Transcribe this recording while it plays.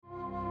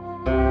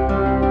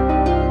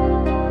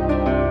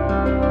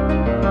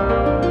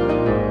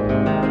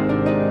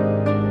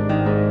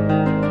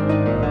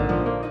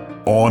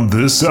on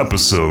this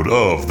episode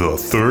of the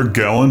Third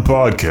Gallon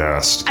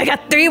Podcast. I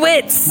got 3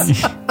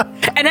 wits,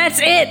 and that's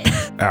it.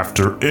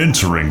 After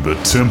entering the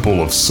Temple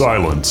of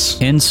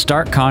Silence, in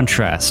stark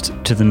contrast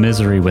to the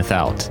misery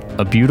without,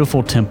 a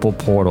beautiful temple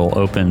portal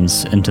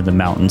opens into the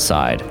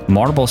mountainside.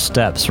 Marble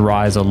steps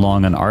rise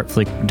along an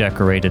artfully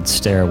decorated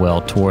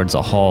stairwell towards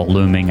a hall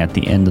looming at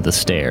the end of the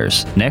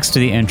stairs. Next to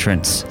the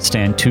entrance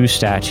stand 2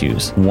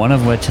 statues, one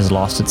of which has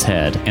lost its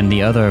head, and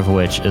the other of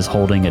which is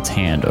holding its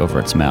hand over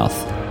its mouth.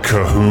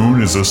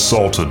 Cahoon is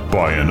assaulted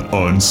by an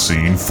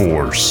unseen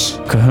force.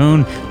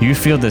 Cahoon, you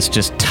feel this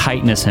just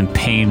tightness and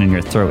pain in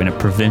your throat, and it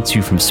prevents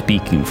you from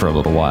speaking for a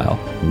little while.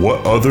 What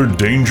other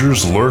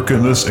dangers lurk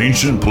in this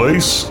ancient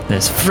place?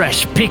 There's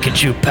fresh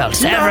Pikachu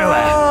pelts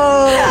everywhere.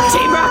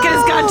 Team Rocket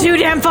has gone too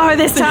damn far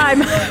this time.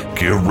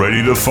 Get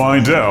ready to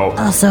find out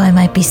Also, I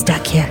might be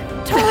stuck here.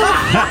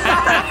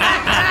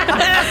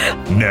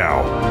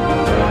 now.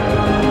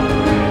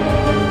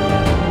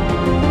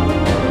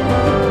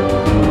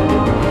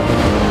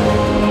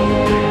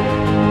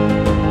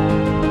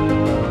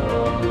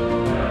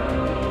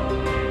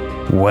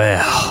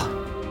 Well.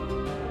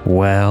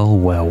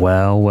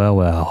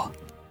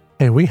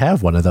 Hey, we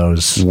have one of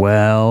those.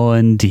 Well,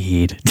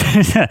 indeed.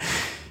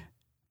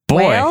 Boy.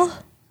 Whale?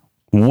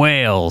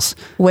 Whales.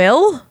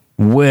 Will?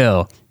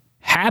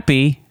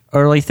 Happy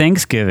early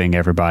Thanksgiving,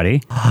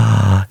 everybody.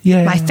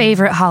 Yeah. My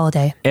favorite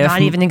holiday.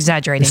 Not even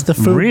exaggerating. It's the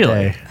food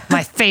Really? day.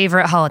 My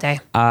favorite holiday.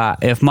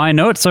 If my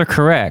notes are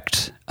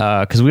correct,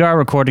 because we are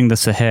recording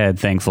this ahead,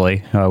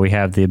 thankfully, we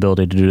have the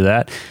ability to do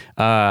that.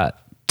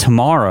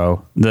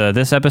 Tomorrow,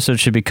 this episode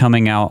should be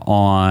coming out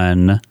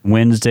on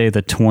Wednesday,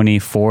 the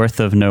 24th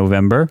of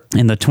November,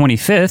 and the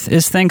 25th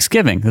is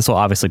Thanksgiving. This will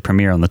obviously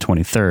premiere on the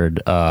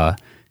 23rd,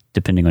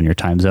 depending on your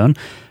time zone.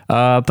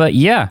 But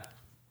yeah,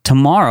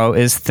 tomorrow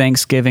is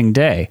Thanksgiving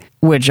Day,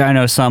 which I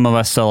know some of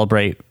us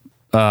celebrate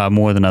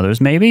more than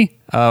others, maybe.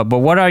 But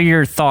what are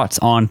your thoughts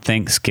on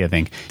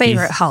Thanksgiving?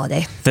 Favorite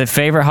holiday. The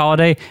favorite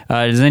holiday?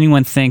 Does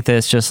anyone think that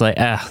it's just like,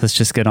 let's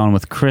just get on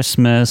with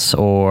Christmas?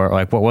 Or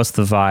like, what's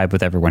the vibe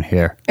with everyone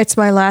here? It's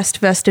my last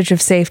vestige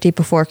of safety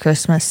before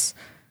Christmas.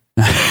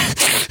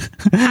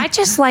 I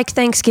just like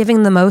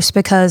Thanksgiving the most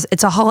because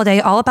it's a holiday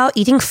all about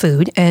eating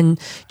food. And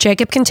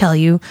Jacob can tell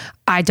you,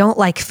 I don't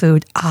like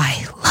food.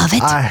 I love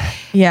it.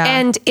 Yeah.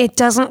 And it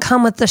doesn't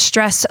come with the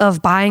stress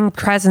of buying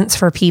presents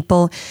for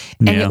people.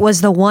 And Yeah. it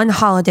was the one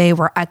holiday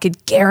where I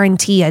could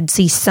guarantee I'd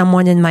see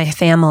someone in my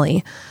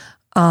family.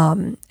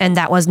 And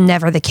that was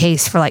never the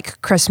case for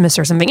like Christmas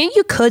or something. And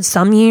you could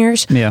some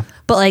years. Yeah.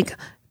 But like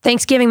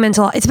Thanksgiving meant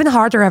a lot. It's been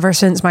harder ever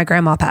since my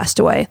grandma passed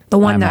away. The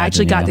one that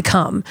actually got to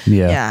come.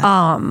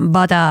 Yeah.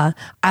 But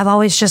I've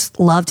always just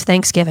loved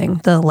Thanksgiving.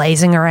 The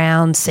lazing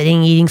around,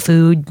 sitting, eating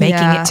food,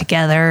 making it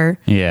together.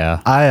 Yeah.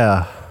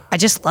 I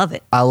just love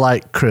it. I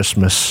like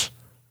Christmas.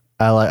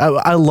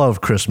 I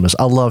love Christmas.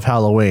 I love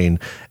Halloween.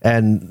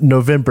 And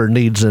November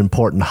needs an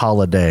important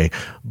holiday.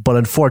 But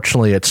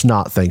unfortunately, it's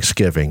not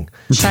Thanksgiving.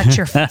 Shut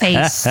your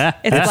face.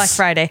 It's Black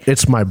Friday.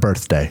 It's my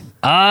birthday.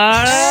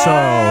 So,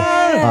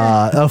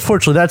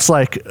 unfortunately, that's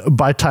like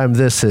by the time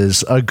this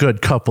is a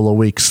good couple of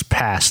weeks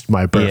past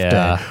my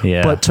birthday.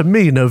 Yeah. But to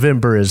me,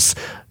 November is,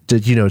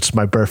 it's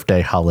my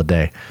birthday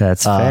holiday.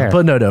 That's fair.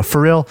 But no,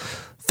 for real,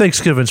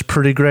 Thanksgiving's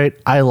pretty great.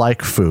 I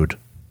like food.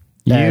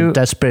 And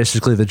that's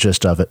basically the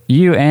gist of it.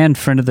 You and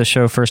friend of the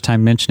show, first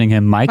time mentioning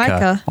him,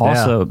 Micah.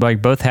 Also,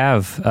 like both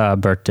have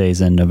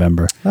birthdays in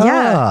November.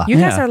 Yeah. You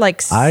guys Yeah. are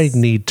like I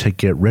need to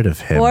get rid of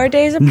him. 4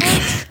 days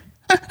apart.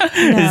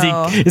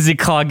 No. Is he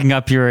clogging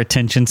up your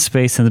attention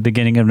space in the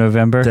beginning of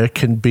November? There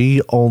can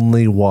be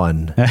only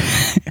one.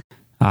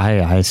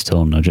 I still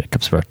don't know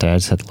Jacob's birthday. I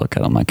just had to look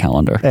at it on my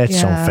calendar.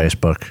 It's on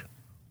Facebook.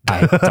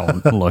 I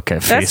don't look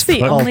at That's Facebook.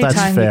 the only that's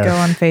time fair. you go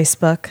on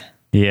Facebook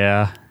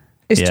Yeah.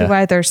 is to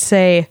either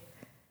say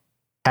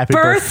Happy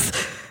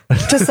birth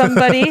to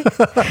somebody.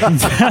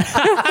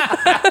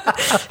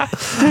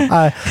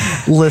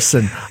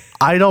 Listen,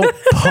 I don't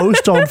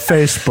post on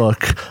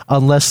Facebook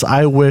unless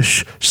I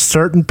wish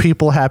certain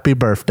people happy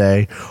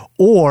birthday,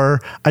 or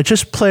I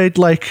just played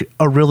like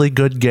a really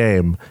good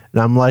game.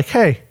 And I'm like,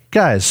 hey,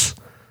 guys,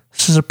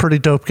 this is a pretty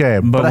dope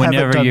game. But I haven't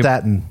whenever done you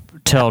that in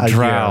tell a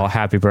Drow year.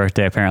 happy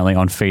birthday, apparently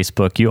on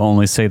Facebook, you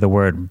only say the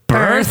word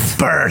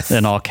birth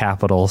in all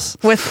capitals.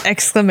 With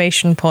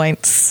exclamation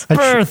points.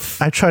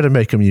 I try to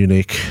make them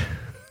unique.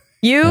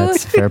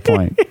 That's a fair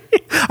point.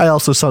 I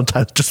also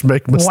sometimes just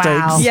make mistakes.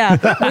 Wow.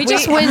 Yeah. We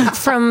just went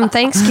from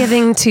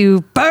Thanksgiving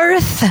to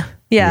birth.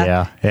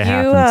 Yeah. it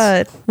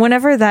happens.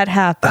 Whenever that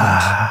happened,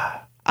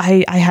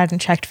 I hadn't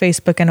checked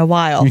Facebook in a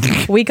while.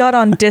 We got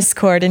on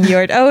Discord and you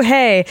were, oh,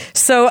 hey,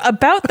 so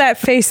about that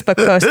Facebook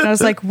post. And I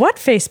was like, what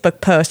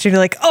Facebook post? And you're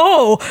like,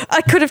 oh,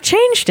 I could have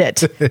changed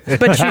it,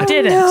 but you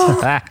didn't.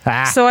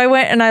 So I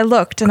went and I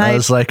looked and I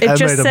was like, it I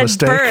just made a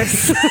said mistake.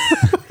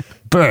 birth.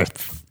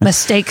 Birth.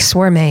 Mistakes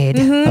were made.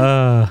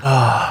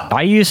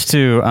 I used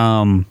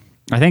to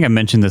I think I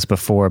mentioned this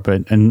before,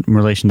 but in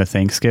relation to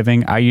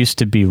Thanksgiving, I used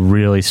to be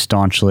really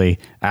staunchly,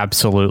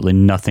 absolutely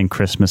nothing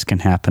Christmas can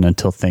happen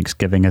until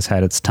Thanksgiving has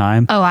had its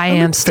time. Oh, I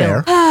am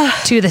still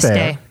to this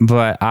day.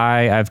 But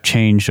I've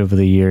changed over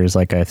the years,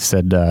 like I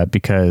said,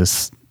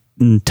 because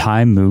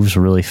time moves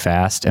really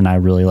fast and I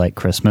really like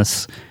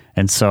Christmas.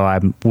 And so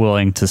I'm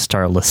willing to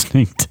start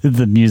listening to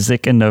the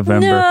music in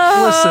November.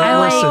 I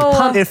like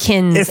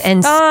pumpkins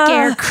and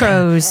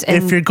scarecrows.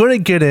 And If you're going to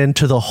get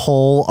into the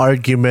whole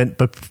argument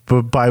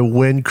by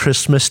when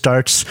Christmas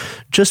starts,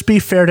 just be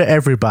fair to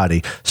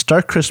everybody.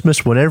 Start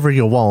Christmas whenever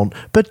you want,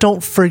 but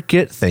don't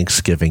forget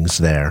Thanksgiving's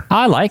there.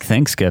 I like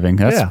Thanksgiving,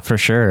 that's for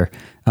sure.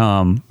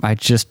 I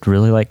just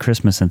really like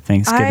Christmas, and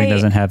Thanksgiving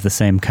doesn't have the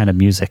same kind of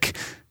music.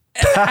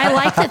 I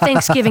like that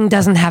Thanksgiving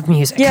doesn't have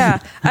music. Yeah,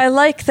 I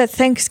like that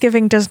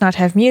Thanksgiving does not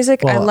have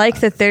music. I like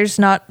that there's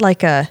not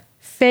like a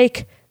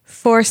fake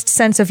forced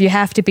sense of you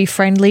have to be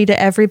friendly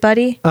to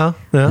everybody.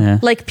 Yeah.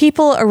 Like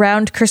people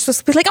around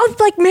Christmas will be like, oh,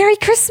 like Merry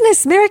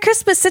Christmas,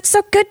 it's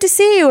so good to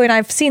see you. And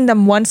I've seen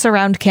them once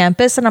around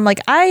campus and I'm like,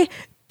 I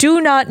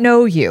do not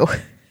know you.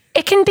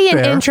 It can be an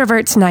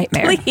introvert's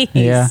nightmare. Please.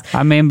 Yeah,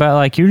 I mean, but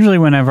like usually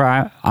whenever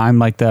I'm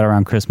like that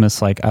around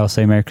Christmas, like I'll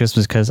say Merry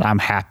Christmas because I'm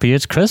happy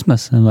it's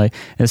Christmas. And like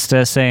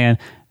instead of saying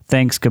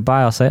thanks,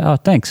 goodbye, I'll say, oh,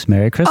 thanks,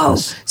 Merry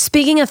Christmas. Oh,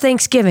 speaking of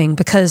Thanksgiving,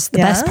 because the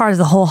best part of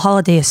the whole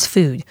holiday is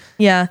food.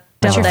 Yeah.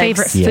 What's your Deviled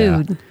favorite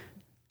eggs. food?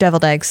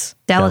 Deviled eggs.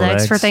 Deviled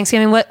eggs for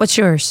Thanksgiving. What's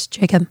yours,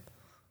 Jacob?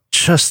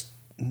 Just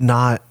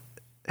not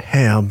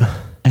ham.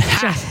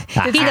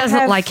 He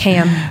doesn't like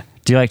ham.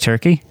 Do you like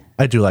turkey?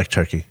 I do like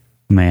turkey.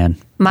 Man.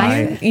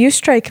 You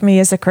strike me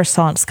as a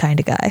croissants kind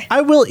of guy.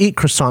 I will eat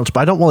croissants,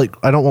 but I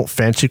don't want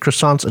fancy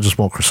croissants. I just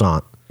want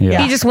croissant.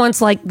 Yeah. He just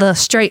wants like the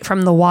straight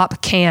from the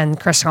WAP can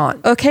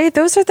croissant. Okay,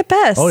 those are the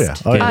best. Oh yeah.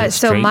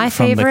 So Straight my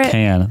from the favorite-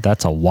 can.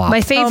 That's a wop.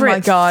 My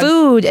favorite God.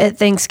 food at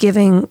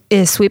Thanksgiving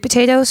is sweet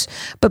potatoes,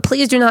 but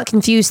please do not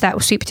confuse that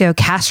with sweet potato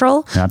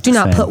casserole. Not Do the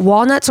not same. put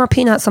walnuts or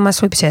peanuts on my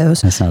sweet potatoes.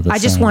 That's not the I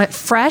just same. want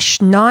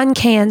fresh,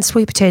 non-canned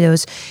sweet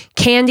potatoes,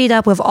 candied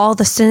up with all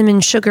the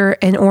cinnamon, sugar,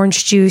 and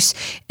orange juice,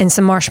 and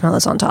some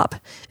marshmallows on top.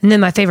 And then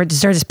my favorite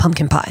dessert is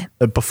pumpkin pie.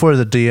 Before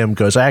the DM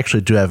goes, I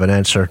actually do have an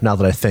answer now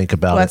that I think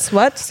about it.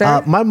 What,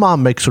 sir? My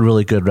mom makes a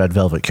really good red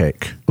velvet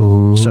cake.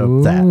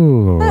 So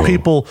that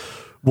people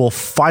will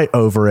fight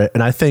over it.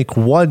 And I think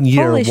one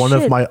year, Holy one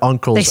of shit. my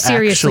uncles They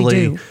seriously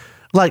actually, do.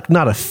 like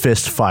not a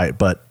fist fight,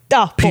 but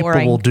people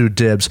boring. will do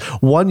dibs.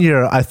 One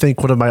year, I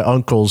think one of my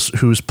uncles,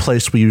 whose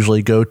place we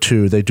usually go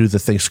to, they do the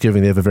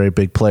Thanksgiving, they have a very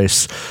big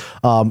place.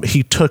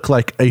 He took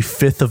like a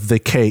fifth of the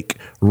cake,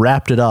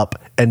 wrapped it up,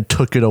 and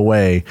took it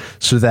away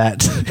so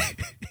that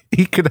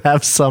he could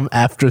have some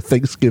after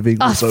Thanksgiving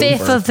A was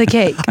fifth over. of the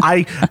cake.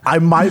 I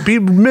might be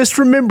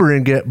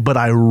misremembering it, but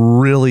I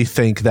really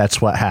think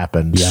that's what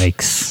happened.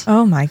 Yikes.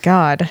 Oh my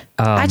God.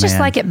 I just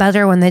like it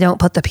better when they don't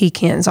put the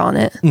pecans on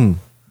it.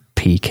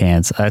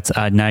 Pecans. That's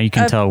now you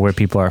can tell where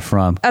people are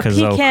from. A 'Cause,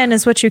 pecan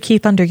is what you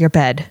keep under your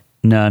bed.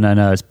 No,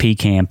 it's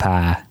pecan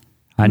pie.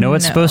 I know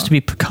it's No. supposed to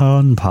be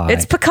pecan pie.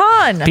 It's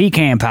pecan.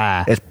 pecan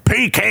pie. It's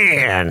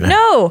pecan.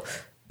 No.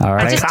 All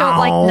right. I just don't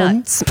like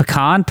nuts.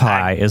 Pecan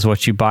pie is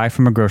what you buy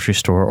from a grocery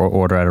store or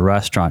order at a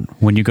restaurant.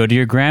 When you go to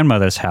your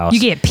grandmother's house,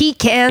 You get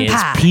pecan it's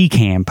pie.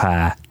 pecan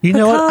pie. You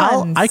know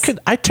what? Pecans.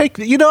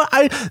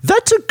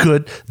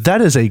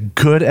 That is a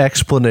good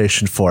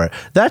explanation for it.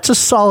 That's a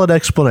solid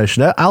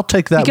explanation. I'll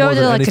take that You more go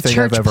than to like a anything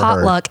church I've ever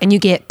potluck and you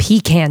get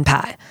pecan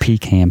pie.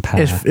 Pecan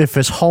pie. heard. If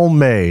it's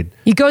homemade,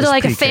 You go to it's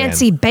like a pecan.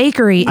 fancy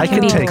bakery I and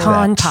can you get take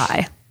pecan that.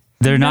 pie.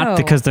 They're No. not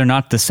because they're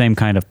not the same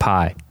kind of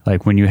pie.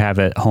 Like when you have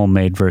it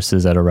homemade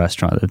versus at a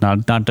restaurant. It's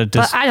not But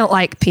just. I don't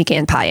like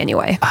pecan pie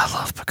anyway. I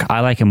love pecan. I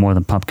like it more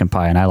than pumpkin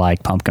pie, and I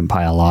like pumpkin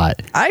pie a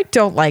lot. I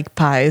don't like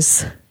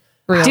pies.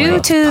 Really. Due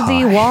to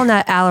the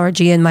walnut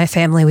allergy in my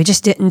family, we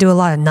just didn't do a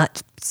lot of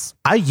nuts.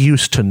 I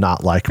used to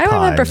not like I pies.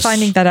 remember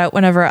finding that out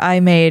whenever I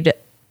made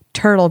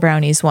turtle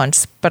brownies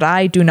once, but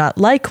I do not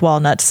like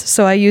walnuts,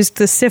 so I used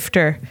the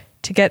sifter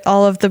to get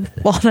all of the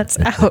walnuts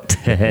out.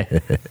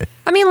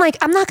 I mean, like,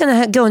 I'm not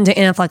going to go into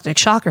anaphylactic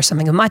shock or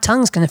something, but my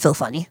tongue's going to feel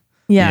funny.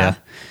 Yeah.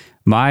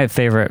 My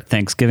favorite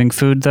Thanksgiving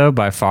food, though,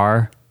 by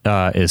far,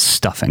 is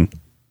stuffing.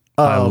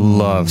 I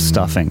love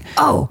stuffing.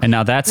 Oh. And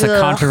now that's a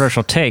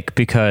controversial take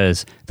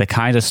because the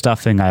kind of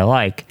stuffing I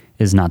like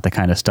is not the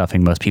kind of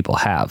stuffing most people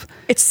have.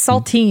 It's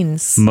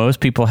saltines. Most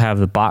people have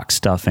the box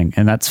stuffing,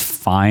 and that's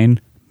fine.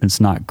 It's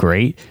not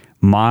great.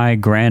 My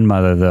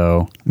grandmother,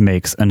 though,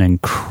 makes an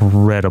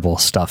incredible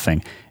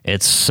stuffing.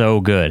 It's so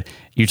good.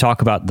 You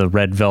talk about the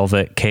red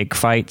velvet cake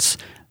fights.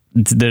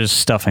 There's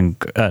stuffing,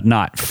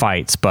 not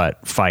fights,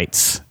 but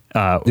fights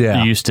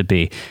used to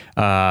be.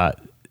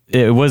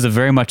 It was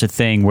very much a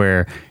thing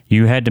where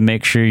you had to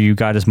make sure you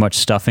got as much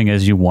stuffing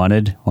as you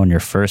wanted on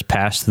your first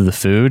pass through the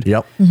food.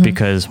 Yep.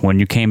 Because when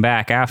you came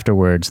back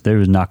afterwards, there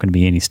was not going to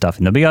be any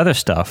stuffing. There'll be other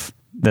stuff,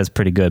 that's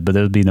pretty good, but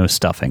there would be no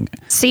stuffing.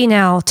 See,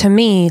 now, to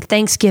me,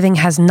 Thanksgiving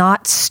has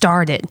not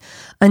started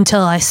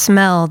until I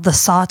smell the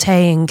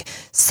sauteing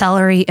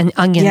celery and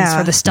onions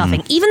for the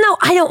stuffing. Even though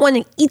I don't want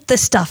to eat the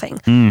stuffing,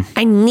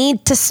 I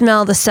need to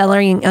smell the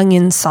celery and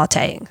onions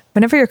sauteing.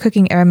 Whenever you're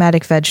cooking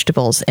aromatic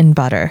vegetables in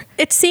butter,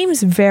 it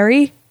seems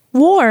very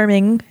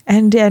warming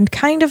and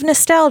kind of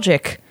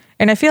nostalgic.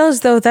 And I feel as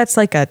though that's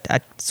like a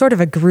sort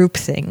of a group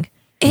thing.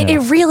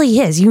 It really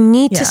is. You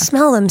need to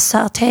smell them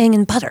sauteing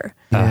in butter.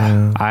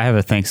 I have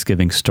a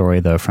Thanksgiving story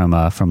though from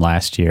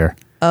last year.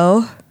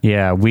 Oh,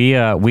 yeah,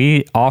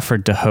 we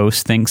offered to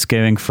host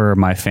Thanksgiving for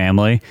my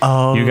family.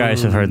 Oh, you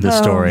guys have heard this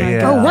story. my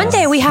Oh, one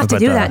day we have to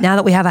do that. Now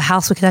that we have a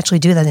house, we can actually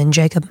do that in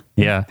Jacob.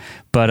 Yeah,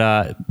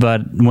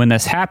 but when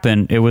this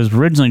happened, it was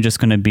originally just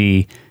going to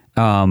be,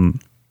 I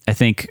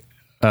think,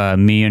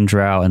 me and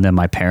Drow, and then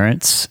my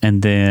parents,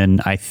 and then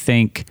I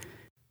think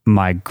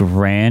my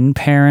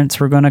grandparents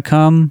were going to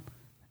come.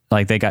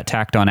 Like they got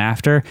tacked on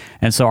after.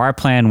 And so our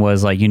plan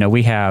was like,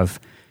 we have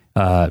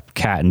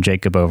Kat and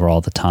Jacob over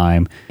all the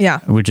time. Yeah.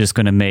 We're just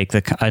going to make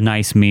a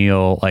nice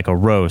meal, like a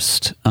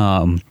roast,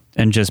 and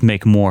just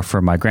make more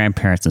for my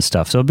grandparents and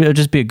stuff. So it'll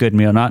just be a good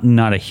meal,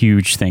 not a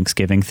huge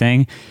Thanksgiving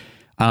thing.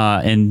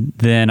 And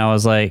then I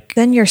was like,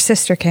 then your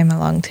sister came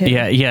along too.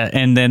 Yeah.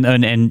 And then,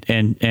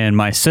 and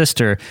my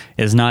sister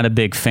is not a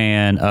big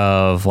fan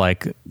of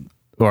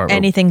or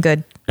anything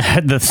good.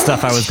 The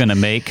stuff I was going to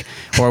make,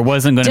 or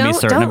wasn't going to be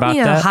certain about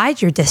that.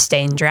 Hide your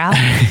disdain, Drow.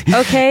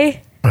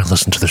 Okay. I'll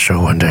listen to the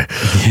show one day.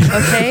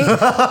 Okay.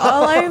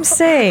 All I'm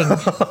saying,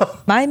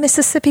 my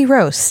Mississippi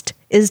roast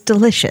is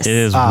delicious. It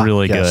is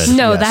really yes. good.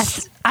 No,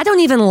 I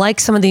don't even like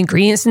some of the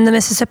ingredients in the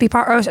Mississippi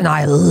pot roast, and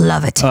I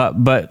love it.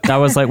 But I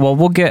was like, well,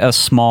 we'll get a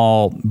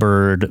small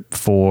bird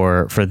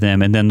for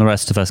them, and then the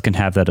rest of us can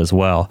have that as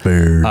well.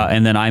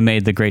 And then I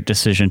made the great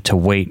decision to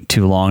wait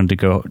too long to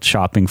go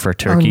shopping for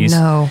turkeys.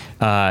 Oh,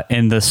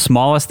 And the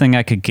smallest thing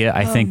I could get,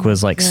 I think,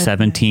 was like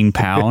 17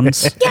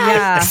 pounds.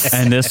 Yes.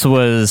 And this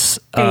was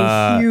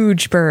A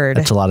huge bird.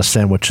 That's a lot of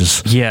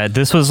sandwiches. Yeah,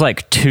 this was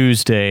like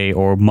Tuesday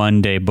or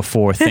Monday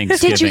before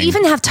Thanksgiving. Did you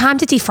even have time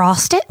to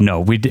defrost it?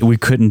 No, we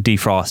couldn't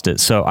defrost it.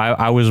 So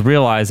I was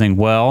realizing,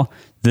 well,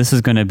 this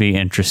is going to be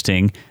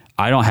interesting.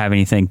 I don't have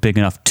anything big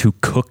enough to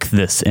cook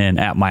this in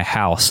at my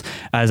house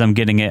as I'm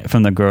getting it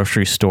from the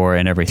grocery store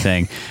and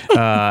everything.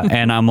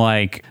 And I'm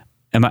like,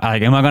 am I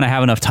going to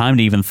have enough time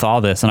to even thaw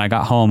this? And I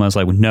got home, I was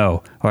like,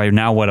 no. All right,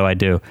 now what do I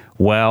do?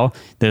 Well,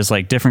 there's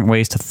like different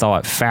ways to thaw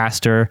it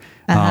faster,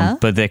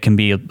 but they can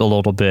be a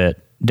little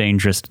bit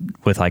dangerous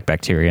with like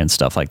bacteria and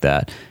stuff like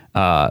that.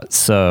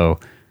 So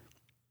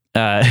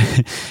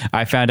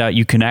I found out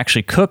you can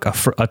actually cook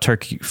a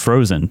turkey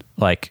frozen,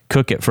 like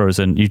cook it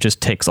frozen. It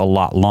just takes a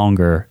lot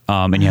longer,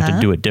 and you have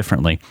to do it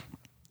differently.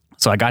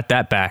 So I got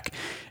that back,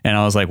 and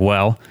I was like,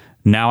 well,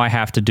 now I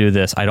have to do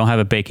this. I don't have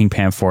a baking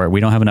pan for it. We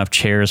don't have enough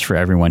chairs for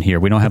everyone here.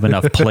 We don't have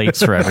enough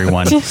plates for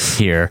everyone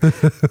here.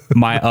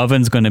 My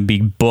oven's going to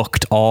be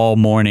booked all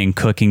morning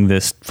cooking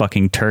this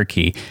fucking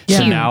turkey. Yeah.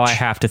 So now I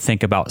have to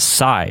think about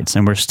sides,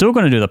 and we're still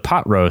going to do the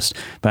pot roast,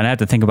 but I have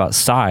to think about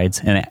sides,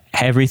 and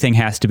everything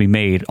has to be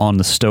made on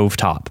the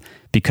stovetop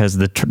because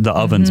the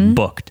oven's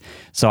booked.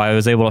 So I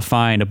was able to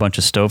find a bunch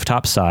of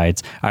stovetop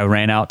sides. I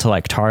ran out to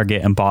like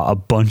Target and bought a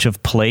bunch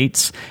of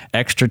plates,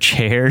 extra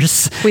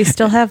chairs. We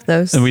still have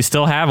those. And we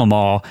still have them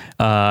all.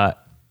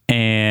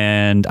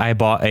 And I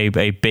bought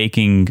a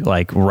baking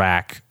like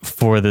rack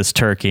for this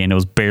turkey, and it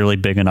was barely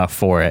big enough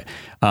for it.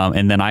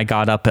 And then I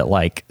got up at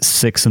like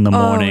 6 a.m.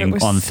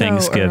 on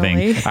Thanksgiving.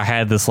 Early. I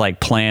had this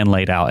like plan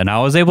laid out, and I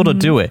was able to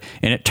do it,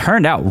 and it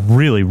turned out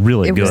really,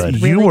 really It was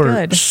good. really You were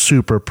good.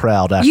 super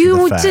proud after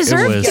You the fact.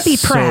 deserve It was to be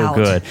proud.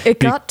 so good. It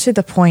got to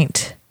the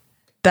point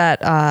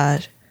that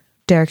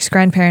Derek's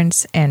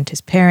grandparents and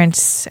his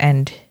parents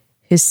and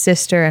his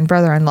sister and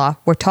brother-in-law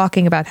were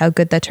talking about how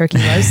good that turkey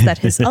was, that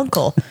his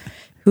uncle,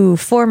 who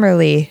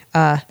formerly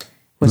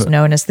was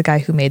known as the guy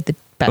who made the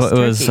best It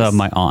was turkeys.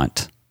 my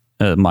aunt.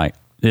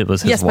 It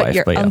was his yes, wife. but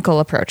your yeah. uncle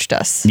approached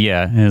us.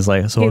 Yeah, and it's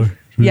like, so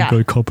Yeah.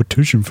 got a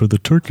competition for the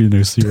turkey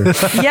this year.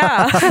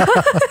 Yeah.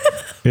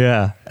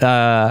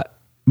 Yeah.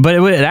 But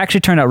it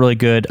actually turned out really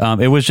good.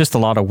 It was just a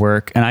lot of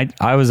work, and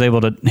I was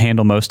able to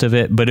handle most of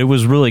it, but it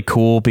was really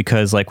cool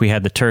because like we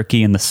had the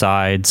turkey and the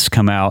sides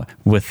come out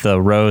with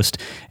the roast,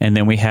 and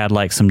then we had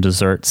like some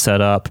dessert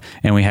set up,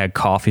 and we had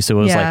coffee, so it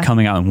was Yeah. like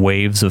coming out in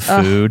waves of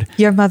food.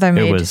 Your mother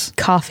made was-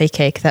 coffee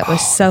cake that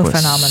was so It was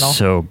phenomenal.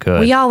 so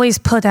good. We always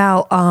put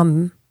out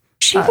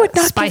She would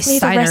not spice give me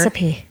cider. the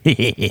recipe.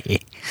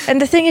 And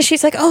the thing is,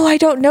 she's like, "Oh, I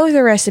don't know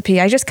the recipe.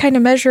 I just kind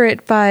of measure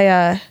it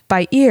by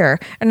ear."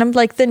 And I'm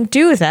like, "Then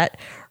do that.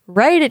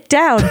 Write it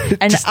down,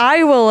 and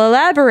I will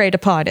elaborate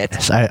upon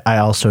it." I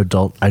also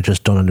don't. I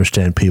just don't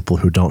understand people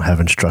who don't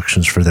have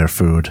instructions for their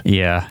food.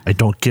 Yeah. I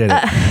don't get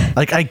it.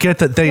 Like I get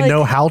that they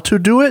know how to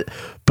do it,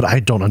 but I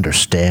don't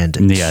understand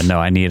it. Yeah, no,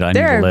 I need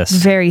There a are list.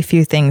 very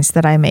few things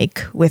that I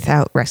make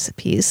without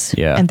recipes.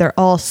 Yeah. And they're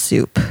all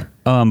soup.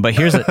 But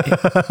here's a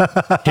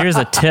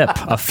tip,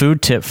 a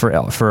food tip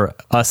for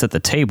us at the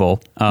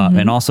table,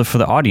 and also for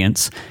the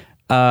audience.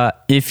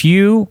 If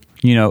you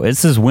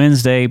this is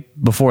Wednesday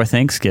before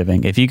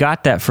Thanksgiving. If you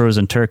got that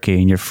frozen turkey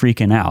and you're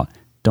freaking out,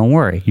 don't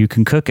worry. You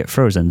can cook it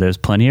frozen. There's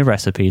plenty of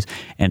recipes.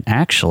 And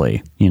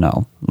actually,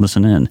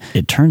 listen in,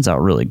 it turns out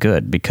really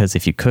good because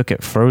if you cook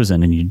it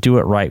frozen and you do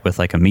it right with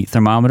like a meat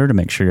thermometer to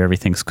make sure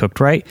everything's cooked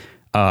right,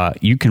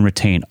 you can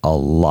retain a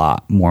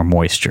lot more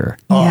moisture.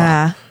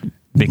 Yeah.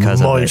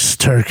 Because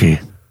moist turkey.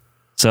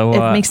 So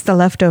it makes the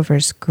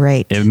leftovers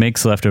great. It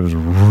makes leftovers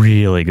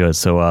really good.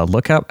 So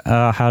look up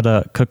how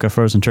to cook a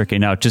frozen turkey.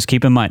 Now, just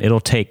keep in mind, it'll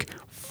take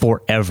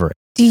forever.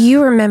 Do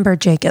you remember,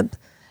 Jacob,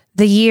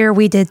 the year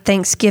we did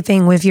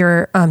Thanksgiving with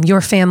your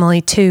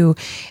family too,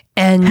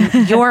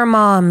 and your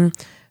mom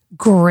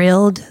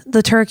grilled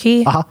the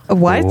turkey?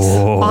 What?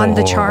 On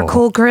the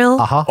charcoal grill?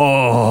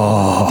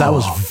 That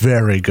was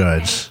very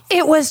good.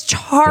 It was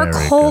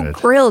charcoal Very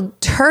good.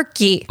 grilled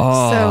turkey.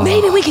 Oh. So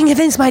maybe we can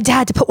convince my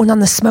dad to put one on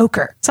the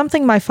smoker.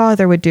 Something my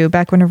father would do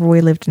back whenever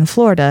we lived in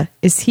Florida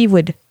is he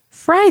would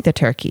fry the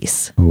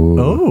turkeys.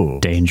 Oh.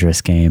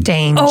 Dangerous game.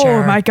 Danger.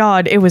 Oh my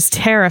God, it was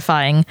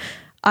terrifying.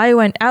 I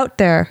went out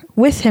there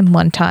with him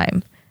one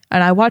time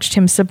and I watched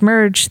him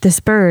submerge this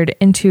bird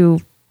into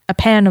a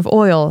pan of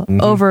oil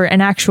over an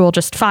actual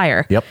just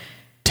fire. Yep.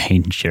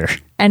 Danger.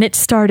 And it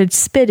started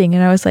spitting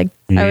and I was like,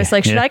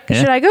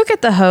 should I go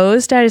get the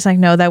hose? Daddy's like,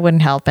 no, that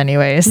wouldn't help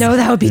anyways. No,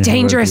 that would be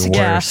dangerous.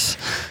 Worse.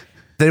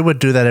 They would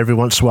do that every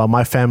once in a while.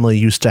 My family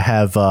used to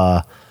have,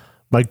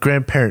 my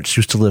grandparents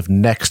used to live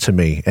next to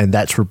me, and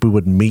that's where we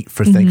would meet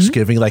for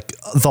Thanksgiving. Like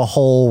the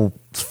whole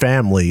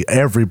family,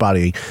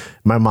 everybody.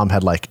 My mom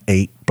had like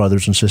 8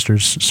 brothers and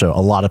sisters, so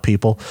a lot of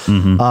people.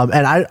 And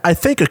I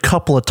think a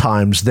couple of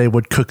times they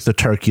would cook the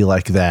turkey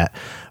like that.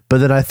 But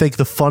then I think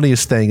the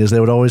funniest thing is they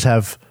would always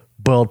have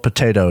boiled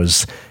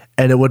potatoes,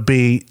 and it would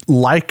be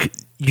like,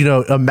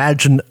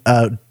 imagine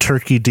a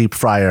turkey deep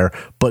fryer,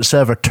 but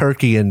instead of a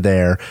turkey in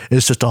there,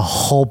 it's just a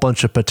whole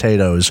bunch of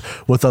potatoes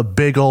with a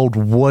big old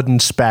wooden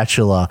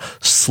spatula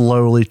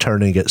slowly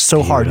turning it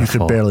so hard you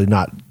could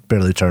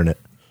barely turn it.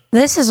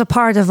 This is a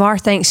part of our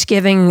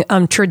Thanksgiving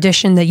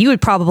tradition that you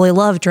would probably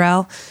love,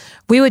 Drow.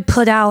 We would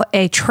put out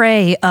a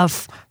tray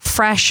of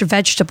fresh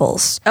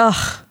vegetables.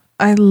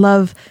 I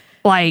love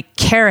Like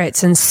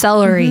carrots and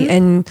celery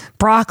and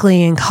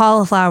broccoli and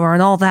cauliflower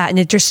and all that. And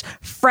it's just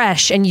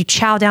fresh. And you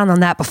chow down on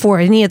that before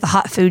any of the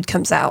hot food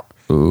comes out.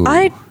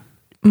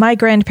 My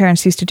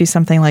grandparents used to do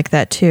something like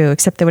that too,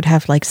 except they would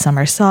have like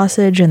summer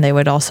sausage and they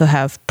would also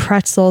have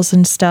pretzels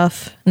and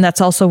stuff. And that's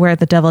also where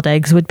the deviled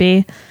eggs would be.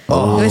 It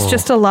was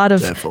just a lot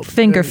of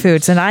finger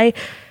foods. And I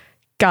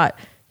got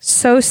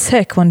so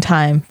sick one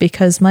time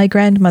because my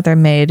grandmother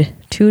made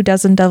 2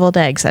 dozen deviled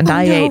eggs and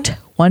I ate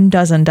 1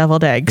 dozen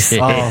deviled eggs.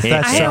 Oh,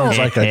 that sounds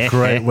like a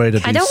great way to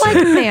be I don't sick.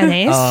 like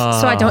mayonnaise,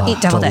 so I don't eat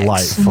deviled eggs.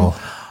 Delightful.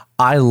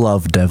 I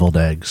love deviled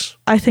eggs.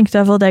 I think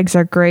deviled eggs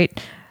are great.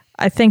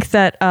 I think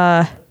that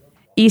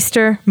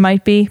Easter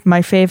might be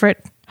my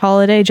favorite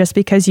holiday just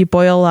because you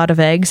boil a lot of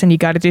eggs and you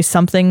got to do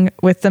something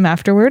with them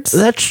afterwards.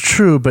 That's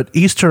true, but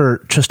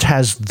Easter just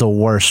has the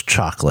worst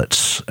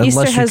chocolates.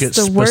 Easter has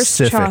the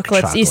worst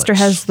chocolates. Easter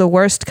has the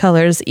worst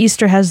colors.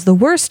 Easter has the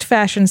worst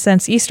fashion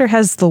sense. Easter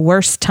has the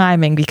worst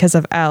timing because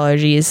of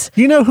allergies.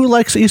 You know who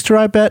likes Easter,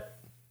 I bet?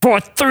 For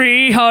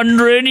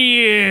 300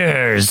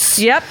 years.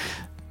 Yep.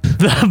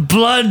 The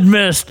blood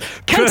mist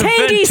Contained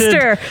prevented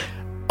Easter.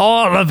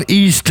 all of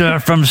Easter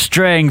from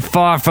straying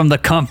far from the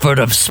comfort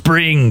of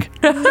spring.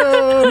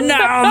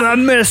 Now the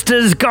mist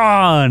is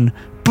gone.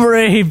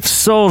 Brave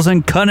souls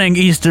and cunning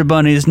Easter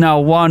bunnies now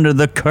wander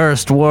the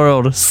cursed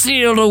world,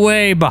 sealed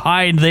away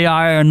behind the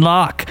iron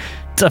lock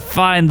to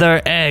find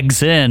their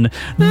eggs in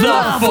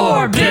the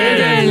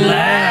Forbidden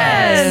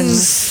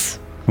Lands.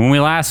 When we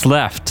last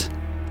left,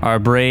 our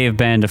brave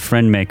band of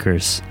friend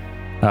makers,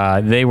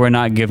 they were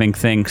not giving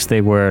thanks,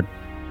 they were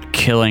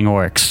killing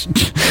orcs.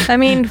 I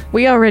mean,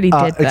 we already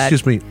did that.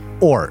 Excuse me,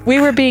 orc. We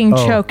were being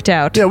choked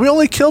out. Yeah, we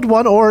only killed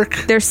 1 orc.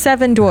 There's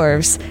 7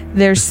 dwarves.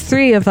 There's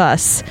 3 of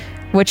us,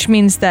 which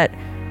means that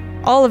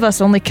all of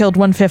us only killed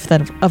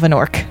 1/5 of an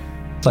orc.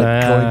 It's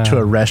like going to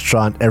a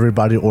restaurant,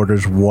 everybody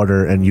orders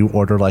water, and you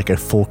order like a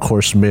full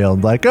course meal.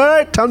 I'm like, all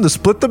right, time to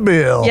split the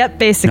meal. Yep,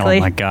 basically. Oh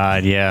my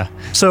god, yeah.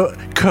 So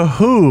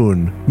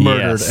Cahoon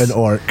murdered Yes. an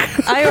orc.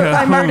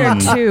 I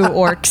murdered 2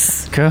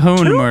 orcs.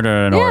 Cahoon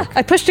murdered an Yeah, orc.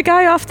 I pushed a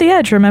guy off the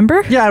edge,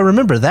 remember? Yeah, I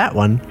remember that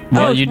one.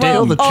 Well, you did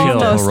well,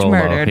 kill almost Rollo,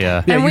 murdered.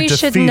 yeah. Yeah, And you we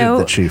should defeated note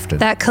the chieftain.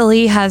 that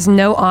Kali has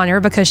no honor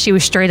because she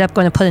was straight up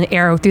going to put an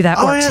arrow through that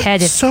Oh, orc's yeah,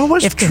 head so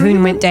much if Cahoon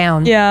treatment. went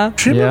down. Yeah.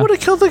 Treatment Yeah. would have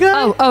killed the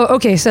guy. Oh,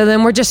 okay. So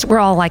then we're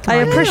all like, I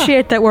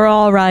appreciate that we're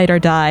all ride or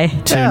die.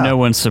 To Yeah. no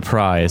one's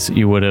surprise,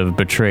 you would have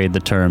betrayed the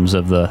terms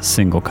of the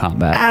single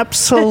combat.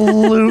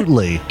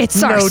 Absolutely. it's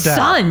no our doubt.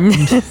 son.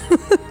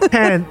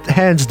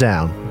 Hands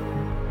down.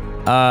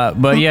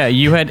 But yeah,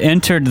 you had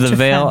entered the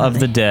Vale of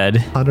the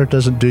Dead. Honor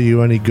doesn't do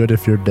you any good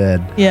if you're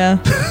dead. Yeah.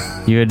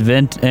 You had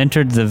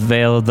entered the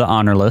Vale of the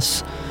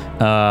Honorless.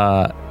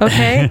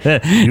 Okay.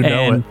 You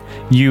know and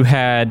you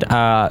had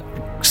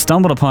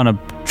stumbled upon a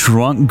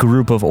drunk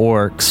group of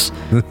orcs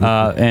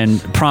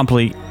and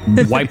promptly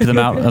wiped them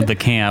out of the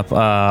camp.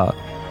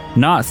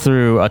 not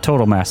through a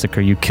total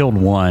massacre. You killed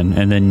one,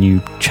 and then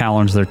you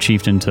challenged their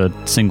chieftain to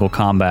single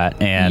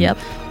combat and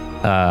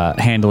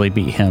handily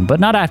beat him, but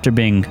not after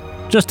being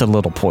just a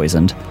little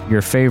poisoned.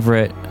 Your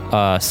favorite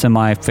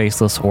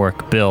semi-faceless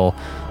orc, Bill,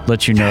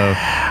 let you know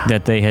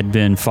that they had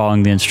been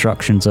following the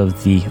instructions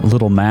of the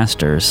little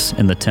masters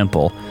in the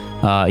temple.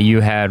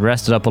 You had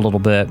rested up a little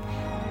bit.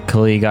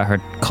 Kali got her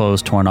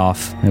clothes torn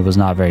off. It was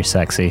not very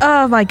sexy.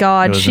 Oh my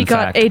God, she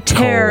got a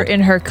tear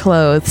in her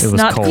clothes, It was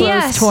not cold. clothes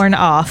Yes. torn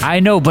off. I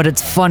know, but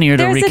it's funnier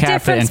to There's a recap it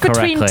difference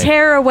incorrectly. between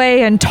tear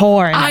away and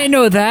torn. I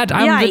know that.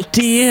 I'm Yikes.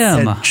 the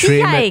DM. And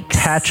Dream Yikes.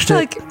 attached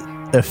Like- it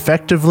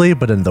effectively,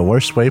 but in the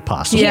worst way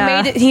possible.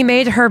 Yeah. He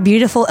made her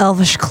beautiful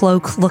elvish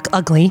cloak look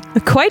ugly.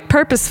 Quite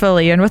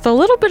purposefully and with a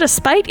little bit of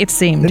spite, it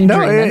seemed. No,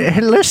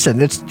 Dreamin'.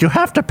 listen, you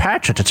have to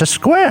patch it. It's a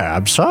square.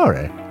 I'm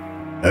sorry.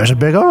 There's a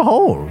big old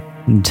hole.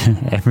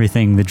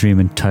 Everything the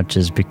dreamer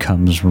touches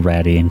becomes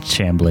ratty and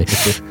shambly.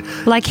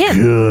 Like him.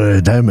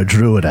 Good. I'm a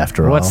druid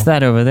after all. What's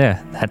that over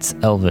there? That's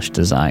elvish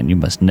design. You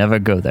must never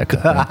go there.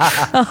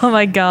 Oh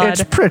my God.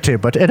 It's pretty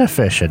but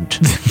inefficient.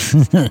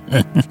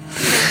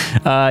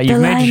 The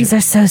lines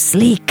are so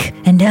sleek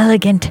and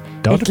elegant.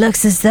 Don't- It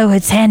looks as though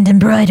it's hand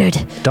embroidered.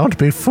 Don't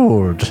be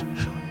fooled.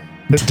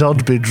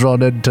 Don't be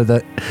drawn into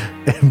the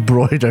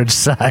embroidered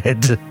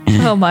side.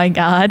 Oh my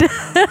God.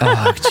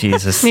 Oh,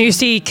 Jesus. You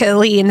see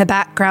Kali in the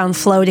background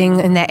floating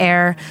in the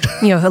air,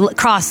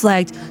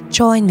 cross-legged.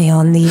 Join me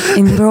on the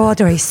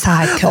embroidery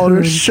side, On Cahoon.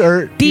 her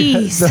shirt, Be her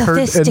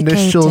initials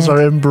sophisticated.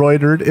 are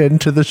embroidered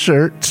into the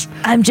shirt.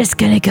 I'm just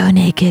gonna go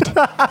naked.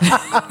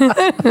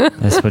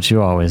 That's what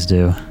you always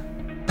do.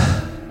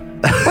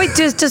 Wait,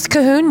 does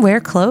Cahoon wear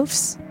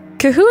clothes?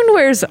 Cahoon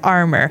wears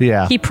armor.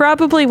 Yeah. He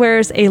probably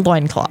wears a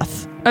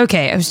loincloth.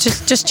 Okay, I was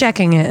just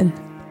checking in.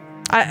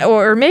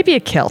 Or maybe a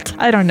kilt.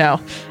 I don't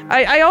know.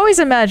 I always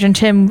imagined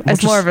him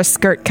as more just- of a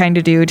skirt kind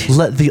of dude.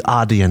 Let the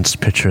audience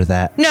picture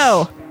that.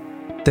 No.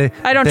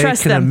 I don't they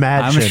trust can them.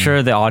 Imagine. I'm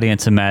sure the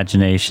audience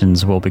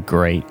imaginations will be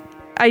great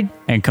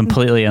and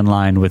completely in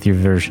line with your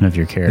version of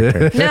your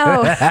character.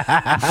 No.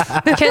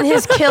 Can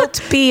his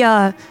kilt be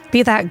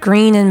that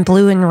green and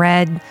blue and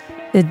red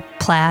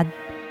plaid?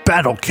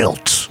 Battle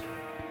kilts.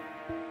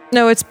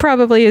 No, it's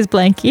probably his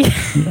blankie.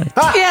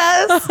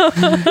 Yes,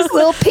 his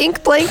little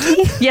pink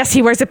blankie. Yes,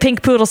 he wears a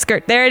pink poodle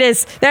skirt. There it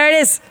is. There it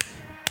is.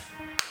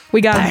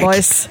 We got him,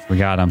 boys. We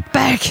got him.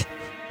 Back.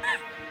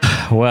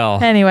 Well,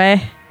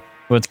 Anyway.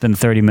 it's been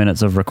 30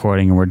 minutes of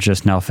recording and we're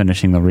just now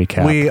finishing the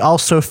recap. We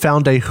also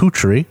found a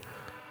hoochery.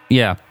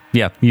 Yeah.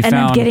 You And found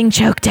I'm getting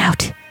choked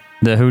out.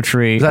 the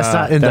hoochery. That's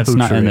not in the that's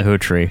not in the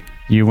hoochery. hoochery.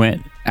 You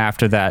went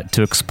after that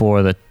to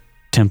explore the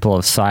Temple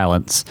of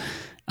Silence.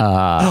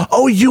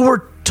 Oh, you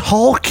were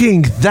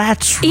talking.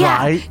 That's Yeah,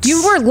 right.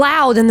 you were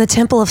loud in the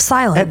Temple of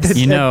Silence. And,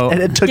 You know-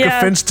 and it took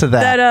offense to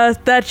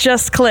that. That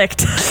just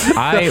clicked.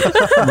 I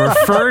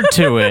referred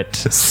to it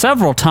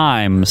several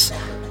times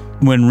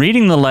when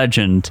reading the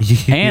legend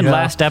and Yeah,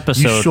 last you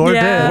episode, sure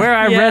Yeah. did. where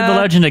I read the Yeah.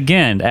 legend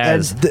again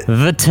as And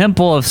the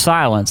Temple of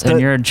Silence, and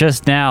you're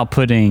just now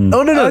putting.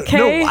 Oh no!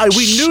 Okay.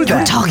 We knew We're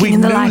that. talking we in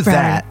the knew library.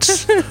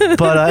 that.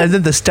 But and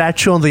then the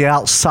statue on the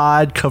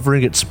outside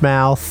covering its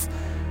mouth,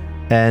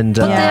 and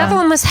But the Yeah. other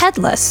one was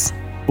headless.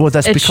 well,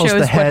 that's It because shows the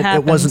what head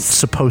it wasn't happens.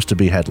 supposed to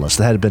be headless.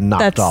 The head had been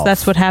knocked off.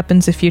 That's what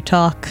happens if you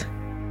talk.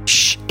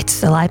 Shh, it's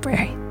the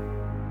library.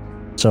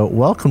 So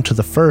welcome to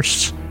the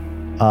first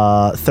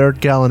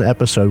third gallon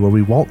episode where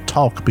we won't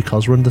talk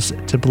because we're in the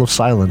Temple of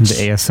Silence.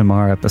 The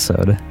ASMR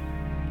episode.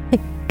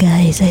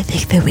 Guys, I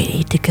think that we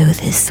need to go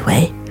this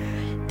way.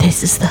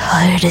 This is the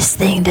hardest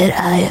thing that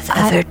I have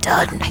ever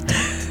done.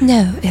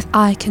 No, if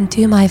I can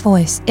do my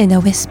voice in a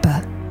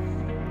whisper.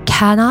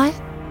 Can I?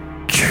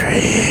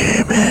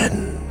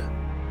 Dreaming.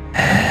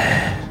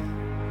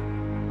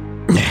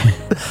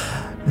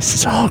 This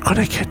is all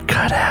gonna get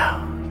cut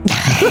out.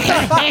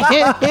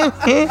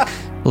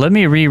 Let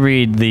me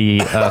reread the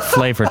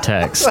flavor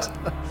text.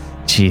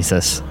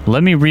 Jesus.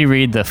 Let me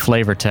reread the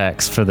flavor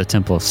text for the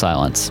Temple of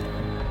Silence.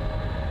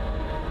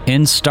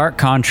 In stark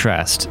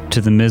contrast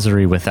to the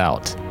misery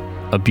without,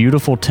 a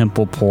beautiful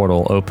temple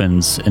portal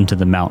opens into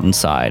the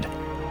mountainside.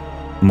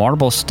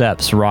 Marble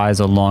steps rise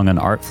along an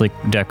artfully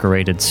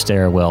decorated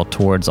stairwell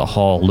towards a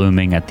hall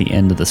looming at the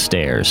end of the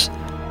stairs.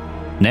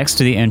 Next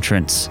to the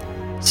entrance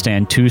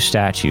stand two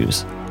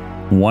statues,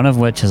 one of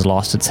which has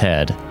lost its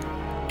head,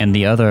 and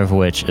the other of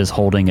which is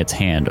holding its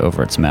hand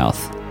over its mouth.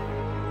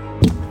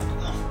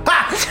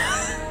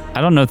 I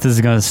don't know if this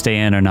is going to stay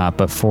in or not,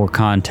 but for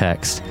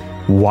context,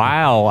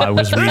 while I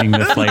was reading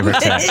the flavor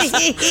text,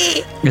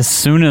 as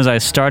soon as I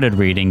started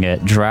reading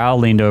it, Drow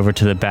leaned over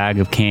to the bag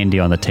of candy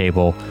on the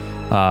table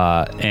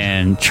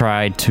and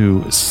tried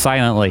to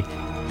silently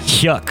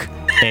yuck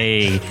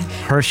a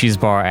Hershey's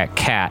bar at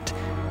Kat,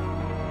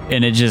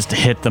 and it just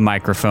hit the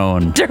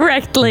microphone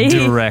Directly.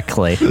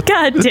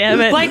 God damn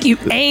it. Like you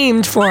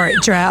aimed for it,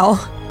 Drow.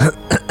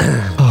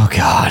 Oh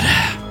God,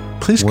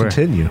 Please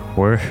continue.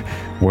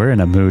 we're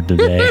in a mood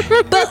today.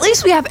 But at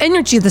least we have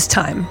energy this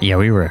time. Yeah,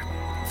 we were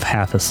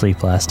half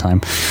asleep last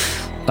time.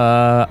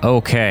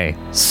 Okay,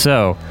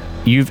 so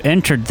you've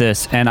entered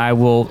this, and I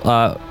will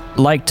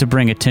like to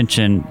bring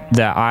attention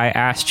that I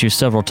asked you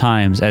several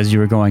times as you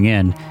were going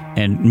in,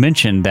 and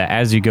mentioned that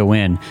as you go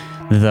in,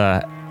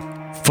 the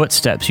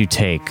footsteps you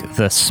take,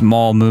 the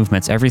small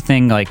movements,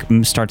 everything like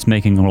starts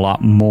making a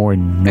lot more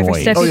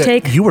noise. step you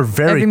take, you were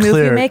very every move you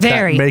clear make.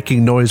 that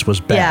making noise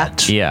was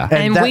bad. Yeah.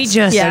 And we that's-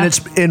 just- and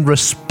it's in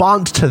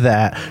response to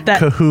that,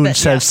 Cahoon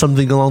says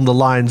something along the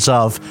lines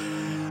of,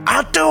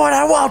 "I'll do what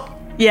I want."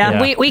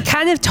 Yeah. Yeah. We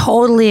kind of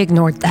totally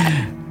ignored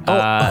that.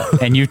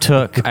 And you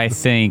took, I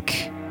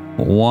think,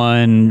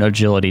 1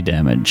 agility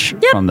damage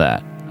from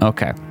that.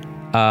 Okay.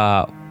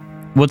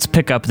 Let's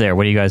pick up there.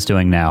 What are you guys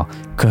doing now?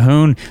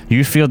 Cahoon,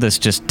 you feel this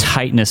just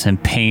tightness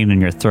and pain in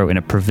your throat, and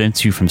it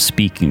prevents you from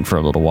speaking for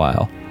a little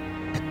while.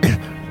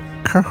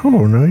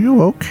 Cahoon, are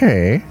you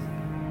okay?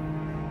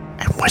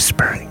 I'm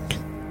whispering.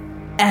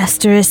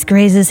 Asterisk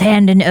raises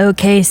hand in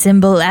OK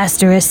symbol,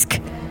 asterisk.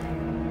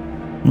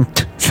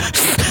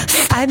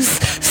 I'm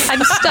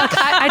stuck.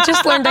 I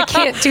just learned I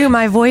can't do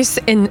my voice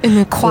in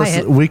the quiet.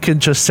 Listen, we can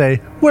just say,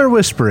 we're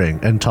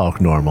whispering and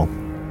talk normal.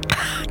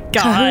 God.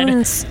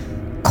 Cahoon's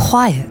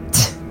quiet.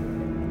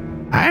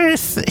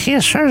 He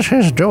says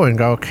he's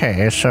doing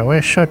okay, so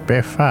we should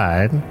be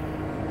fine.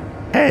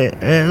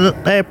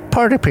 Hey,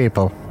 party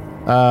people.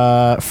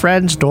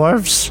 Friends,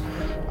 dwarves,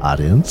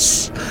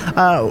 audience.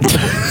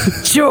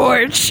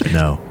 George.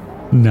 No.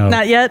 No.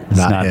 Not yet.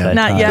 Not yet.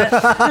 Not yet.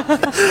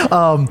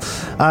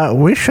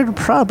 We should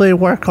probably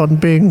work on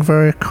being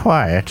very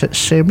quiet. It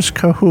seems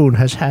Cahoon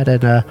has had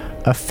an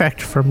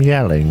effect from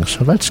yelling,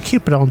 so let's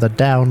keep it on the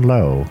down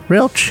low.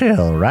 Real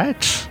chill,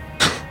 right?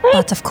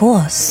 But of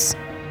course,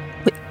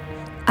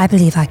 I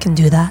believe I can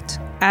do that.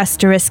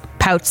 Asterisk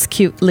pouts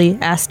cutely,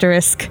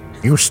 asterisk.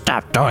 You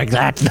stop doing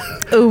that.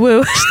 Ooh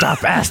woo.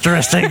 Stop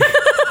asterisking.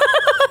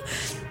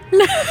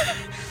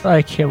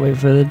 I can't wait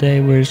for the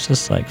day where it's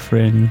just like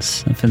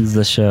friends of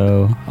the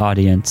show,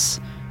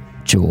 audience,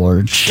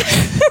 George.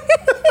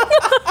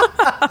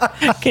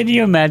 Can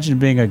you imagine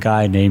being a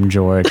guy named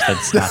George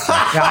that's not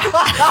that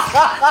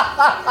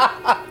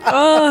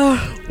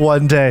guy?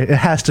 One day. It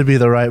has to be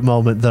the right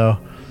moment, though.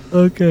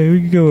 Okay,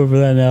 we can go over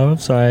that now. I'm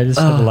sorry, I just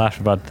had to laugh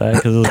about that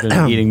because it's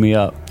been eating me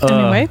up.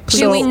 Anyway,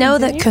 Do we know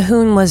that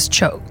Cahoon was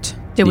choked?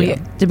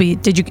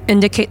 Did you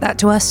indicate that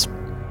to us?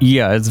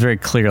 Yeah, it's very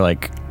clear.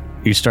 Like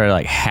you started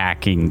like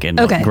hacking and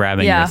like, Okay,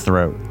 grabbing yeah. your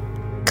throat.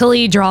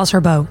 Khalid draws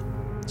her bow.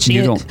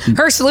 You don't-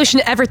 Her solution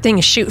to everything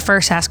is shoot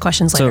first, ask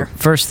questions So later.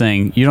 first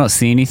thing, you don't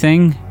see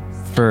anything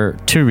for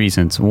 2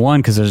 reasons.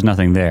 1, because there's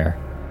nothing there.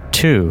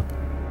 2,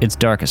 it's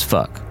dark as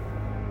fuck.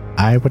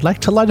 I would like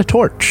to light a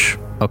torch.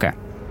 Okay.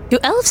 Do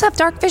elves have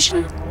dark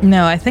vision?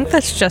 no, I think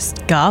that's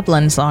just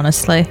goblins,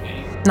 honestly.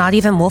 Not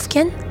even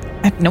wolfkin?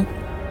 Nope.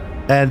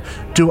 And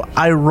do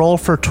I roll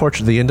for torch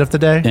at the end of the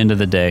day? End of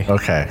the day.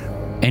 Okay.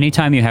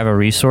 Anytime you have a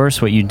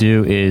resource, what you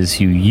do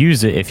is you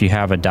use it if you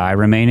have a die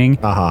remaining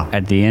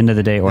at the end of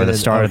the day or And the then-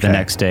 start of the okay.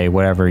 next day,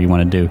 whatever you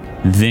want to do.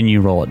 Then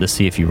you roll it to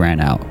see if you ran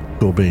out.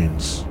 Cool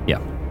beans. Yeah.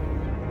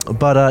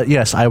 But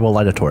yes, I will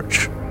light a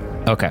torch.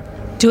 Okay.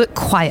 Do it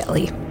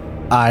quietly.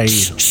 I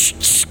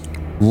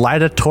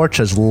light a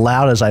torch as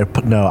loud as I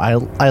put. No,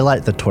 I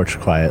light the torch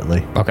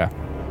quietly. Okay.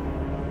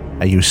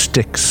 I use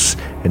sticks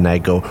and I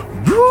go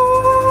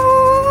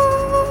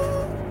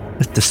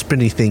with the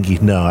spinny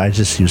thingy. No, I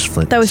just use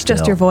flint. That was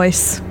just your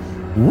voice.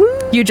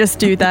 You just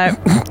do that.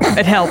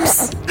 It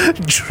helps.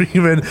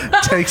 Dreamin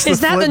takes the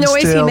Is that the flint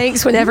noise still. he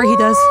makes whenever he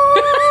does?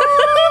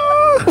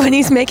 When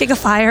he's making a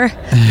fire?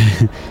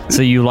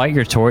 So you light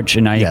your torch,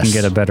 and now you Yes. can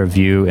get a better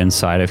view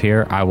inside of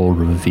here. I will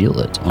reveal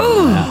it on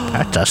the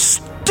map. That's a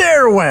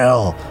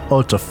stairwell. Oh,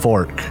 it's a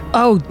fork.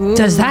 Oh,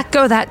 does that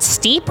go that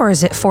steep or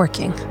is it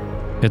forking?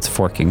 It's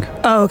forking.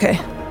 Oh, okay.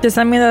 Does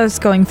that mean that it's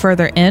going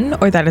further in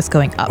or that it's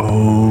going up?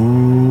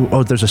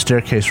 Oh, there's a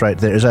staircase right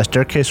there. Is that a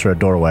staircase or a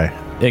doorway?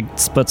 It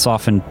splits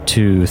off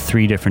into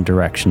 3 different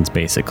directions,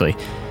 basically.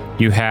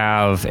 You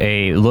have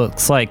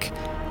looks like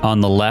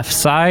on the left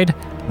side,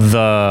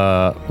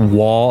 the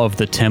wall of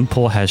the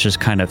temple has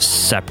just kind of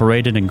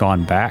separated and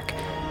gone back.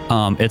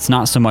 It's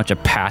not so much a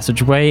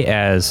passageway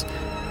as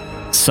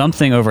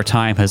something over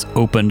time has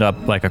opened up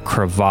like a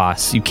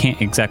crevasse. You can't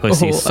exactly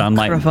see Oh, a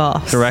sunlight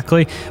crevasse.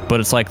 directly,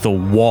 but it's like the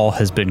wall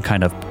has been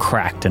kind of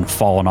cracked and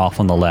fallen off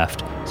on the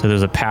left. So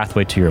there's a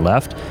pathway to your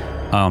left.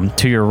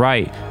 To your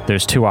right,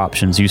 there's 2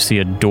 options. You see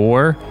a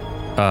door,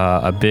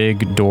 a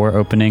big door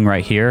opening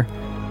right here.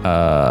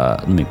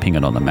 Let me ping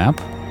it on the map.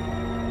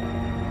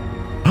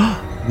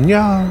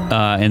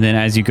 Yeah. And then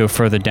as you go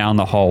further down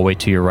the hallway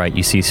to your right,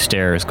 you see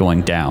stairs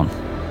going down.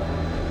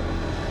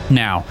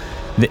 Now,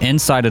 the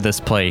inside of this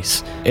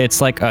place,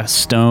 it's like a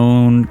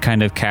stone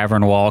kind of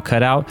cavern wall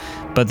cut out,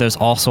 but there's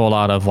also a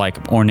lot of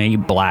like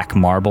ornate black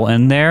marble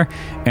in there,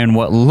 and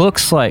what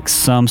looks like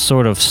some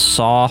sort of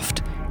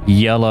soft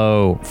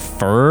yellow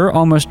fur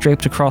almost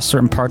draped across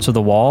certain parts of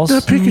the walls.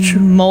 Pikachu.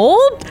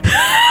 Mold?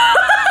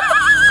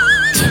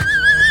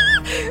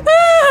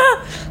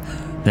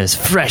 There's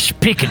fresh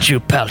Pikachu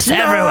pelts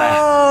everywhere.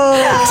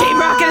 Team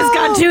Rocket has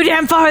gone too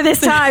damn far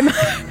this time.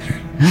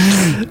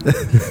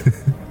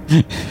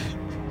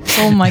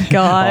 Oh my All of a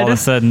god.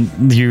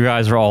 sudden, you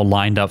guys are all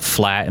lined up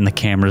flat, and the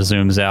camera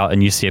zooms out,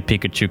 and you see a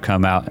Pikachu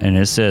come out, and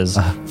it says,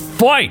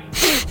 "Fight,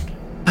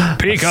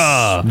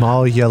 Pika!"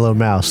 Small yellow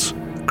mouse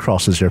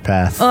crosses your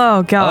path.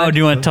 Oh god. Oh, do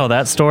you want to tell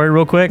that story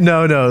real quick?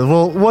 No.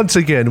 Well, once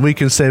again, we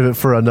can save it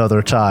for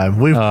another time.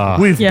 We've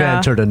Yeah.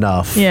 bantered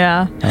enough.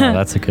 Yeah. Oh,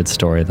 that's a good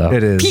story, though.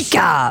 It is.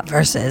 Pika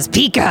versus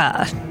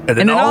Pika. And And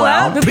an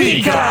all-out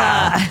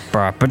Pika.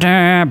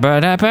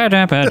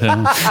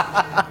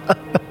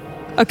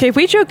 Okay,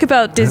 we joke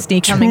about Disney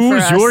coming for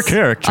Choose us your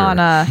character.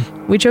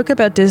 on we joke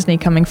about Disney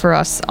coming for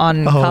us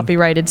on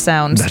copyrighted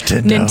sounds.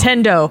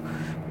 Nintendo.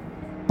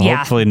 Yeah.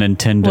 Hopefully,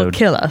 Nintendo Will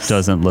kill us.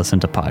 doesn't listen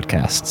to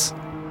podcasts.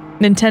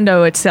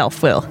 Nintendo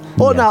itself will.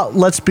 Well, now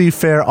let's be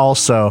fair.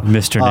 Also,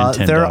 Mr.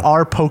 Nintendo. there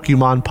are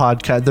Pokemon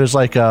podcasts. There's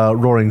like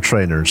Roaring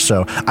Trainers.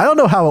 So I don't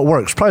know how it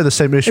works. Probably the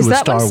same issue Is with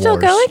that Star one still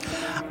Wars. going?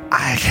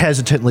 I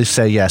hesitantly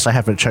say yes. I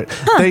haven't checked.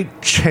 They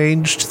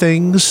changed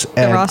things,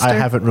 and I roster?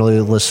 haven't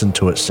really listened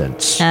to it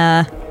since.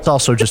 It's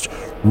also just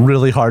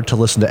really hard to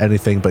listen to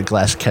anything but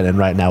Glass Cannon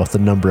right now with the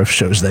number of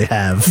shows they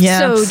have. Yeah.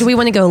 So, do we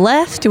want to go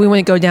left? Do we want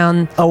to go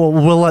down? Oh,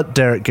 well, we'll let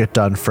Derek get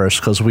done first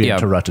because we Yeah.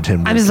 interrupted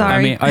him. I'm sorry.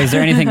 I mean, is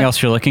there anything else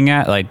you're looking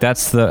at? Like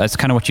that's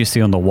kind of what you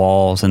see on the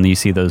walls, and you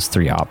see those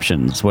three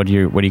options. What are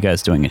you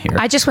guys doing in here?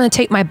 I just want to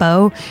take my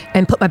bow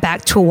and put my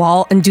back to a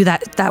wall and do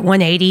that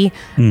 180,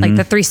 like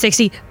the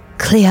 360.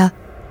 Clear.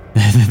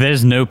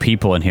 There's no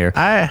people in here.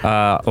 I-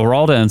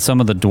 Oralda and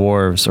some of the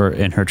dwarves or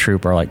in her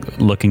troop are like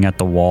looking at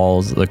the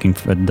walls, looking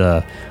for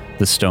the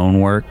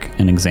stonework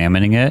and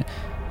examining it.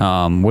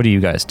 What are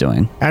you guys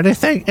doing?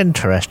 Anything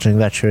interesting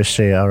that you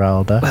see,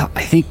 Aralda? Well,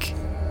 I think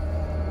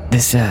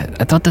this. I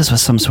thought this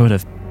was some sort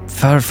of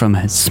fur from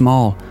a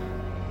small,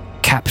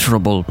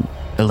 capturable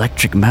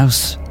electric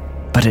mouse,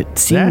 but it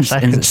seems Yes, I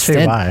can see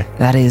instead why.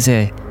 that is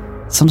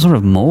some sort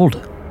of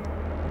mold.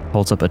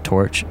 Holds up a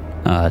torch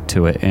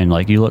to it, and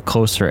like you look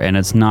closer, and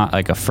it's not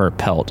like a fur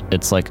pelt.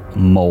 It's like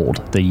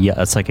mold.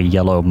 It's like a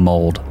yellow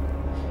mold,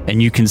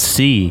 and you can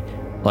see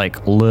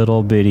like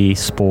little bitty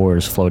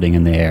spores floating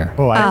in the air.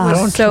 Oh, I I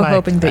don't was so like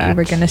hoping that you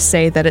were going to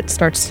say that it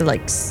starts to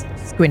like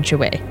squinch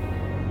away.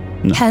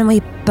 Can we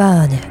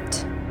burn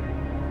it?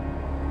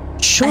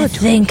 I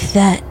think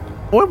that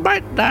We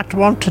might not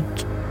want to.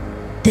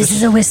 this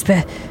is a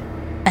whisper.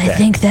 I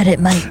think that it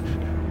might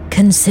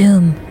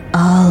consume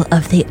all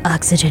of the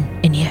oxygen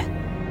in here.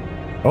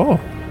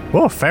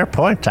 Oh, fair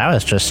point. I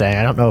was just saying,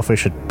 I don't know if we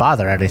should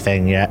bother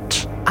anything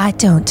yet. I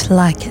don't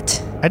like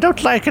it. I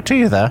don't like it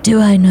either, Do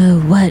I know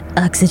what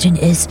oxygen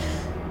is?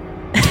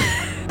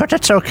 but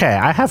it's okay.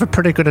 I have a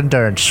pretty good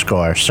endurance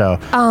score, so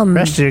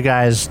rest of you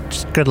guys,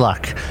 just good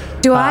luck.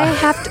 Do I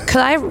have to?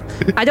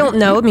 Could I don't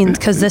know. I mean,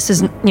 because this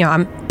is,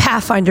 I'm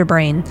Pathfinder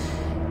brain.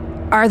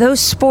 Are those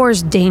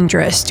spores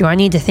dangerous? Do I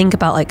need to think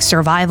about like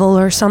survival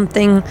or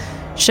something?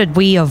 Should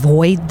we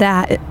avoid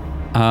that?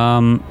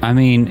 I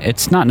mean,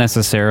 it's not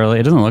necessarily.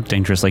 It doesn't look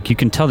dangerous. Like you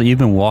can tell that you've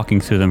been walking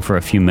through them for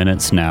a few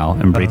minutes now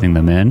and breathing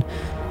them in.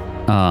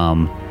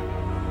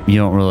 You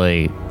don't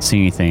really see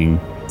anything.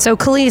 So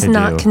Kali's They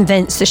not do.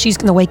 convinced that she's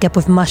going to wake up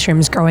with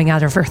mushrooms growing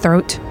out of her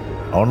throat.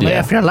 Only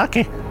Yeah. if you're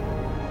lucky.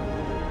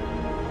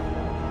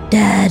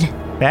 Dad,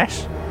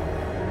 Yes?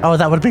 Oh,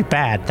 that would be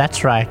bad.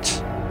 That's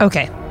right.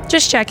 Okay,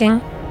 just checking.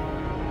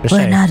 Just we're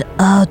saying. not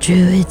all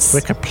druids.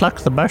 We could pluck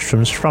the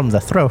mushrooms from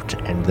the throat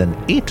and then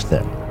eat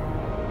them.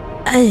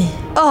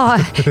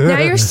 Oh, now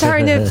you're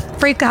starting to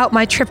freak out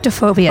my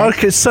tryptophobia.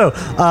 Okay, so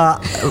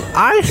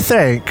I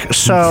think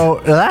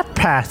that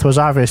path was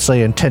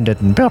obviously intended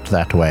and built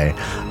that way.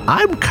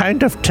 I'm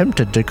kind of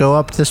tempted to go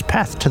up this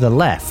path to the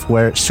left,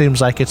 where it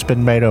seems like it's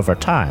been made over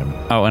time.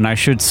 Oh, and I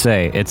should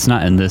say it's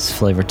not in this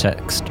flavor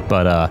text,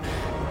 but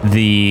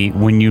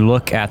when you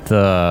look at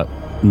the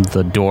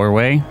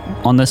doorway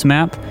on this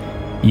map,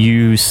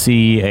 you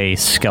see a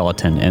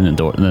skeleton in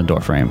the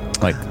door frame,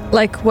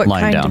 Like what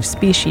Lying kind down. of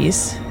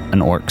species?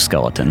 an orc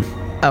skeleton.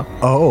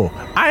 Oh,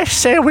 I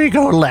say we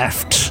go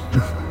left.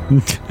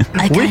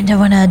 I kind of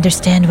want to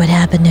understand what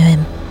happened to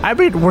him. I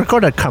mean, we're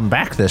going to come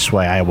back this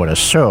way, I would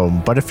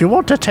assume. But if you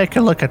want to take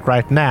a look at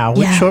right now,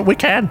 Yeah. we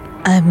can.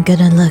 I'm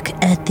gonna look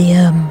at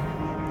the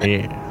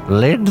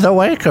Lead the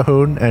way,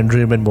 Cahoon, and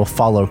Dreamin will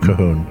follow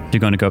Cahoon.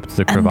 You're going to go up to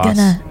the I'm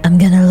crevasse.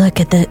 gonna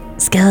look at the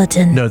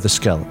skeleton. No, the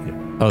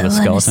skeleton. Oh, I the want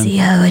to skeleton. see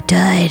how it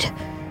died.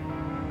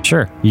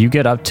 Sure. You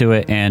get up to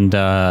it, and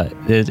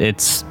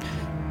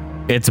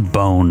it's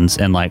bones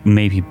and like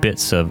maybe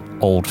bits of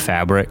old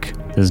fabric.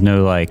 There's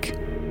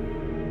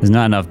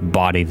not enough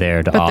body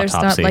there to But autopsy.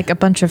 there's not like a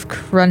bunch of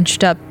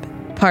crunched up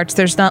parts.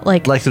 There's not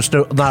like Like there's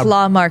not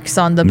claw marks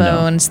on the No.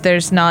 bones.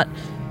 There's not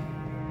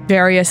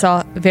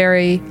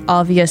very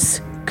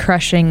obvious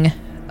crushing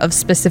of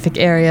specific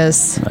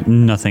areas.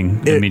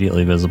 Nothing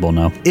immediately visible.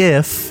 No.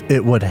 if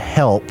it would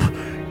help,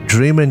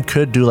 Dreamin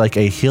could do like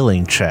a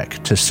healing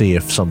check to see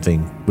if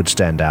something would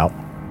stand out.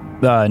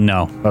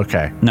 No.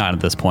 Okay. Not at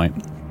this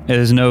point.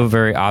 There's no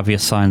very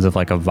obvious signs of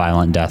like a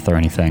violent death or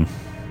anything.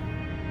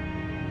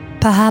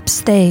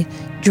 Perhaps they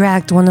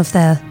dragged one of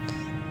their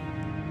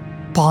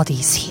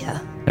bodies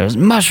here. There's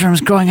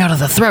mushrooms growing out of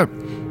the throat.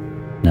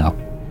 No.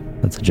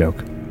 That's a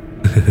joke.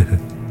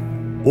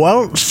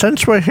 Well,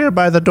 since we're here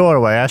by the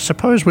doorway, I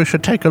suppose we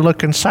should take a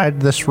look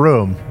inside this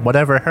room.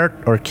 Whatever hurt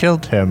or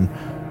killed him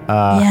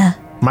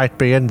might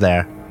be in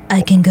there.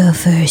 I can go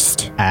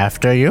first.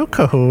 After you,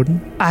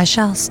 Cahoon. I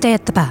shall stay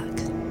at the back.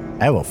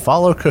 I will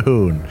follow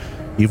Cahoon.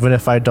 Even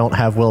if I don't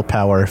have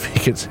willpower, if he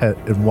gets hit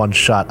in one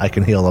shot, I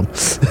can heal him.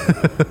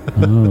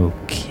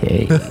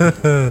 Okay.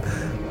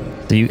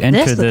 So you enter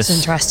This looks this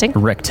interesting.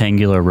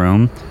 rectangular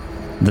room.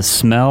 The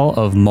smell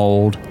of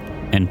mold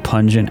and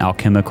pungent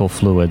alchemical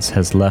fluids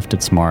has left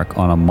its mark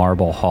on a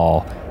marble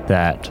hall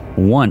that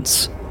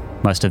once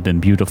must have been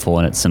beautiful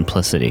in its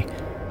simplicity.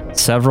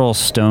 Several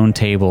stone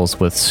tables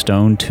with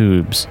stone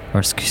tubs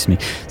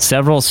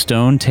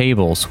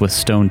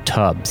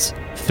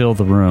fill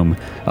the room,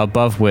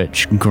 above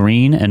which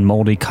green and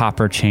moldy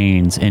copper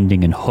chains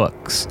ending in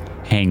hooks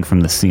hang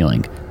from the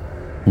ceiling.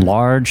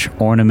 Large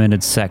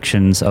ornamented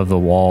sections of the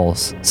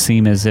walls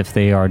seem as if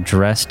they are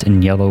dressed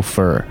in yellow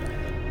fur.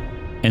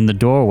 In the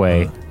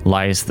doorway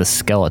lies the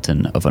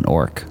skeleton of an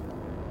orc.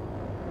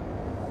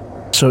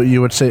 So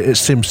you would say it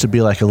seems to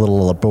be like a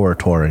little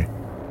laboratory.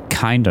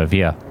 Kind of,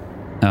 yeah.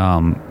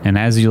 And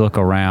as you look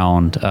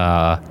around,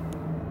 the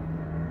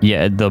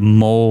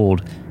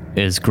mold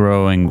is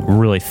growing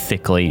really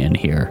thickly in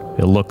here.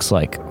 It looks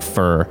like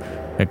fur.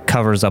 It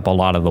covers up a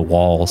lot of the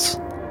walls.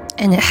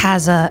 And it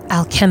has a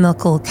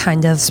alchemical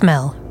kind of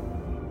smell.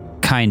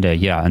 Kinda,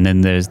 yeah. And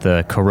then there's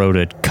the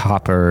corroded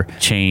copper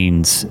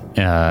chains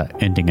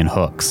ending in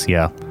hooks,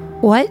 yeah.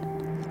 What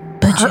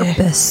Butcher.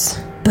 purpose,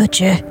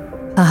 Butcher.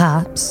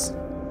 perhaps?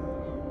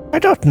 I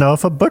don't know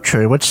if a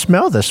butchery would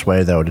smell this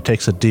way, though. It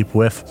takes a deep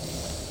whiff.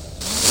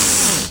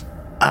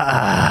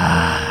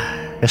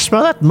 You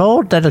smell that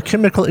mold, that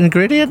chemical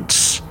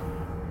ingredients?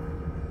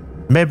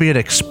 Maybe an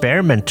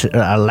experiment,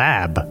 a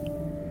lab.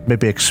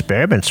 Maybe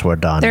experiments were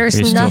done. There's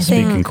You're still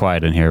speaking nothing.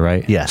 quiet in here,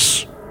 right?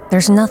 Yes.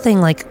 There's nothing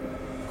like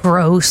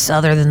gross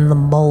other than the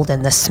mold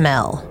and the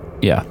smell.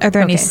 Yeah. Are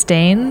there any Okay.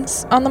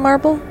 stains on the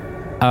marble?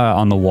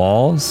 On the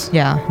walls?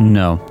 Yeah.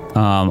 No. What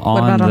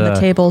about on the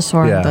tables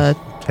or Yeah, on the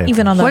tables.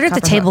 even on the What are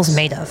the copper tables hooks?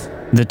 made of?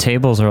 The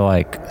tables are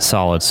like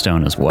solid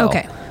stone as well.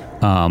 Okay.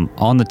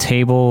 On the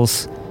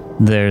tables,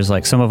 there's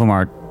like some of them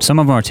are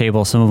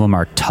tables, some of them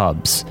are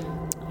tubs.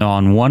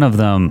 On one of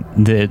them,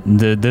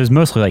 there's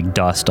mostly like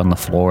dust on the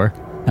floor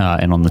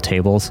and on the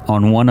tables.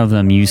 On one of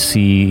them, you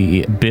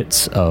see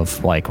bits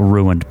of like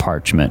ruined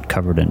parchment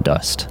covered in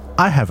dust.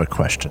 I have a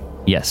question.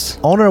 Yes.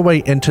 On our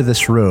way into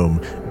this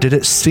room, did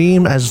it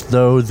seem as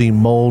though the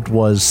mold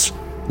was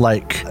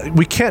like,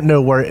 we can't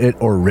know where it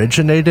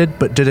originated,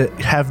 but did it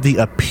have the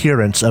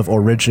appearance of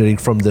originating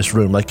from this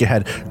room? Like it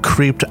had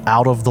creeped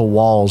out of the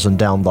walls and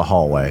down the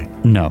hallway?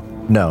 No.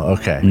 No,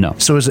 okay. No.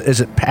 So is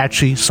it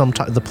patchy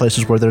sometimes, the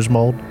places where there's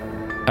mold?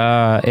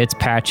 It's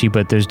patchy,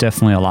 but there's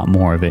definitely a lot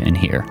more of it in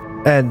here.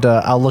 And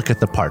I'll look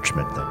at the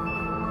parchment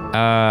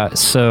then.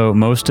 So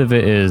most of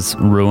it is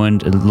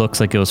ruined. It looks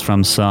like it was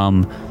from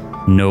some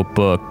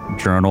notebook,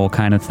 journal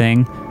kind of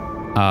thing.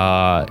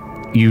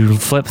 You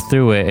flip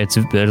through it,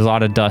 there's a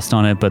lot of dust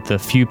on it, but the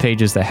few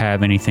pages that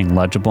have anything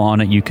legible on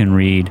it, you can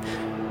read,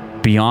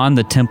 "Beyond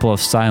the Temple of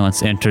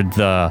Silence entered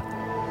the... ...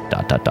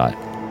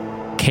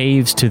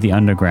 caves to the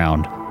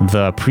underground.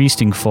 The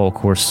priesting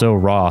folk were so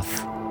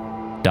wroth... ...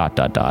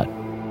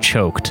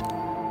 choked.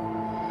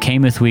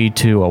 Cameth we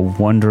to a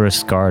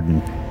wondrous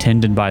garden,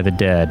 tended by the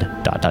dead... ...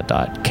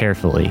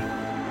 carefully... ...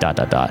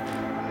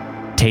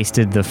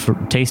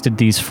 tasted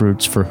these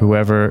fruits, for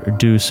whoever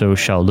do so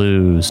shall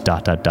lose... ...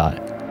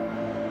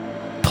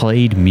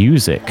 played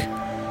music... ...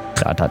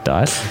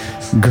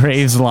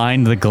 graves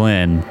lined the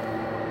glen...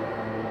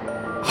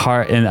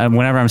 and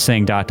whenever I'm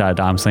saying ...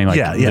 I'm saying like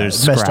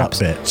there's messed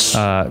scraps. up bits.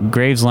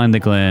 Graves lined the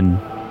glen... ...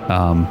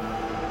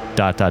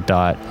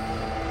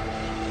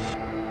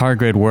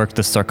 Hargrid worked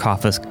the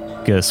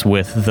sarcophagus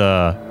with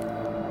the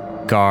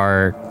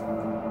guard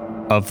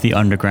of the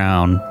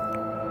underground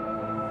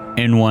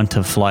in want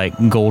of like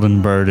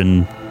golden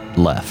burden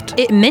left.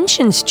 It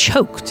mentions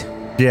choked.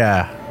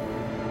 Yeah.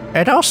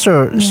 It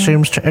also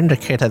seems to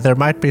indicate that there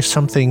might be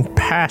something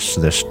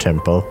past this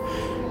temple.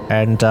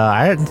 And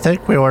I didn't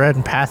think we were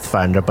in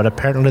Pathfinder, but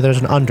apparently there's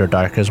an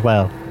Underdark as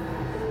well.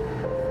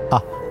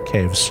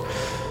 Caves.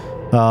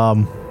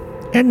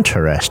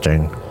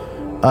 Interesting.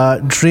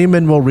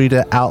 Dreamin will read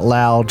it out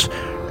loud.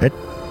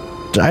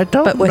 I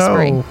don't But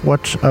whispering. know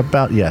what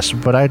about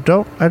but I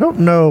don't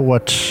know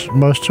what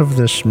most of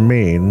this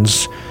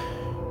means.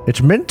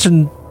 It's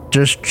Minton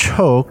just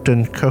choked,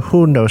 and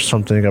Cahoon knows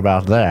something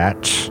about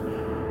that.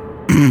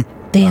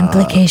 The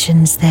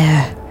implications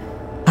there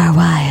are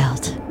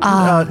wild.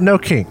 No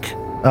kink.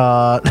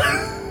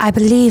 I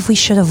believe we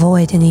should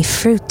avoid any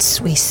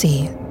fruits we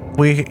see.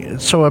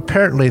 So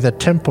apparently the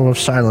Temple of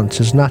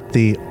Silence is not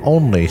the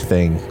only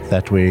thing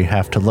that we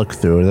have to look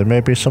through. There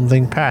may be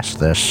something past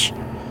this.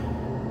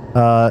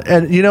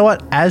 And you know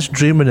what? As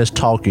Dreamin is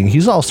talking,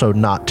 he's also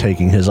not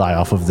taking his eye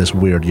off of this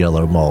weird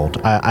yellow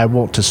mold. I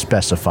want to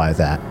specify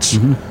that.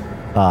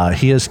 Mm-hmm.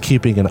 He is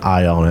keeping an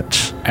eye on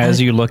it. As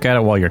you look at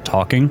it while you're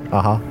talking,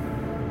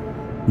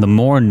 the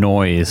more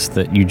noise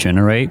that you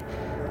generate,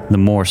 the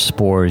more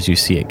spores you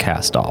see it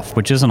cast off,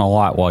 which isn't a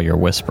lot while you're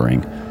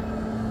whispering.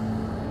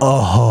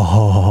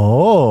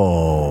 Oh.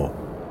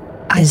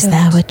 Is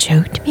that what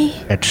choked me?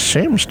 It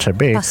seems to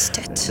be. Trust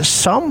it.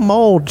 Some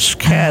molds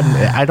can,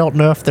 I don't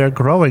know if they're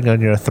growing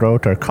on your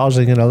throat or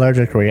causing an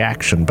allergic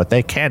reaction, but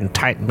they can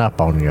tighten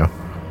up on you.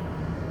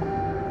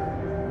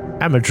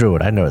 I'm a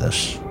druid, I know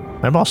this.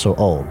 I'm also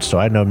old, so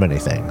I know many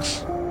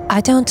things.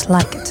 I don't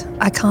like it.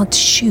 I can't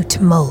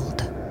shoot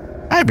mold.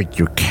 I mean,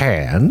 you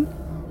can.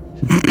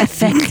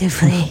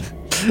 Effectively.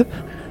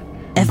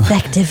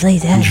 Effectively,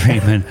 Dad.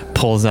 Draymond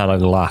pulls out a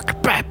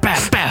Glock. Bap,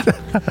 bap,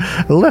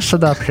 bap.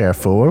 Listen up here,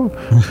 fool.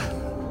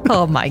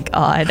 Oh my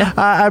god.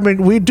 I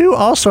mean, we do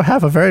also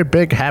have a very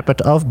big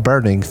habit of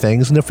burning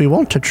things, and if we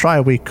want to try,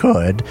 we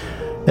could.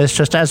 It's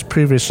just, as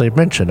previously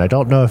mentioned, I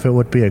don't know if it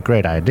would be a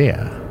great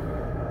idea.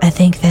 I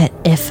think that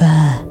if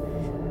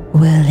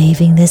we're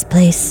leaving this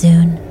place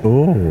soon,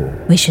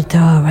 we should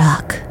throw a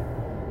rock.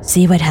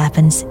 See what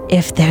happens.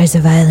 If there's a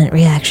violent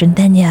reaction,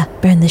 then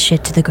burn the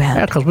shit to the ground.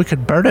 Yeah, because we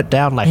could burn it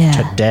down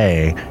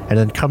today, and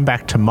then come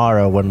back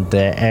tomorrow when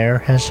the air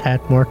has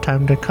had more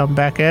time to come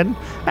back in.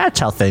 That's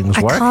how things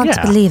work. I can't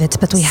believe it,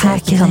 but we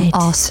have become Circulate.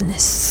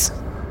 arsonists.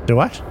 Do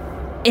what?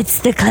 It's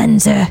the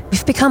cleanser.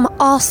 We've become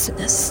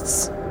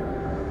arsonists.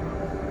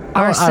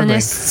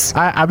 Arsonists.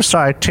 I'm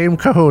sorry, Team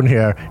Cahoon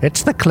here.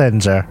 It's the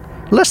cleanser.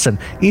 Listen,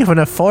 even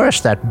a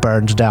forest that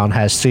burns down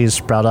has seeds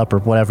sprout up or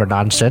whatever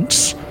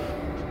nonsense.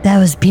 That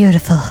was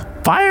beautiful.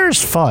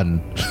 Fire's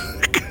fun.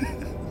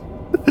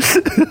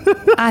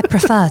 I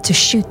prefer to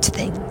shoot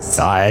things.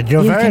 And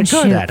you're You very can good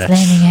shoot at it.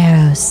 flaming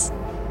arrows.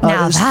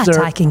 Now is that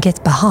there I can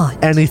get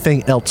behind.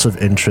 Anything else of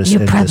interest You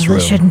in this probably room?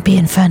 shouldn't be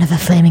in front of a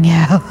flaming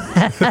arrow.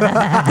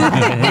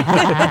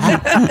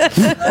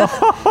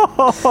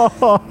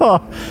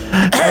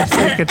 I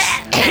think it's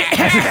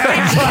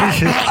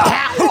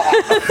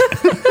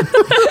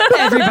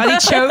Everybody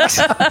chokes.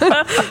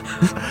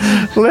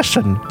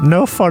 Listen,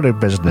 no funny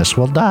business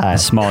will die. A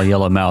small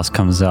yellow mouse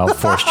comes out,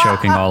 force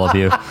choking all of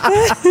you.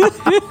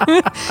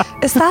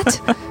 Is that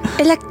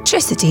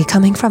electricity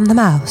coming from the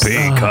mouse?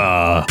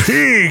 Pika.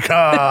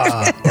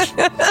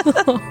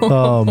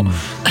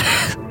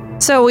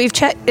 So we've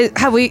checked.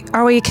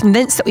 Are we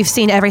convinced that we've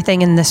seen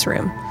everything in this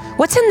room?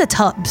 What's in the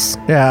tubs?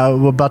 Yeah,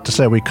 we're about to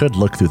say we could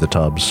look through the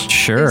tubs.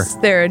 Sure. Is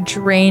there a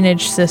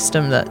drainage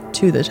system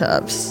to the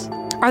tubs?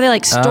 Are they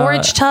like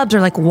storage tubs or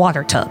like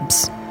water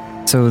tubs?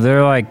 So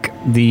they're like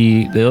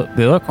they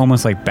look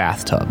almost like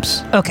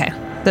bathtubs. Okay.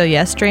 So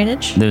yes,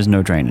 drainage? There's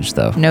no drainage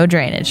though. No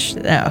drainage.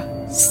 No.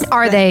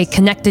 Are they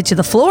connected to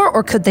the floor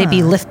or could they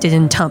be lifted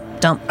and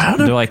dumped?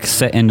 They're like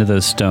set into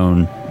those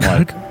stone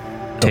like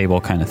table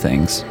kind of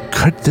things.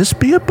 Could this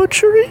be a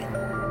butchery?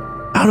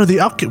 I don't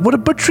know, would a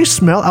butchery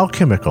smell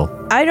alchemical?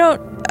 I don't.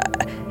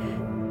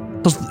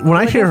 'Cause when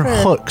I hear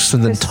Whatever. hooks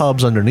and then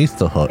tubs underneath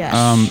the hooks.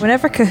 Yeah.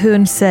 Whenever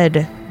Cahoon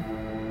said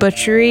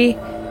butchery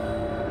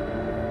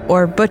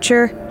or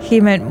butcher, he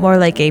meant more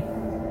like a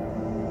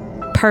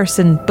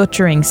person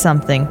butchering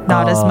something,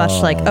 not as much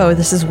like, oh,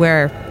 this is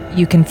where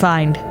you can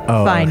find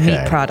fine okay.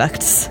 meat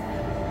products.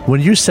 When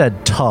you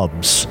said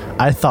tubs,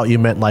 I thought you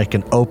meant like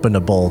an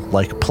openable,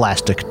 like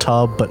plastic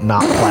tub, but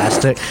not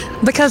plastic.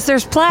 Because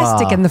there's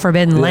plastic in the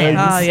Forbidden Lands.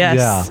 Ah,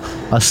 yes.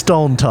 Yeah, a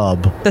stone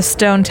tub. The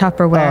stone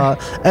Tupperware.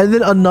 And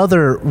then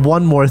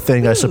one more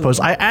thing, I suppose.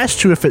 I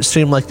asked you if it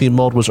seemed like the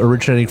mold was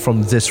originating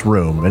from this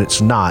room, and it's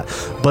not.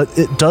 But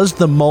does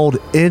the mold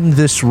in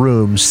this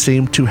room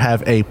seem to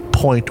have a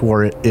point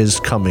where it is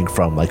coming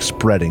from, like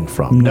spreading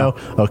from? No?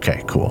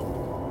 Okay, cool.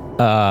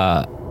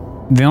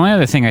 The only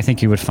other thing I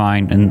think you would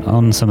find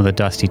on some of the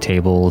dusty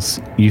tables,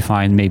 you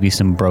find maybe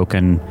some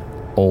broken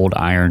old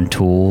iron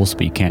tools,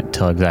 but you can't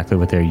tell exactly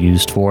what they're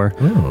used for.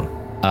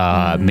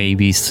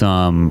 Maybe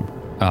some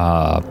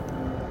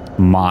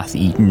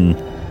moth-eaten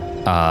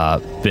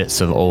bits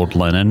of old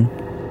linen.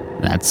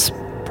 That's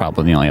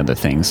probably the only other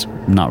things.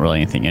 Not really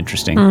anything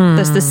interesting.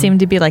 Does this seem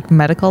to be like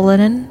medical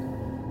linen?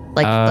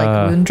 Like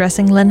wound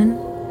dressing linen?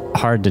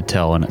 Hard to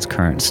tell in its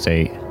current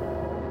state.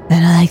 I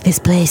don't like this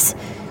place.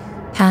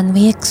 Can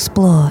we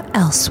explore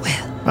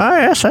elsewhere?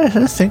 Yes, I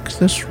think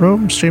this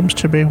room seems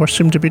to be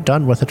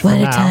done with it for What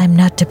a now. time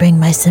not to bring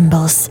my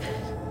symbols.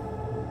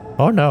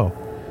 Oh no.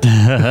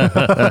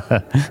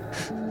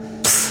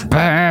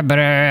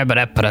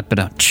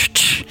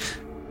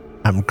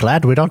 I'm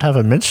glad we don't have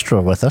a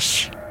minstrel with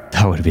us.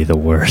 That would be the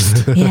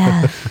worst.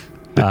 Yeah.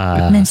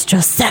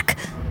 Minstrel suck.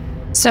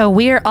 So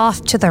we're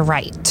off to the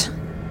right.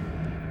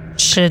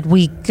 Should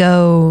we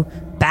go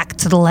back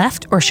to the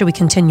left or should we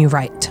continue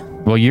right?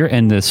 Well, you're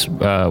in this,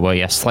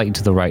 slightly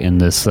to the right in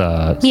this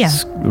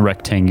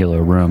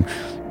rectangular room.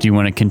 Do you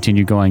want to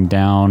continue going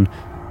down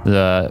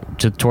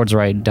towards the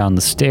right down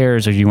the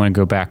stairs, or do you want to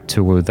go back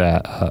to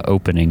that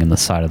opening in the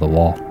side of the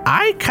wall?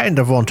 I kind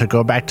of want to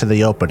go back to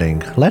the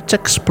opening. Let's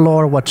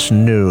explore what's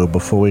new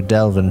before we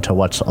delve into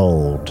what's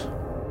old.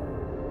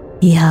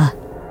 Yeah.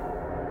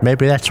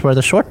 Maybe that's where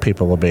the short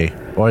people will be.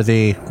 Or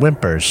the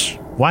whiners.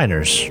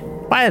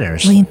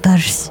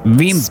 Whimpers.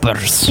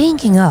 Vimpers.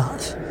 Speaking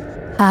of,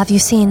 Have you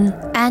seen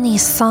any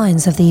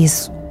signs of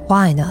these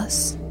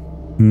whiners?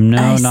 No,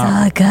 I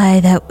saw a guy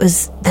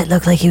that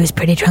looked like he was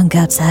pretty drunk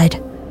outside.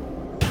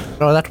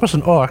 Oh, that was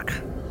an orc.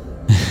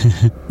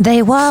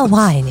 They were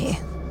whiny.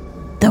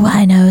 The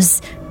winos.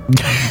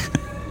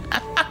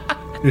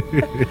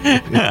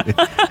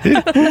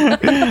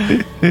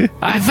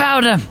 I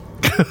found him.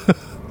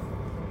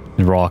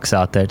 Rock's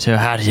out there too.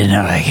 How did you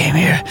know I came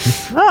here?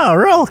 Oh,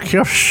 Rolk,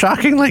 you're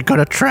shockingly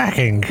good at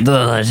tracking. The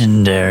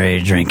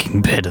legendary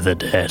drinking pit of the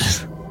dead.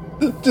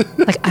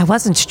 Like, I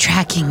wasn't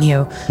tracking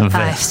you.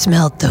 I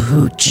smelled the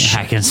hooch.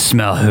 I can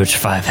smell hooch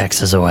 5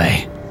 hexes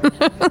away.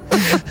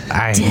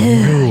 I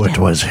knew it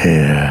was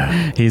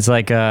here. He's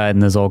like in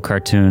those old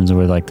cartoons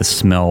where like the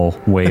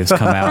smell waves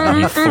come out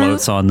and he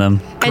floats on them.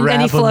 And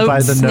then he Grab him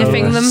by floats, the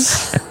sniffing them.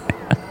 nose.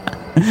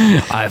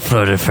 I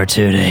floated for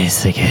 2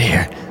 days to get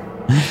here.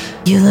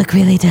 You look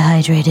really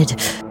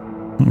dehydrated.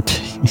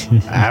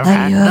 I've Are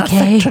had you nothing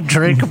okay? to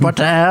drink but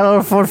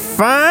ale for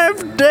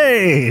 5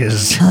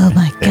 days. Oh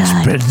my It's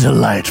god. been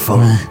delightful.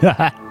 Rogue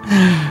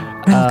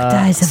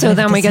dies of So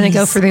then we're going to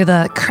go disease. through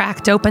the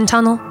cracked open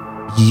tunnel?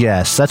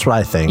 Yes, that's what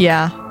I think.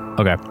 Yeah.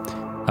 Okay.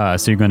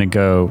 So you're going to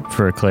go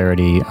for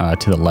clarity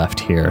to the left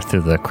here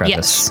through the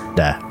crevice. Yes.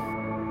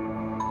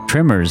 Yeah.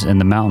 Tremors in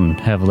the mountain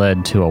have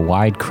led to a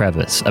wide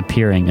crevice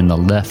appearing in the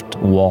left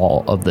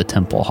wall of the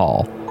temple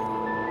hall.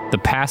 The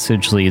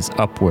passage leads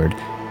upward,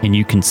 and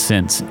you can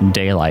sense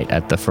daylight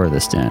at the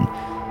furthest end.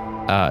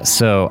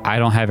 So I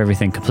don't have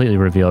everything completely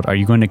revealed. Are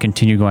you going to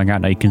continue going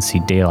out now you can see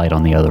daylight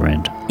on the other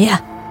end? Yeah.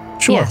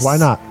 Sure, Yes. why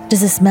not?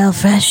 Does it smell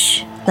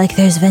fresh? Like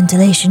there's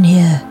ventilation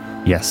here?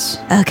 Yes.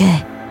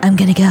 Okay, I'm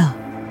gonna go.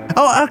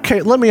 Oh,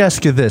 okay, let me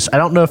ask you this. I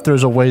don't know if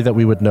there's a way that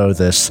we would know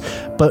this,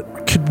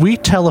 but could we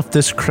tell if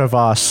this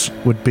crevasse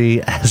would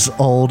be as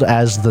old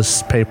as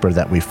this paper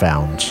that we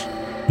found?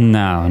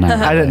 No.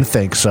 I didn't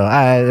think so.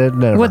 It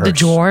never Would the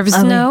hurts.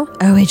 dwarves know?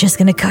 Are we just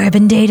gonna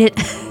carbon date it?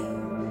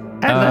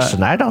 Hey,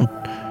 listen, I don't...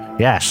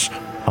 Yes.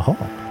 Oh.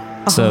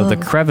 So the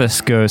crevice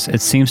goes,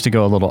 it seems to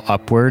go a little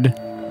upward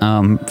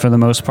for the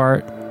most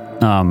part.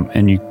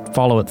 And you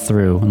follow it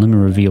through. And let me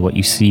reveal what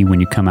you see when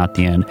you come out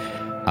the end.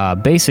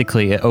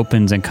 Basically, it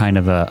opens in kind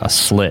of a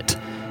slit.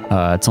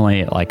 It's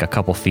only like a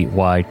couple feet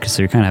wide,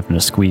 so you're kind of having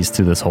to squeeze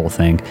through this whole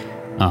thing.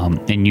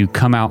 And you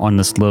come out on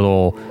this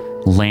little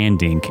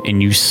landing,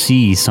 and you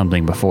see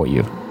something before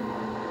you.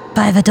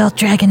 5 adult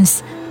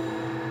dragons.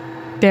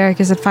 Derek,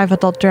 is it 5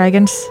 adult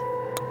dragons?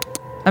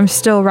 I'm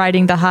still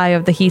riding the high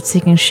of the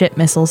heat-seeking ship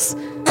missiles.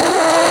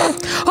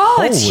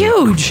 Oh, it's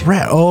huge.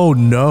 Oh,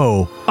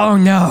 no. Oh,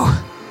 no.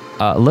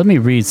 Let me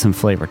read some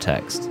flavor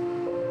text.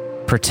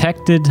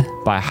 Protected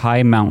by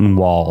high mountain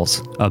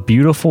walls, a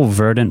beautiful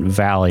verdant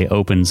valley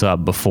opens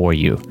up before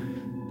you.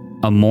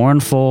 A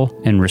mournful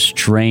and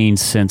restrained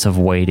sense of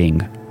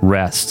waiting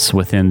rests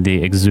within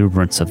the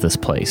exuberance of this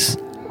place,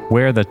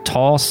 where the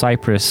tall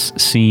cypress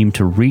seem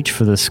to reach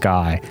for the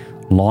sky,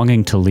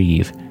 longing to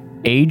leave.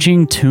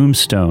 Aging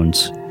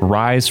tombstones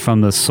rise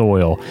from the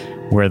soil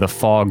where the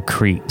fog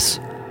creeps,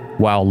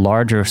 while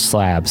larger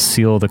slabs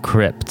seal the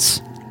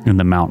crypts in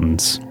the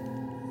mountains.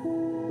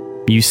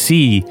 You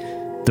see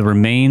the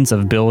remains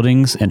of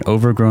buildings and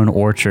overgrown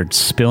orchards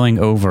spilling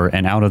over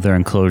and out of their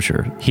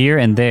enclosure. Here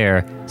and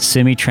there,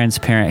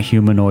 semi-transparent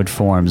humanoid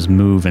forms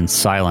move in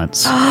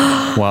silence,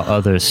 while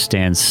others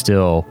stand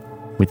still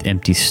with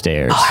empty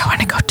stares. I want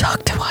to go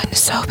talk to one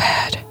so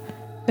bad.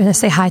 Going to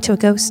say hi to a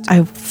ghost?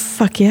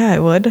 Fuck yeah, I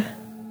would.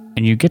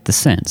 And you get the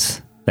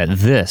sense that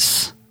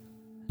this,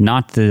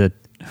 not the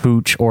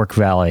Hooch Orc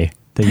Valley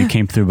that you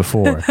came through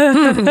before,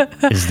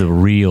 is the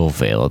real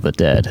Vale of the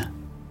Dead.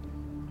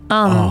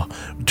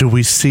 Do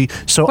we see...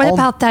 So What on-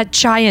 about that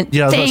giant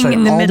Yeah, I was gonna thing say,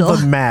 in the on middle?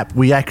 the map,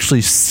 we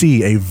actually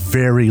see a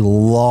very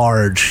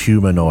large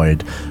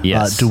humanoid.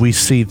 Yes. Do we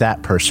see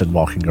that person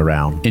walking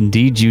around?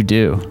 Indeed, you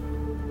do.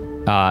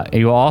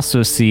 You will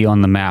also see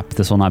on the map,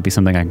 this will not be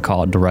something I can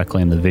call it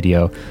directly in the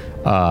video,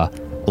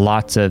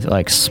 lots of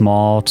like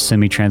small,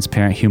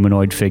 semi-transparent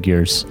humanoid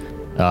figures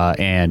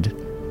and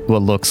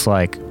what looks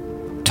like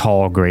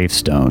tall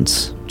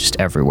gravestones just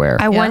everywhere.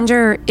 I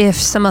wonder if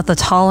some of the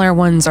taller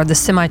ones are the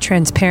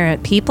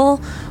semi-transparent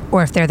people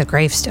or if they're the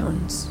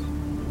gravestones.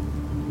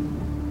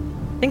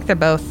 I think they're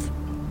both.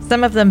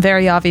 Some of them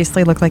very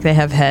obviously look like they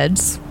have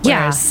heads.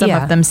 Yeah, Whereas some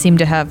yeah. of them seem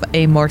to have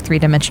a more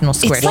three-dimensional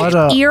square. It's like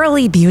What,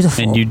 eerily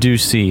beautiful. And you do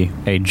see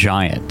a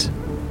giant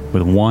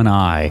with one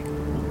eye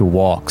who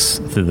walks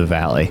through the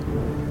valley.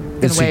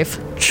 Good Is he wave.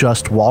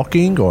 just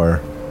walking or...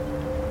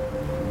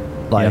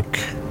 Like...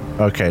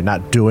 Okay,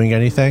 not doing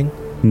anything?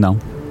 No.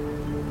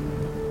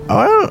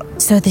 Well,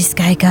 So the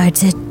sky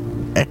guards it.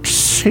 it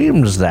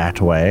seems that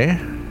way.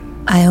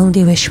 I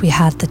only wish we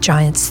had the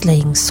giant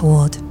slaying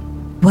sword.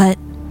 What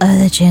are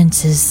the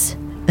chances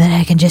that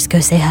I can just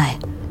go say hi?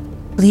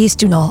 Please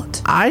do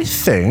not. I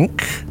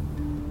think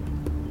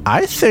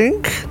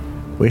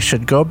we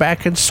should go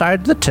back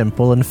inside the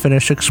temple and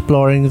finish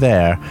exploring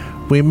there.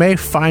 We may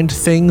find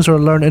things or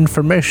learn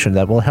information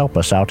that will help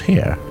us out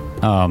here.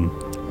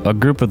 A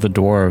group of the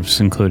dwarves,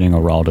 including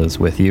Oralda, is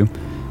with you.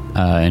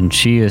 And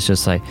she is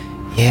just like,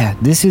 Yeah,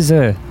 this is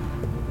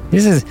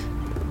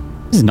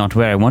not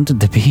where I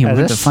wanted to be. I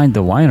wanted to find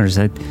the whiners.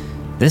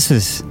 This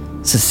is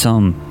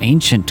some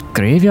ancient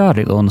graveyard.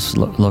 It almost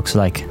looks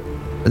like.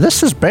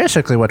 This is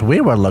basically what we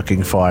were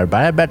looking for,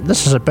 but I bet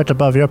this is a bit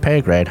above your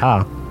pay grade,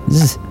 huh?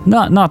 This is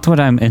not what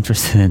I'm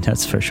interested in.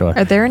 That's for sure.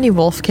 Are there any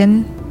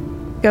Wolfkin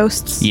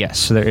ghosts?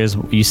 Yes, there is.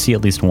 You see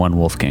at least one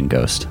Wolfkin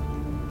ghost.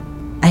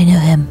 I know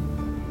him.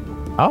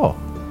 Oh,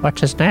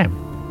 what's his name?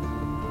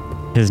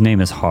 His name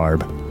is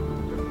Harb.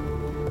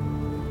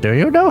 Do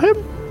you know him?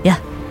 Yeah.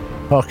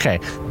 Okay.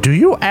 Do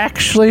you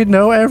actually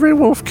know every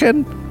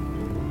Wolfkin?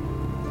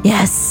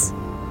 Yes,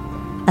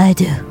 I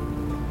do.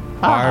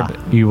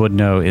 Harb, you would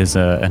know, is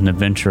an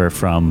adventurer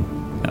from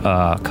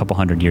a couple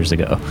hundred years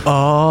ago.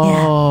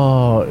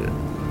 Oh.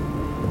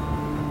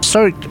 Yeah.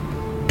 So,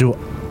 do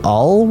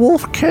all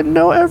Wolfkin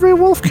know every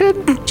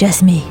Wolfkin?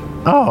 Just me.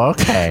 Oh,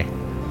 okay.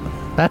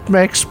 That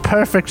makes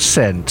perfect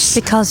sense.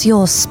 Because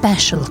you're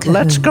special, Cahoon.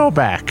 Let's go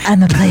back.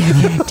 I'm a player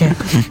character.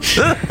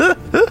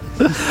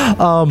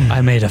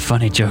 I made a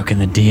funny joke and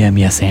the DM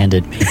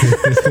yes-handed me.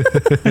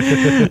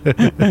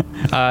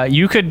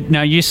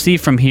 You see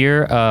from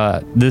here,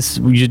 this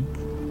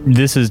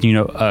is,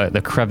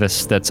 the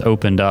crevice that's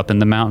opened up in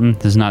the mountain.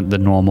 This is not the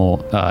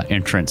normal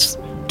entrance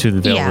to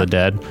the Vale of the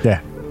Dead. Yeah.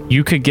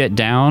 You could get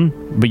down,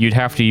 but you'd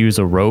have to use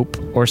a rope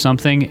or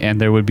something,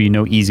 and there would be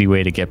no easy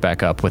way to get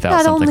back up without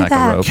Not something only like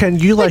that, a rope. Can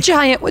you the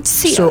giant would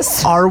see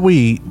us. So are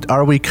we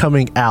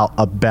coming out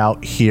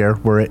about here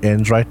where it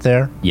ends right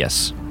there?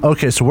 Yes.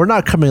 Okay, so we're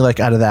not coming like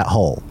out of that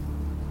hole.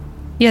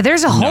 Yeah,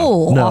 there's a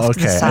hole No, off to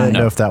the okay. I side. didn't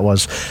know if that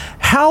was.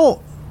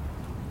 How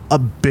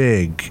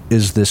big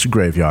is this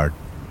graveyard?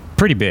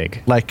 Pretty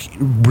big. Like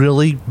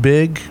really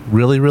big?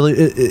 Really?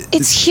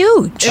 It's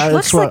huge. It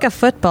looks like a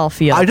football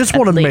field. I just at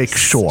want to least. make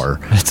sure.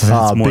 It's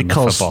more than a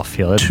because football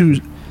field.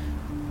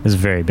 It's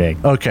very big.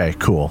 Okay,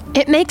 cool.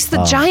 It makes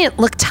the giant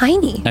look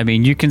tiny. I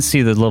mean, you can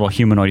see the little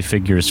humanoid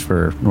figures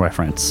for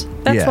reference.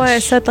 That's why I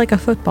Yes. said like a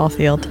football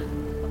field.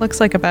 Looks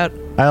like about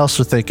I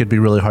also think it'd be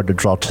really hard to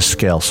draw to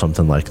scale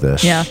something like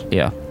this. yeah.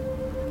 Yeah.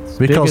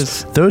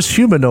 Because those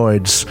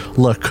humanoids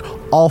look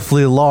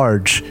awfully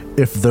large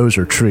if those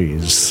are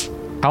trees.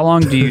 How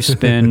long do you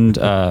spend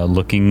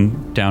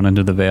looking down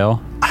into the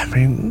Vale? I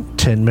mean,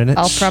 10 minutes.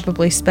 I'll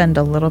probably spend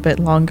a little bit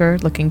longer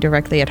looking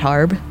directly at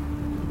Harb.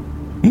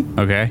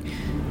 Okay.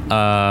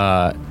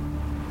 How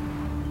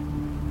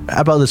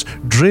about this?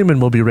 Dreamin'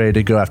 will be ready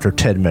to go after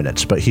 10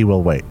 minutes, but he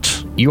will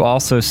wait. You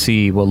also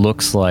see what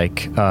looks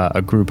like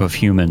a group of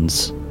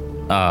humans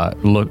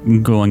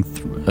going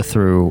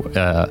through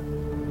a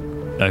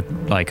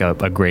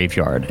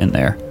graveyard in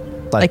there.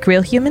 Like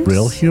real humans?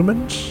 Real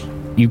humans?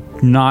 You're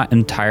not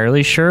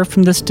entirely sure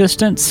from this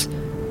distance.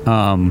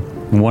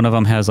 One of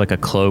them has like a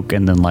cloak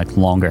and then like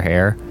longer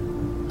hair.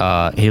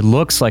 He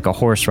looks like a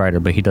horse rider,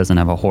 but he doesn't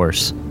have a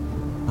horse.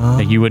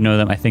 You would know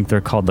them. I think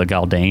they're called the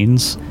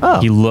Galdanes. Oh.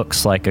 He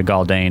looks like a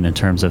Galdane in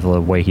terms of the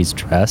way he's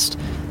dressed.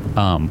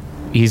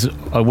 He's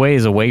a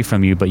ways away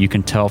from you, but you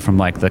can tell from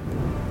like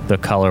the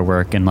color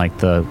work and like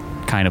the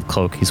kind of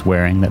cloak he's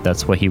wearing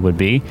that's what he would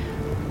be.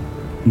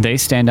 They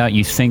stand out.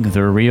 You think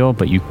they're real,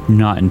 but you're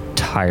not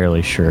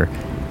entirely sure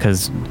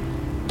because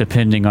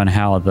depending on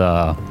how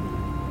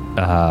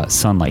the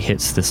sunlight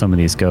hits some of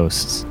these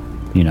ghosts,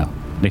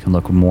 they can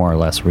look more or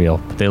less real.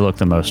 But they look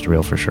the most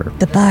real for sure.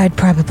 The bard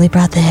probably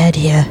brought the head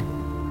here.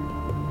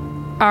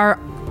 Are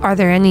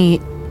there any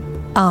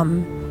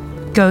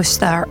ghosts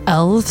that are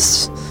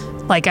elves?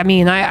 Like, I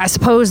mean, I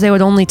suppose they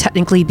would only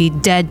technically be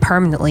dead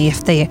permanently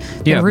if the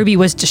ruby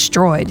was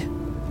destroyed.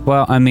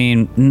 Well, I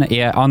mean,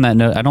 on that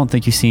note, I don't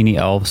think you see any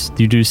elves.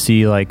 You do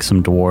see, like,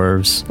 some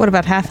dwarves. What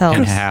about half elves?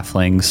 And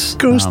halflings.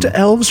 Ghost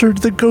elves are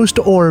the ghost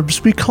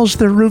orbs because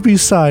they're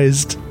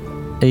ruby-sized.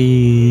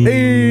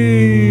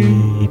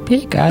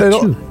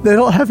 Pikachu. They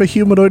don't have a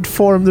humanoid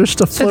form. They're just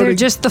a floating. So they're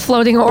just the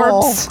floating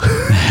orbs.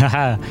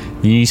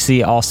 You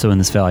see also in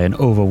this valley an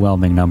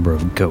overwhelming number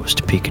of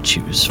ghost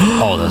Pikachus.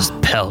 All those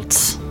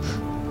pelts.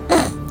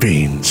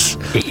 Beans.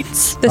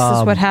 Eats. This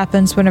is what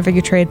happens whenever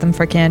you trade them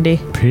for candy.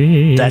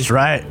 That's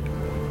right.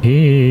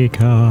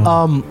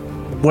 Pika.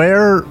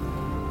 Where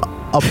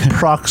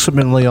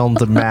approximately on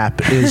the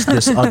map is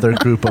this other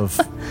group of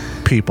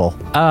people?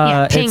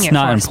 Ping it's it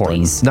not for us,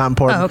 important. please. Not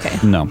important. Oh, okay.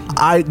 No.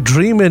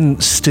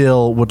 Dreamin'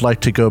 still would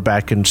like to go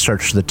back and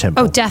search the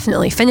temple. Oh,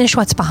 definitely. Finish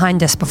what's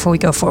behind us before we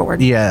go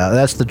forward. Yeah,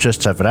 that's the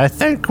gist of it. I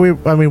think we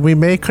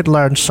could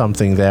learn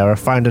something there or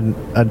find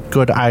a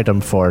good item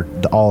for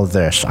all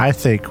this. I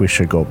think we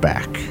should go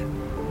back.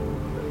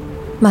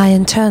 My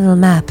internal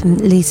map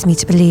leads me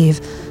to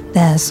believe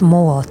there's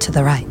more to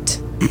the right.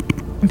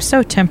 I'm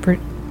so tempted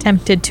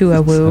to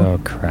a woo. Oh,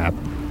 crap.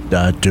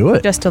 Do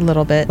it. Just a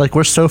little bit. Like,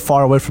 we're so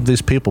far away from these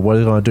people. What are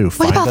they going to do? What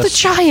Find about us? the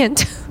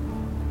giant?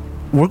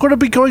 We're going to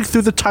be going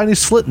through the tiny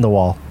slit in the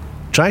wall.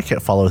 Giant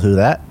can't follow through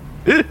that.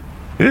 Hey,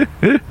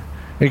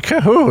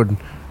 Cahoon,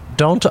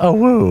 don't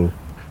a-woo.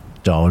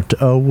 Don't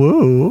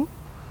a-woo.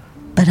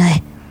 But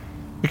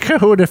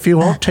Cahoon, if you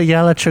want to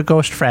yell at your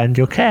ghost friend,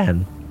 you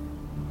can.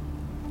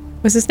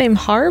 Was his name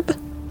Harb?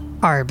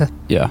 Arb.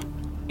 Yeah.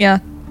 Yeah.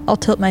 I'll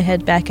tilt my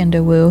head back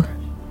into Woo.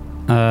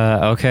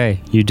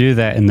 Okay. You do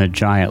that, and the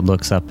giant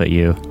looks up at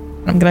you.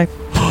 I'm gonna.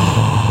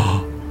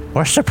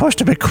 We're supposed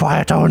to be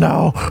quiet. Oh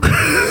no! A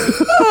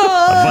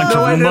bunch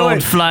of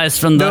mold flies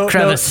from the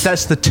crevice.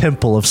 That's the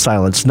Temple of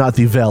Silence, not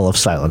the Veil of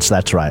Silence.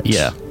 That's right.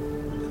 Yeah.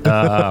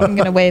 I'm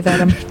gonna wave at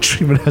him.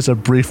 Dreamin has a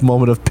brief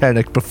moment of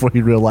panic before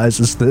he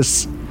realizes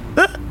this.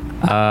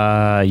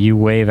 You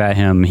wave at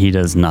him. He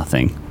does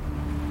nothing.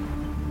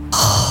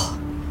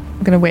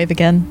 I'm gonna wave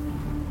again.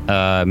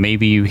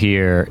 Maybe you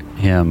hear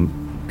him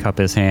cup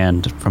his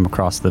hand from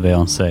across the veil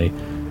and say,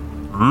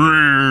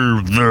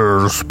 Leave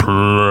this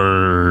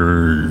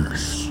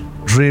place.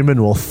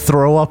 Dreamin will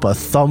throw up a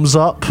thumbs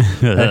up,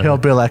 and he'll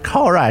be like,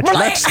 "All right,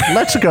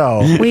 let's go."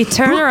 We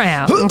turn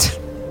around.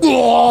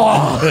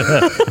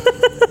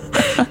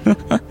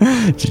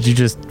 Did you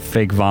just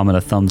fake vomit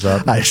a thumbs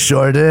up? I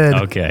sure did.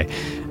 Okay.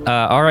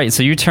 All right,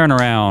 so you turn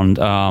around.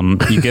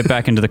 You get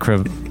back into the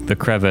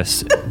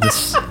crevice.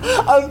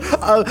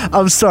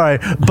 I'm sorry,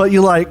 but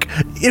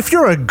if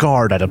you're a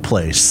guard at a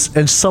place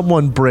and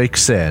someone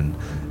breaks in,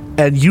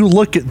 and you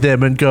look at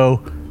them and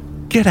go,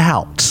 "Get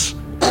out,"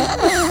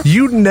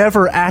 you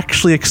never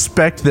actually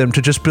expect them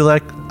to just be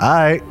like, "All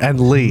right," and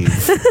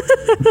leave.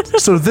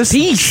 So this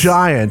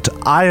giant,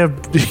 I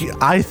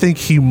think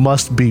he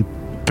must be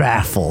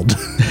baffled.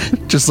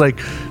 Just like,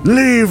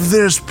 leave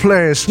this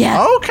place.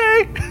 Yeah.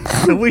 Okay.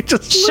 And we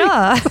just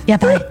Sure. Yeah,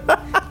 bye.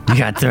 You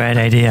got the right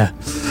idea.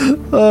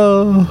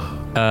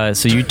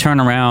 So you turn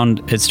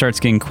around. It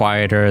starts getting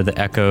quieter. The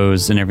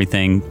echoes and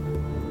everything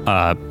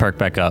perk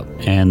back up,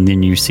 and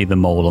then you see the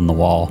mold on the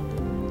wall.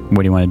 What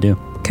do you want to do?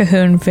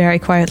 Cahoon very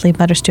quietly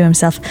mutters to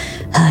himself.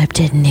 Harp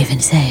didn't even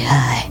say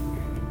hi.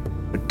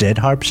 Did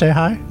Harp say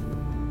hi?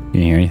 You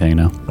didn't hear anything,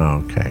 no?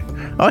 Okay.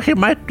 Oh, he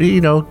might,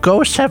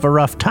 ghosts have a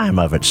rough time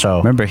of it, so.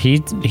 Remember,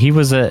 he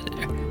was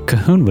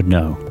Cahoon would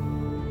know,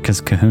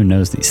 because Cahoon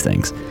knows these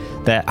things,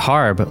 that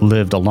Harb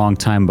lived a long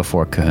time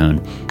before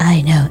Cahoon,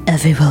 I know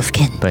every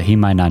wolfkin. but he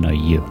might not know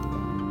you.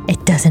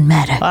 It doesn't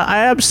matter.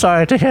 I am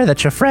sorry to hear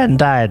that your friend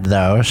died,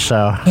 though,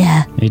 so.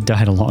 Yeah. He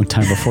died a long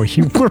time before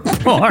you were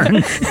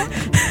born.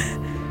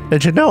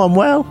 Did you know him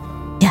well?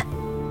 Yeah.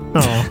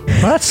 Oh,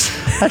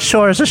 that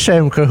sure is a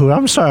shame, Cahoon.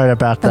 I'm sorry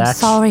about that. I'm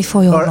sorry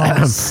for your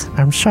loss.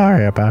 I'm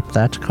sorry about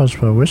that, because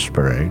we're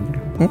whispering.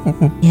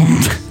 Yeah.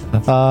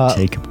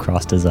 Jacob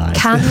crossed his eyes.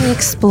 Can we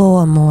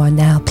explore more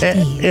now,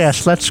 please?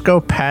 Yes, let's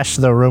go past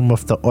the room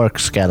of the orc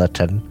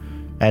skeleton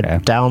and Okay.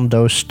 down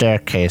those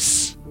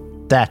staircase.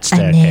 That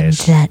I named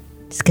staircase. that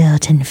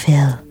skeleton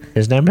Phil.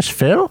 His name is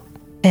Phil?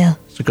 Phil.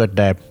 It's a good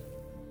name.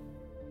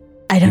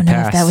 I don't know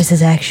if that passed. was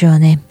his actual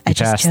name. I You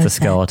just passed chose the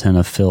skeleton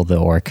of Phil the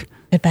orc. that.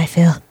 Goodbye,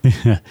 Phil.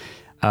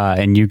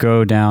 And you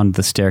go down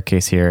the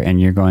staircase here,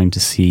 and you're going to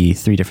see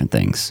 3 different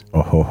things.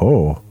 Oh ho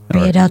ho.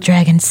 3 adult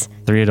dragons.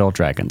 3 adult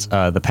dragons.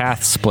 The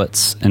path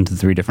splits into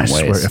 3 I different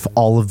ways. swear, if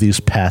all of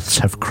these paths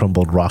have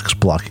crumbled rocks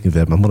blocking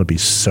them, I'm going to be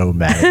so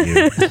mad at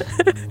you.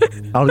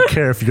 I don't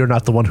care if you're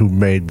not the one who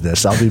made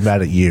this. I'll be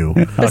mad at you.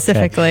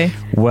 Specifically.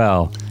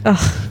 Well,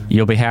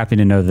 you'll be happy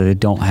to know that they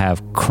don't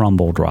have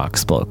crumbled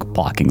rocks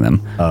blocking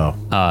them.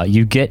 Oh.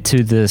 You get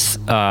to this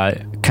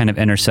kind of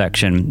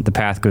intersection. The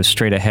path goes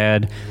straight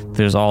ahead.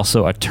 There's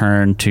also a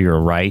turn to your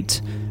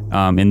right.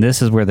 And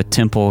this is where the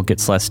temple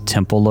gets less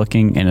temple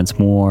looking and it's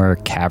more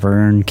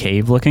cavern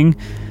cave looking.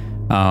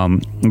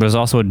 There's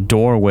also a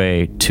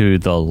doorway to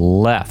the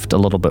left a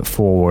little bit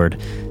forward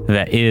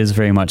that is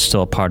very much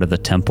still a part of the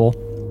temple.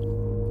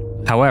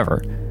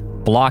 However,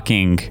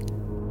 blocking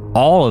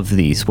all of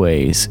these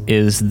ways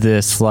is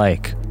this,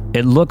 like,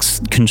 it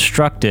looks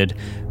constructed,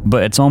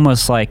 but it's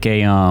almost like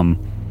a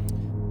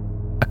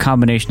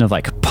combination of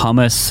like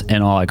pumice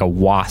and like a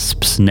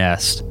wasp's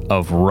nest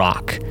of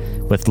rock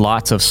with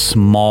lots of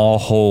small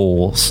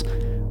holes.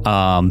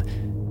 And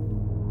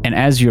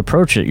as you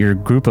approach it, your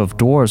group of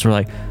dwarves were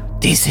like,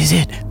 "This is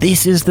it.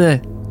 This is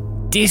the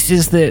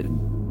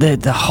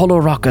hollow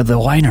rock of the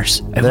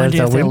Winers. I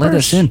wonder if they'll let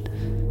us in."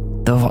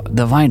 The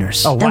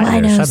Winers. Oh, The Winers.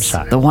 I'm Winos.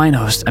 sorry. The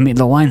Winos. I mean,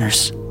 the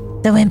Winers.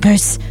 The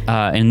Whimpers.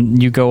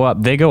 And you go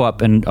up. They go up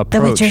and The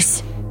approach.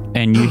 Witchers.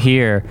 And you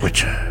hear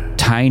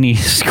tiny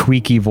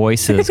squeaky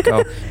voices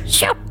go,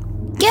 Shoo!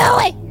 Get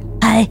away!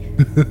 Hi.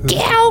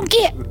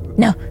 Get.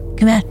 No,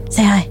 come out.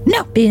 Say hi.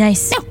 No. Be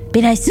nice. No.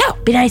 Be nice. No.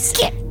 Be nice.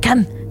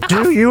 Come.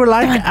 Do you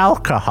like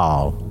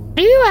alcohol?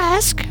 Do you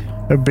ask?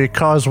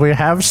 Because we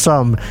have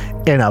some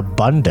in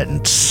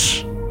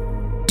abundance.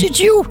 Did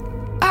you?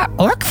 Our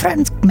orc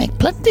friends make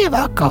plenty of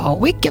alcohol.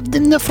 We give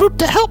them the fruit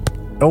to help.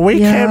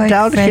 We Your came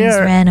down friends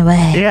here. ran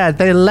away. Yeah,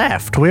 they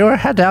left. We were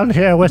down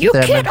here with You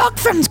them. killed orc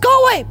friends. Go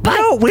away. Bye.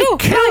 No, we Go,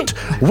 killed.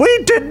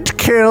 We didn't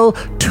kill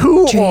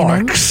 2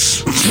 Dreamin'.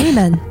 orcs.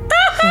 Dreamin',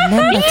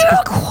 remember to be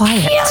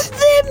quiet. Kill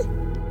them.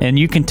 and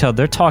you can tell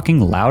they're talking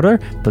louder,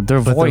 but their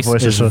voice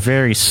is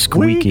very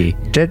squeaky.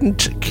 We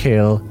didn't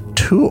kill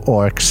 2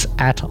 orcs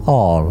at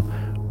all.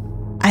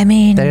 I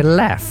mean, They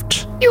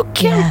left. You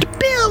killed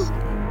Bill.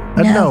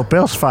 No,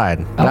 Bill's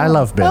fine. I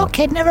love Bill.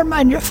 Okay, never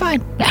mind. You're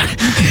fine.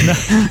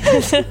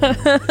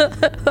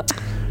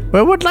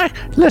 We would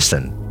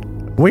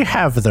listen. We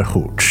have the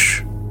hooch.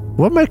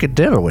 we'll make a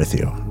deal with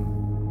you.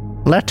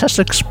 Let us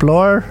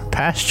explore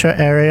pasture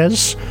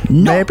areas.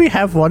 No. Maybe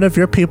have one of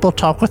your people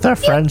talk with our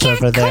friends You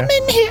over can't there. come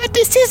in here.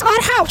 This is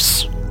our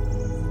house.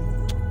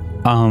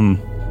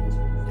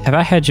 Have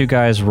I had you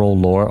guys roll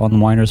lore on the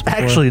Whiners before?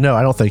 Actually, no,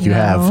 I don't think you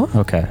have.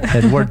 Okay.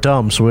 And we're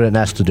dumb, so we didn't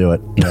ask to do it.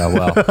 Yeah,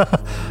 well,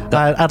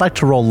 I'd like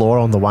to roll lore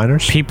on the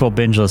Whiners. people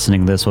binge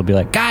listening to this will be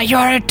like, God, you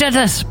already did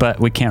this, but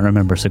we can't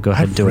remember, so go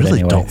ahead and do it really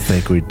anyway. don't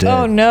think we did.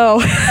 Oh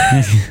no.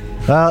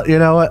 Well, you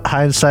know what?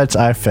 Hindsight's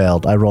I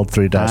failed. I rolled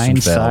 3 dice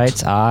and failed.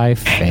 Hindsight's I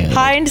failed.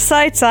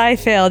 Hindsight's I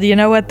failed. You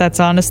know what? That's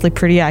honestly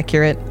pretty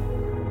accurate.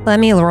 Let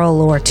me roll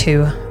lore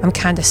too. I'm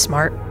kind of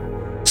smart.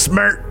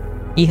 Smart.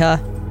 Yeah.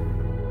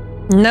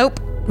 Nope,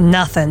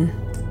 nothing.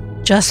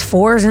 Just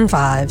 4s and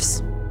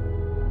 5s.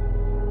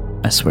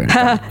 I swear to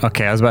God.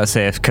 Okay, I was about to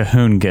say, if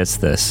Cahoon gets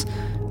this.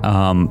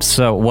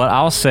 So what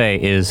I'll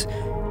say is,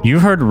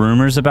 you've heard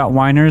rumors about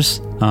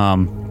Whiners.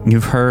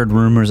 You've heard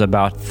rumors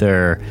about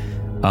their,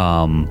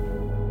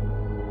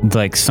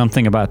 like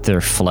something about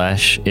their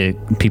flesh.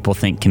 People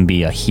think can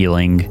be a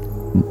healing,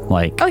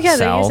 like. Oh yeah,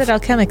 salve. they use it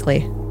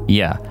alchemically.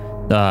 Yeah.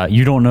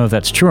 You don't know if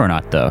that's true or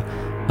not, though.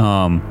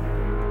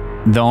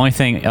 The only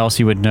thing else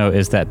you would know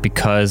is that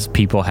because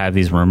people have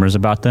these rumors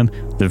about them,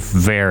 they're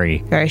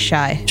very Very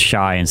shy.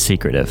 and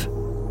secretive.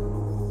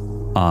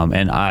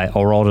 And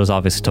Oraldo's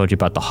obviously told you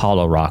about the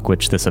hollow rock,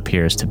 which this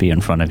appears to be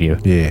in front of you.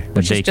 Yeah.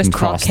 But they It's can just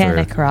cross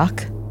volcanic through.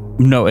 rock.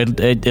 No,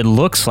 it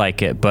looks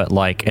like it, but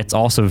like it's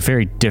also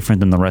very different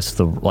than the rest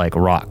of the like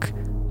rock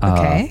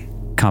Okay.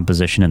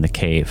 composition in the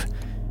cave.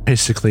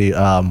 Basically,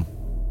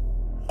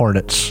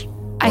 hornets.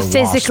 I or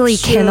physically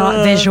wasps.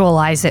 cannot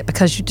visualize it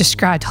because you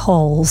described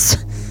holes.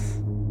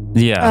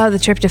 Yeah. The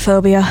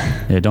tryptophobia.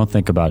 Yeah, don't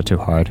think about it too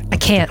hard. I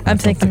can't. I'm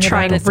thinking I'm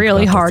trying about it.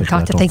 really Don't hard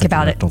not to think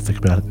about it. Don't think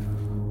about it.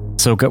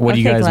 So what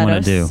do you Okay, guys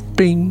want to do? GLaDOS.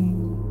 Bing.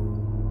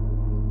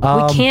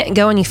 We can't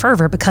go any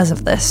further because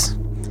of this.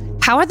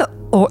 How are the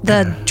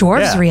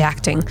dwarves Yeah.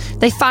 reacting?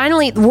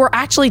 We're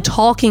actually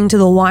talking to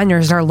the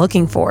Whiners they're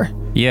looking for.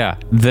 Yeah,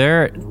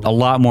 they're a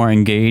lot more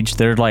engaged.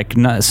 They're like,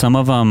 some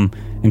of them,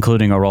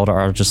 including Oralda,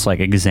 are just like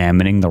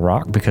examining the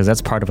rock because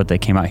that's part of what they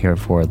came out here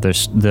for.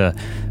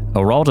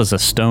 Oralda's a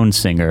stone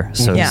singer,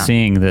 so Yeah.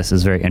 seeing this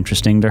is very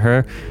interesting to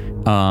her.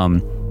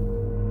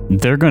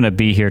 They're going to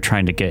be here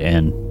trying to get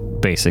in,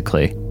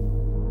 basically.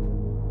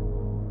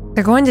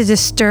 They're going to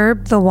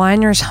disturb the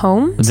Whiners'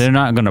 homes? They're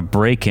not going to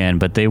break in,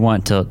 but they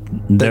want to.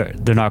 They're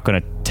not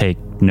going to take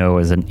no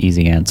as an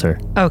easy answer.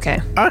 Okay.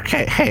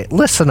 Okay, hey,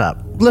 listen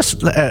up.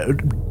 Listen,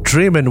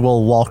 Dreamin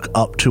will walk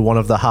up to one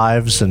of the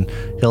hives and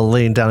he'll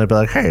lean down and be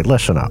like, hey,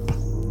 listen up.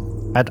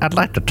 I'd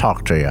like to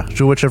talk to you.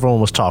 To whichever one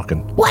was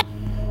talking. What?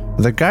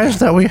 The guys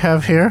that we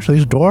have here,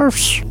 these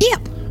dwarfs, Yeah.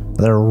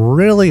 they're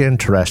really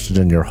interested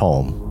in your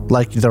home.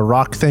 Like the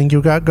rock thing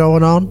you got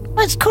going on.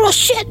 That's cool as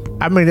shit.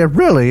 I mean, it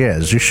really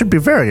is. You should be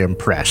very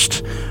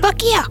impressed.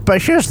 Fuck yeah.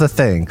 But here's the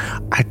thing.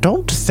 I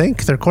don't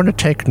think they're going to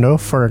take no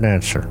for an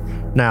answer.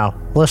 Now,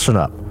 listen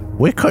up.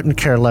 We couldn't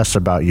care less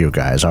about you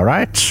guys, all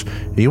right?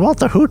 You want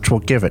the hooch, we'll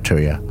give it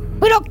to you.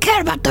 We don't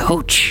care about the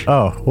hooch.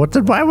 Oh,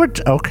 why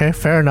would... Okay,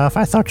 fair enough.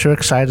 I thought you were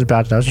excited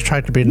about it. I was just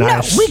trying to be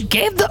nice. No, we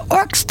gave the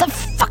orcs the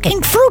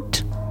fucking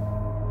fruit.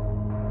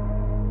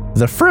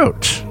 The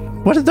fruit.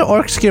 What did the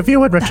orcs give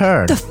you in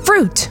return? The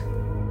fruit.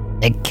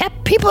 They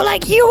kept people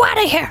like you out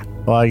of here.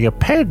 Well, you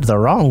paid the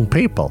wrong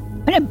people.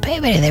 We didn't pay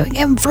them anything. We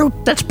gave them fruit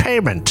That's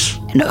payment.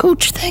 and the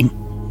hooch thing.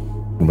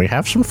 Can we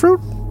have some fruit?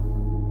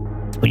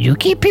 Will you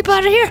keep people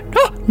out of here?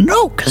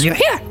 No, because you're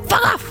here.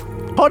 Fuck off.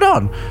 Hold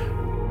on.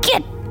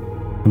 Get.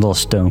 A little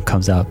stone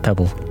comes out,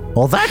 pebble.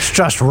 Well, that's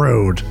just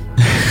rude.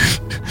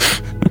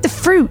 The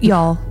fruit,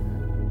 y'all.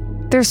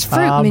 There's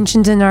fruit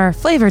mentioned in our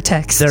flavor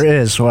text. There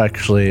is, well,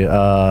 actually,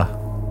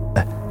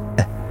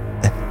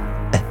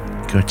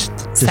 good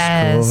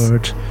Says-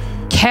 Discord.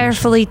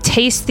 Carefully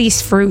taste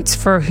these fruits,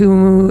 for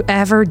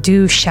whoever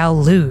do shall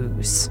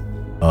lose.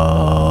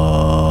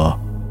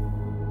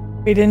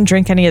 We didn't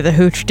drink any of the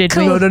hooch, did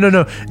we? No.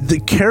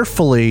 The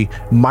carefully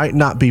might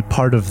not be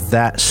part of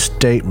that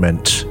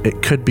statement.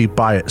 It could be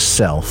by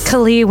itself.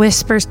 Kali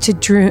whispers to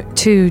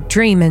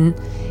Dreamin.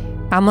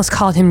 I almost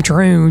called him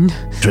Droon.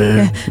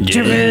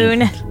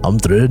 Jaroon. I'm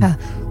through.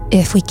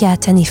 If we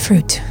get any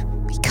fruit,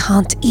 we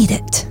can't eat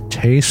it.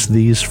 Taste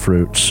these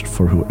fruits,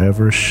 for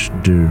whoever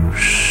do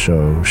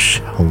so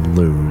shall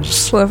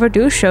lose. Whoever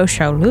do so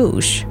shall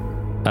lose.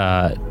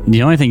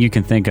 The only thing you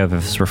can think of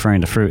if it's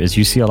referring to fruit is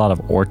you see a lot of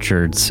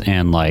orchards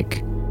and like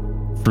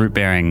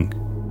fruit-bearing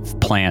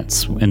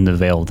plants in the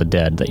Vale of the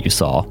Dead that you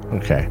saw.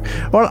 Okay.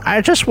 Well,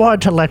 I just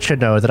wanted to let you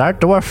know that our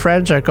dwarf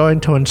friends are going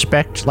to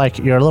inspect like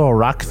your little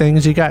rock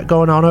things you got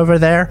going on over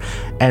there,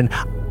 and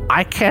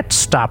I can't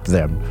stop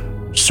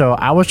them. So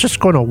I was just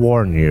going to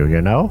warn you,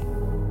 you know?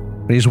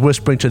 And he's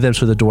whispering to them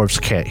so the dwarves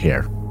can't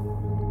hear.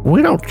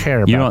 We don't care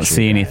about You don't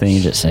see anything.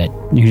 You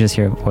just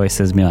hear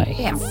voices be like,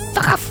 Yeah,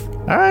 fuck off.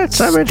 All right,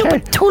 Simon. Hey,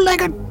 Stupid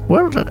two-legged.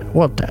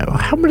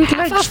 how many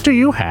legs do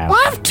you have? Well,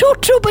 I have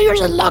two, but yours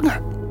is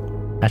longer.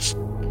 That's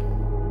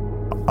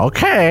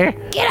okay.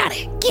 Get out of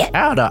here. Get it.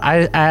 I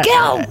don't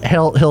know.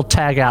 Go. He'll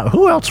tag out.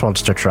 Who else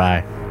wants to try?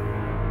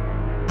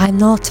 I'm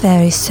not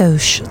very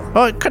social.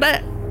 Oh, could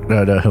I?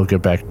 No, he'll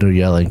get back to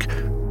yelling.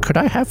 Could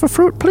I have a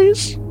fruit,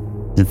 please?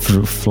 The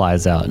fruit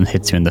flies out and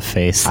hits you in the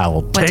face. I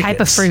will What take type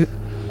it. of fruit?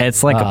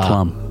 It's like a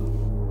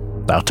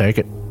plum. I'll take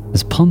it.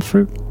 Is plum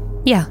fruit?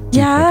 Yeah.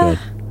 Yeah.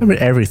 I mean,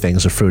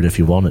 everything's a fruit if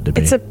you want it to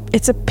be.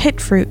 It's a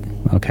pit fruit.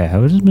 Okay, I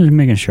was just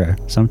making sure.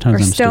 Sometimes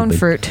Or I'm stone stupid.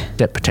 fruit.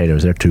 Dead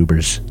potatoes, they're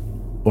tubers.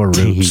 Or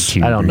roots.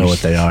 I don't know what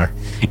they are.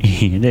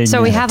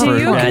 So we have Do a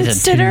you fruit.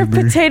 consider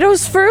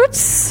potatoes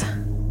fruits?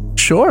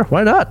 Sure,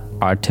 why not?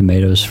 Are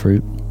tomatoes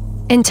fruit?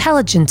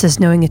 Intelligence is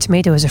knowing a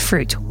tomato is a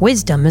fruit.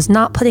 Wisdom is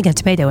not putting a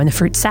tomato in a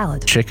fruit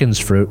salad. Chicken's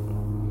fruit.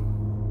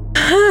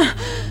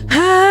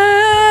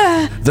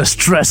 The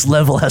stress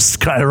level has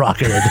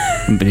skyrocketed.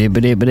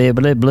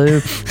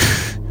 Blue.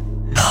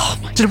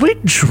 Did we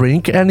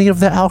drink any of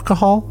the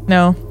alcohol?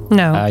 No.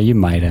 No. You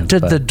might have.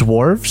 Did but- the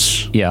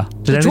dwarves? Yeah.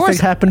 Did anything dwarves-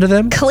 happen to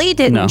them? Klee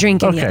didn't No.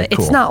 drink any of Okay, it.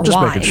 cool. It's not Just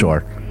wine. making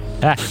sure.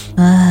 Ah,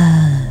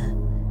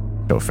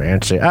 So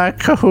fancy.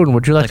 Cahoon,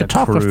 would you like Like to a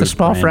talk with the crude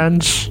small brand.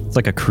 friends? it's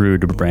like a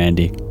crude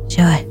brandy.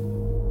 Sure.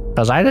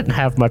 Because I didn't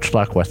have much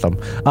luck with them.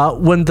 I'll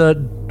let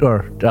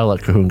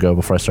Cahoon go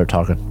before I start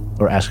talking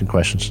or asking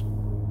questions.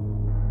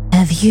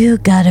 Have you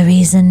got a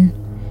reason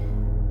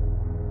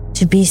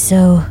to be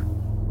so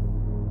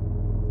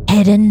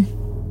hidden?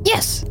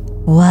 Yes.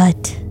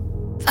 What?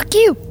 Fuck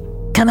you.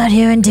 Come out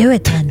here and do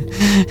it then.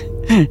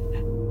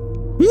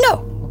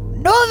 No.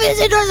 No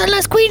visitors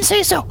unless Queen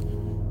say so.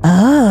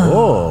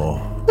 Oh.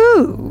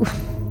 Oh.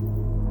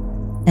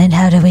 And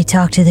how do we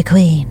talk to the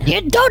queen?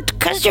 You don't,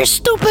 because you're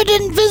stupid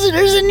and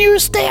visitors and you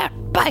stay out.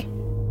 Bye.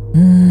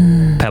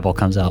 Pebble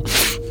comes out.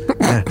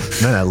 Man,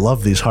 I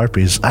love these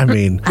harpies. I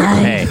mean,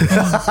 Hey.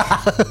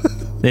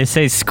 They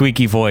say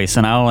squeaky voice,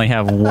 and I only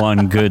have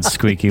one good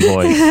squeaky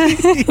voice.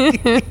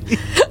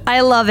 I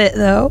love it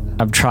though.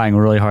 I'm trying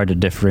really hard to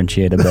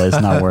differentiate it, but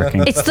it's not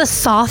working. It's the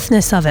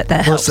softness of it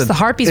that helps. listen, The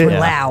harpies were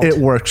loud. It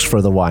works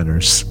for the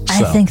whiners. I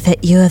so. think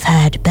that you have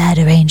had bad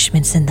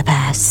arrangements in the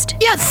past.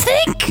 You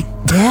think?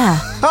 Yeah.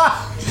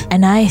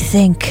 And I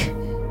think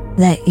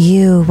that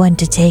you want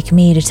to take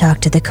me to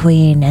talk to the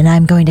queen, and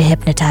I'm going to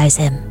hypnotize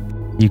him.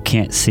 You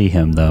can't see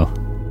him, though.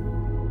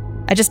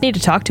 I just need to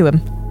talk to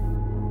him.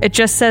 It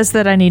just says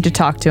that I need to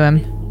talk to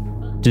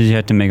him. Did you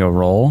have to make a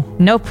roll?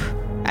 Nope.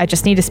 I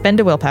just need to spend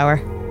a willpower.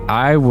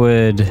 I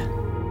would.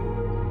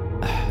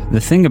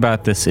 The thing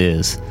about this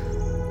is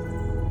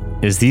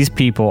these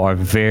people are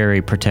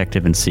very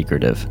protective and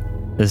secretive.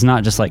 It's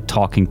not just like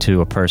talking to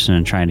a person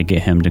and trying to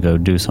get him to go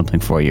do something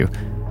for you.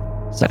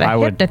 So But I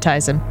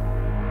hypnotize him.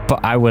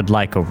 but I would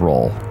like a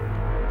roll.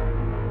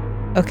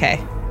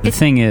 Okay. The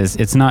thing is,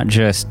 it's not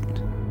just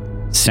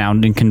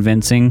sounding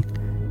convincing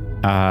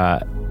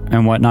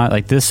and whatnot.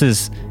 Like, this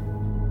is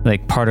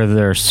like part of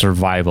their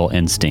survival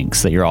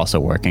instincts that you're also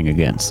working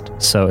against.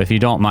 So if you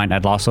don't mind,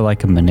 I'd also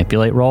like a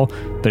manipulate roll.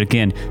 But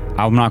again,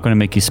 I'm not going to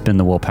make you spend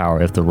the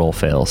willpower if the roll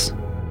fails.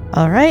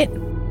 All right.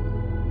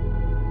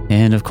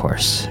 And of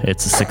course,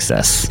 it's a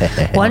success.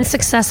 One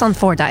success on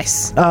 4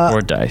 dice.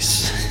 4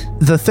 dice.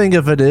 The thing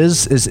of it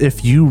is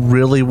if you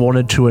really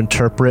wanted to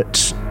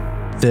interpret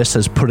this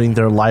as putting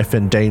their life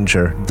in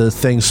danger, the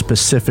thing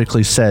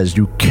specifically says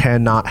you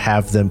cannot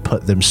have them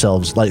put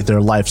themselves, like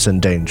their life's in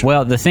danger.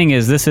 Well, the thing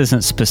is, this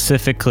isn't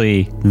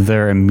specifically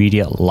their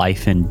immediate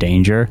life in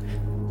danger.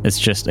 It's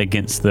just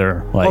against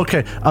their, like...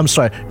 Okay, I'm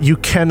sorry. You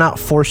cannot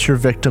force your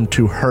victim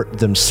to hurt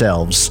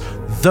themselves,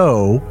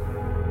 though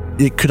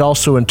it could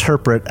also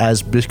interpret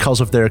as because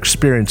of their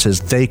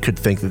experiences, they could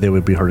think that they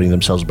would be hurting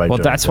themselves by Well,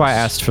 doing that's why I this.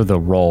 asked for the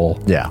roll.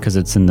 Yeah. Because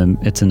it's in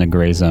the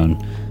gray zone.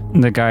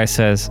 And the guy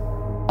says,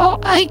 Oh,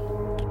 I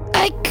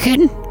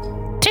can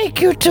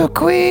take you to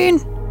Queen.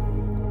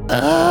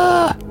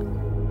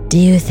 Do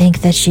you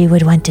think that she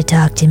would want to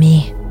talk to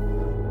me?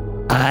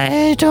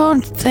 I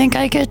don't think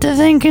I get to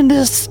think in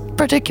this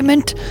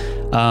predicament.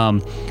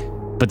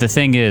 but the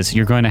thing is,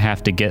 you're going to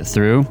have to get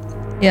through.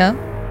 Yeah.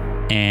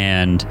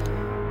 And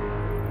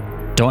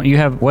don't you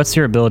have, what's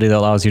your ability that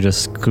allows you to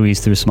squeeze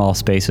through small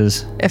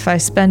spaces? If I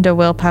spend a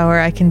willpower,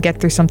 I can get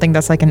through something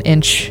that's like an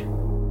inch.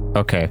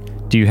 Okay.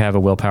 Do you have a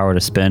willpower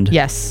to spend?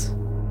 Yes.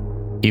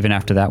 Even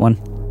after that one?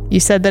 You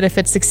said that if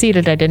it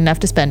succeeded, I didn't have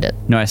to spend it.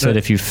 No, I said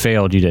if you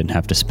failed, you didn't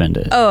have to spend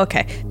it. Oh,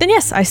 okay. Then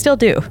yes, I still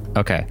do.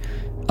 Okay.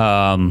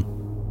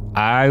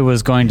 I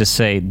was going to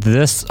say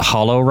this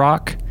hollow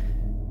rock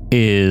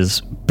is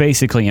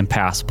basically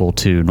impassable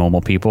to normal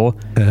people,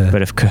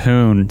 but if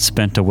Cahoon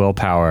spent a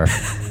willpower,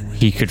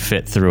 he could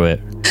fit through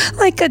it.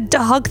 Like a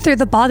dog through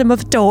the bottom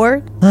of a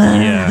door.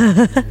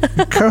 Yeah.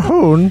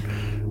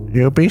 Cahoon,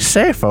 you'll be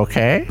safe,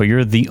 okay? But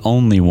you're the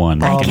only one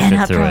that I can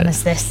cannot fit through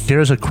promise it. this.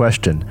 Here's a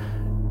question.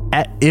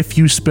 If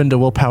you spend a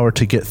willpower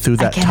to get through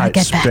that cannot tight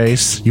get back.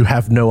 space, you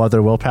have no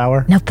other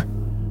willpower? Nope.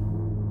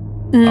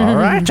 All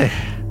right.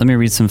 Let me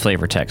read some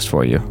flavor text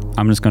for you.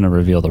 I'm just going to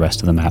reveal the rest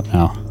of the map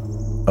now,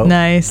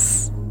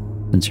 Nice.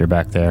 since you're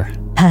back there.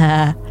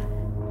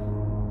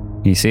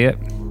 You see it?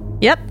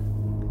 Yep.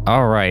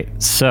 All right.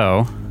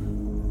 So,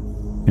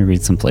 let me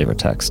read some flavor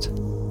text.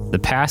 The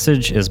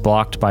passage is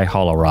blocked by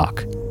hollow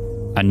rock,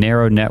 a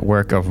narrow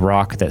network of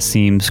rock that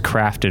seems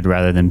crafted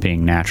rather than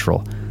being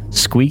natural.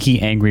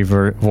 Squeaky, angry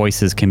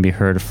voices can be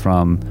heard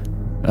from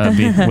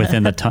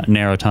within the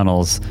narrow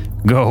tunnels.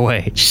 Go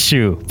away,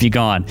 shoo, be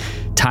gone.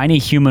 Tiny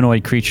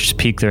humanoid creatures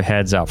peek their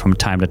heads out from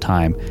time to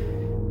time.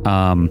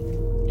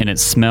 And it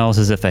smells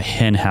as if a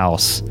hen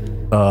house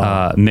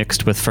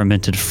mixed with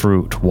fermented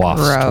fruit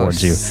wafts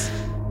towards you.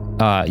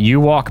 You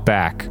walk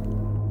back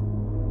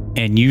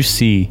and you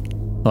see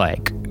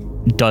like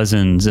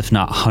dozens, if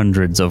not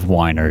hundreds of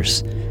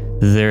whiners.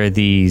 They're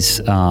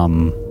these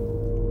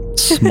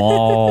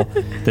small,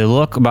 they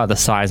look about the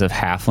size of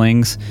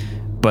halflings,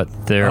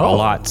 but they're a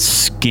lot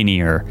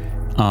skinnier.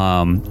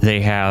 They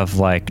have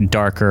like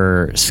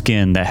darker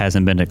skin that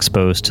hasn't been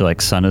exposed to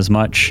like sun as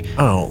much.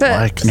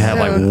 Like they have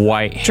like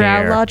white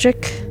hair. Drow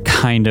logic?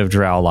 Kind of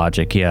drow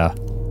logic, yeah.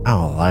 I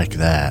don't like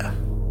that.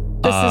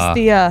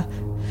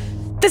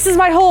 This is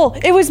my hole.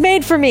 It was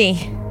made for me.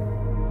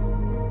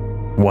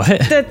 What?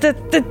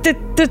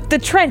 The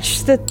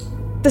trench, the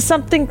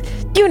something,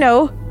 you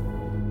know,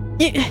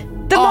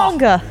 the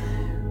manga.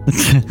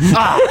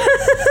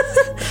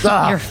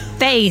 Your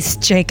face,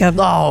 Jacob.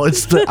 Oh,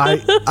 it's the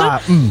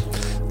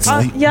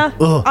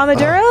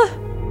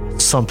Amadura?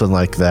 Something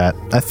like that.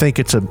 I think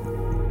it's a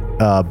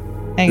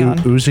Hang on.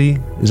 Uzi.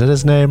 Is that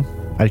his name?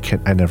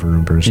 I never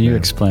remember his Can name. you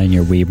explain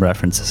your weeb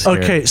references here?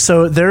 Okay,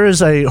 so there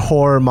is a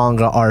horror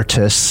manga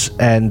artist,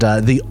 and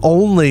the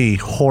only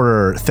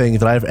horror thing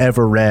that I've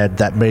ever read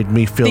that made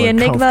me feel The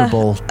Enigma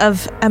uncomfortable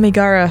of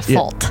Amigara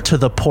Fault. to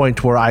the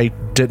point where I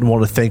didn't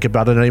want to think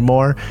about it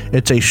anymore.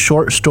 It's a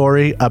short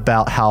story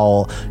about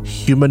how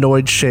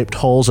humanoid-shaped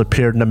holes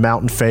appeared in a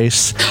mountain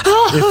face.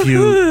 If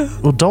you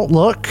don't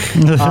look,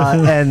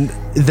 and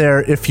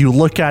there, if you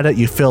look at it,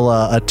 you feel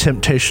a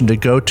temptation to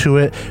go to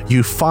it.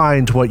 You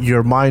find what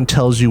your mind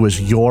tells you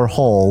is your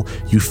hole.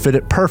 You fit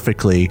it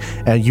perfectly,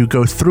 and you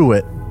go through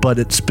it. But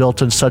it's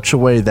built in such a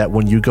way that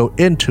when you go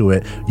into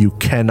it, you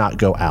cannot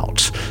go out.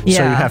 So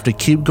you have to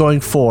keep going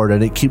forward,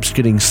 and it keeps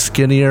getting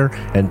skinnier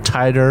and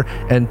tighter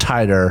and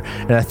tighter.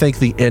 And I think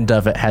the end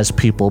of it has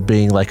people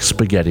being like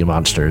spaghetti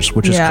monsters,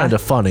 which is kind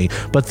of funny.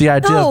 But the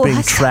idea of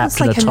being trapped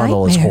in a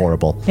tunnel is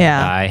horrible.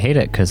 Yeah. I hate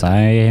it because I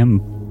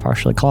am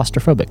partially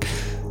claustrophobic.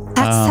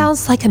 That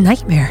sounds like a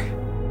nightmare.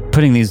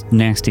 Putting these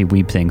nasty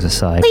weeb things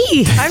aside,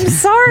 I'm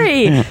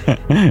sorry.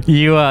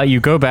 you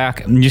go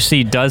back and you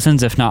see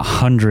dozens, if not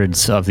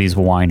hundreds, of these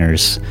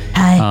whiners.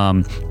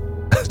 Hi.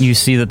 You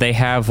see that they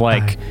have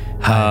like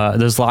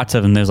there's lots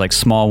of them. There's like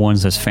small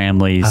ones, there's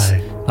families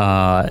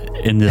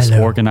in this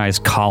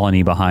organized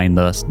colony behind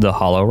the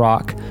hollow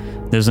rock.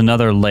 There's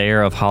another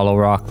layer of hollow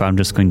rock, but I'm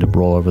just going to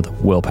roll over the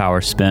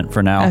willpower spent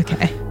for now.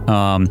 Okay.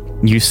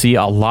 You see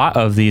a lot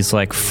of these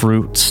like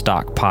fruit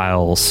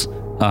stockpiles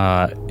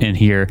in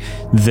here.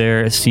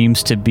 There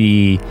seems to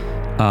be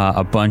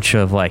a bunch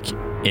of like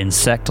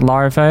insect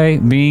larvae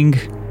being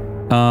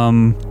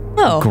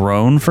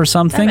grown for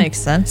something. That makes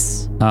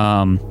sense.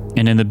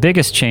 And in the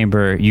biggest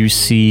chamber, you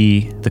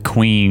see the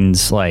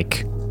queen's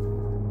like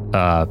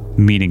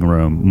meeting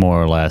room,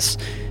 more or less.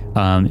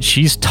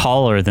 She's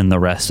taller than the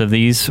rest of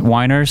these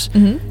whiners.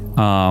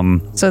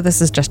 So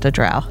this is just a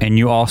drow. And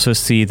you also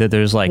see that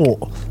there's like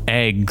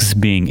eggs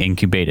being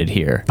incubated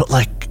here. But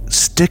like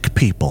stick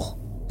people.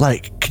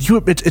 Like,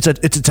 it's a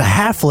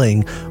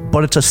halfling,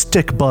 but it's a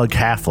stick bug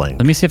halfling.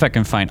 Let me see if I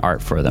can find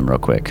art for them real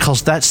quick.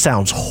 Because that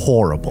sounds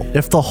horrible.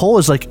 If the hole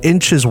is like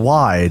inches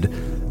wide,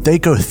 they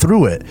go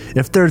through it.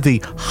 If they're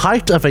the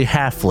height of a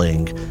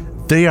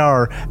halfling, they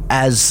are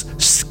as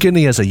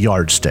skinny as a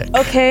yardstick.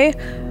 Okay.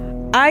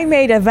 I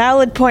made a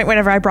valid point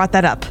whenever I brought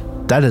that up.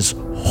 That is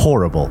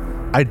horrible.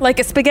 Like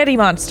a spaghetti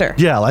monster.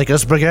 Yeah, like a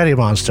spaghetti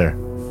monster.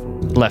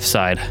 Left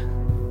side.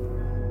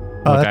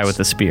 The guy with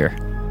the spear.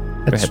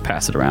 Go ahead,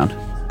 pass it around.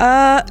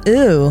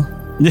 Ew.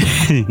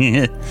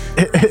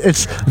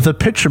 It's the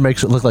picture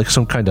makes it look like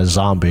some kind of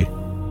zombie.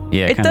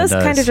 Yeah, It does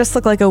kind of just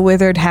look like a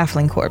withered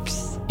halfling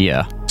corpse.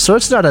 Yeah. So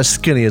it's not as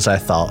skinny as I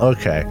thought.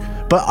 Okay.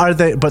 But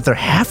they're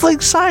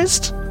halfling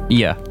sized?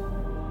 Yeah.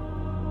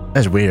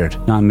 That's weird.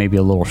 Not maybe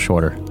a little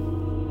shorter.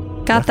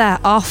 Got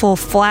that awful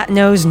flat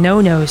nose, no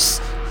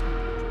nose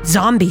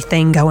zombie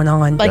thing going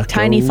on. Like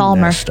Tiny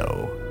Falmer.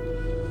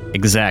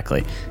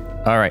 Exactly.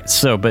 All right.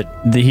 So, but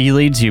he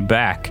leads you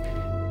back,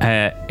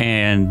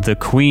 and the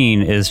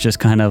queen is just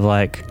kind of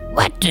like,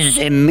 What is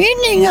the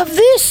meaning of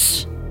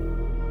this?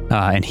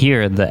 and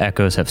here the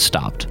echoes have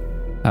stopped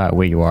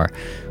where you are.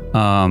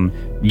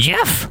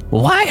 Jeff,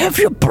 why have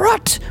you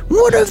brought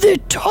one of the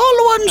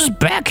tall ones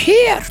back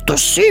here to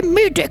see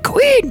me, the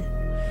queen?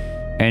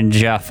 And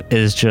Jeff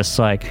is just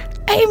like,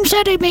 I'm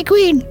sorry, my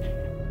queen.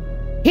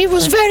 He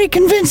was very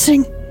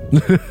convincing.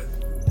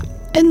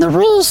 And the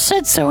rules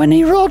said so, and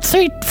he rolled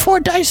 4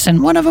 dice,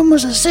 and one of them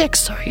was a 6,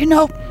 so,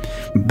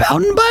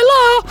 bound by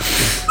law.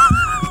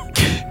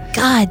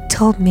 God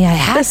told me I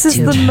had This is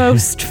the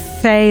most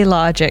Fey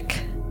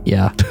logic.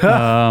 yeah.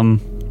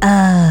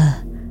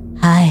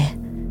 Hi.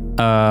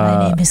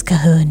 My name is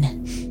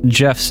Cahoon.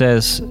 Jeff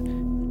says,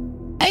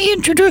 I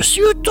introduce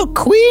you to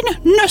Queen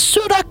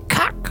Nasura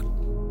Kak.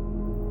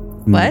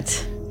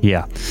 What?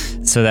 Yeah.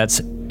 So that's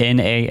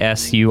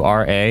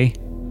Nasura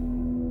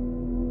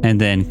and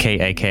then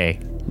Kak.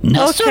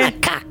 Nasura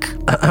cock.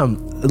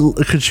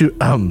 Could you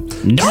Don't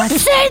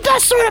say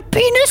Nasura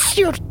penis,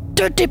 you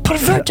dirty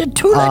perverted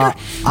two-legger.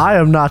 I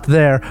am not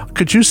there.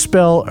 Could you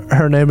spell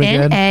her name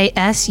again?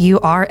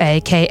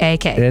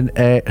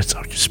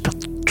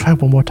 Nasurakak. Try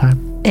one more time.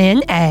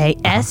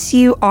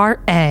 Nasura.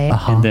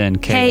 And then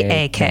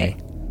Kak. Kak.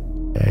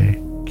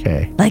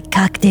 Okay. Like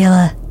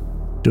cocktail.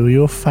 Do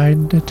you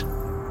find it?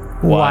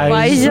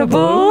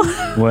 Wiseable?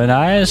 When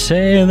I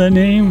say the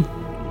name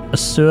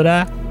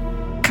Asura.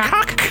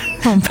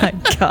 Oh my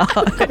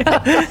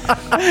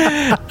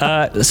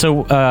god.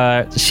 So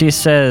she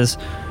says,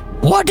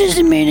 What is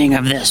the meaning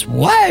of this?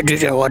 Why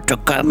did you want to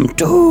come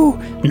to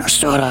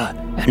Nasura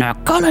and our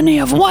colony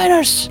of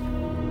whiners?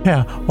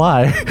 Yeah,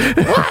 why?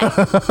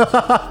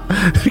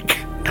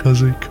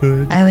 Because I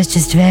could. I was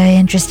just very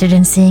interested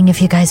in seeing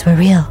if you guys were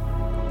real.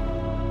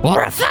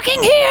 We're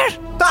fucking here!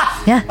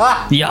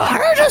 Yeah. You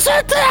heard us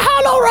at the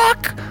Hollow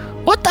Rock!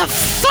 What the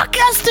fuck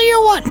else do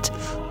you want?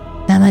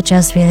 Not much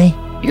else, really.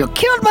 You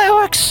killed my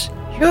orcs!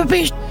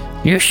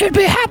 You should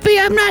be happy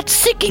I'm not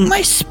seeking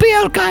my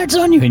spell guards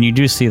on you! and you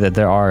do see that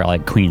there are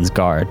like Queen's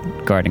Guard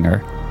guarding her.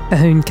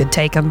 Bahoon could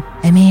take him.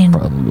 I mean,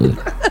 Probably.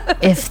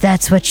 if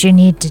that's what you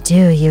need to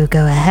do, you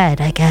go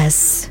ahead, I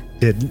guess.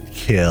 Didn't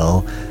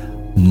kill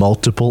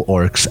multiple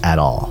orcs at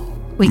all.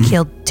 We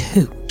killed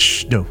 2.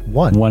 Shh, no,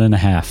 one.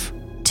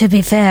 1.5. To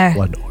be fair,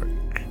 One orc.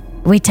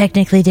 we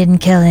technically didn't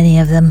kill any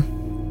of them.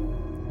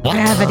 What?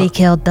 Gravity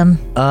killed them.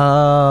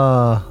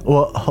 Yeah?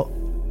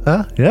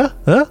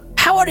 Huh?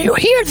 How are you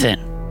here then,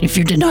 if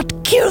you did not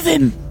kill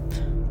them?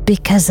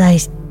 Because I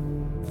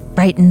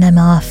frightened them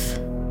off.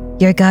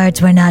 Your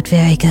guards were not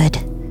very good.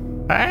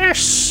 I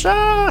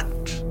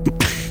sucked.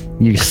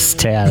 You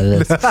stay out of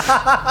this.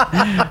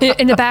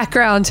 In the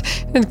background,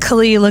 and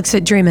Kali looks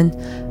at Dreamin.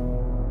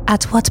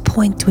 At what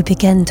point do we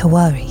begin to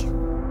worry?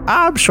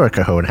 I'm sure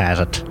Cahoon has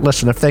it.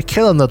 Listen, if they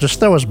kill him, they'll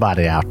just throw his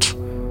body out.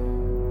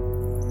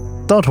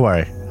 Don't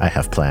worry, I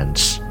have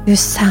plans. You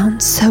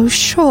sound so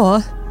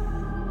sure.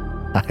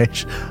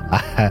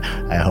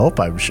 I hope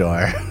I'm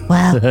sure.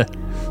 Well,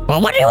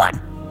 Well, what do you want?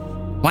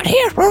 What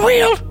here? We're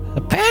real.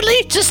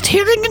 Apparently, just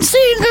hearing and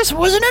seeing this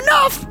wasn't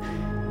enough.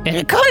 And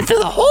it coming through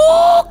the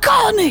whole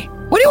colony.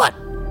 What do you want?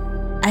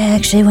 I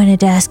actually wanted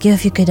to ask you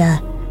if you could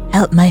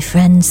help my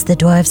friends, the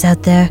dwarves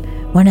out there.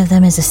 One of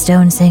them is a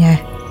stone singer,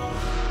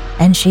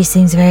 and she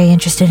seems very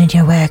interested in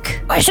your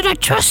work. Why should I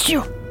trust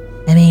you?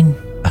 I mean,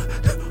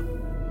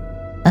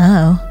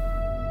 oh,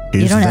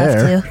 He's you don't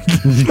there. have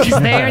to. He's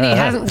there and he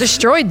hasn't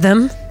destroyed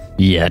them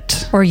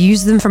Yet. or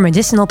used them for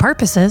medicinal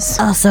purposes.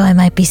 Also, I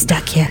might be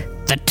stuck here.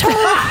 The top.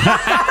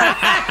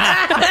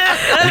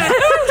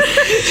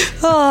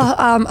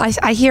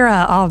 I hear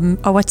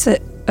what's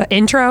it?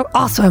 Intro.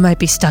 Also, I might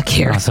be stuck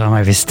here. Also, I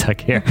might be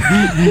stuck here.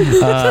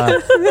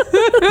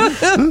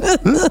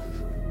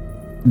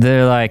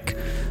 They're like,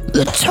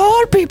 The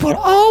tall people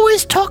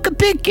always talk a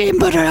big game,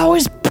 but are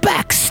always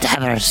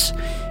backstabbers.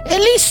 At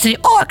least the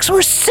orcs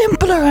were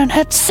simpler and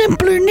had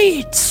simpler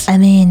needs. I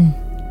mean,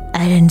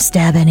 I didn't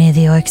stab any of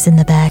the orcs in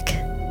the back.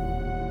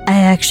 I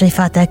actually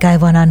fought that guy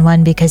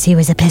one-on-one because he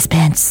was a piss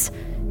pants.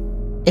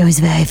 It was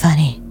very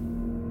funny.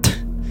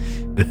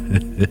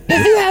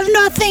 If you have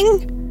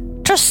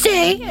nothing to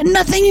say and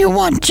nothing you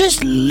want,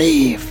 just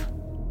leave.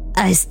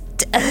 I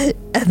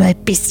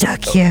might be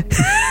stuck here.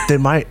 They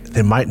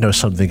might know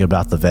something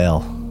about the veil.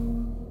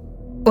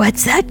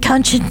 What's that,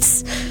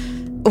 Conscience?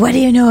 What do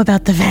you know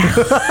about the veil?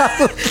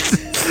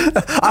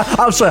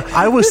 I'm sorry.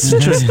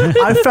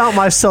 I found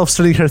myself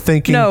sitting here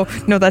thinking. No,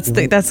 that's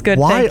good.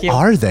 Why Thank you.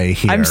 are they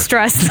here? I'm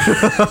stressed.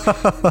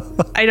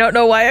 I don't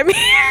know why I'm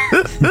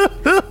here.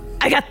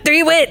 I got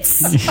 3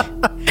 wits,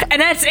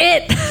 and that's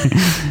it.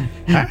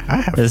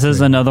 this is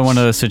another one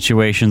of those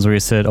situations where you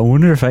said, I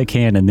wonder if I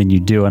can, and then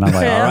you do, and I'm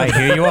like, all right,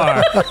 here you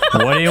are.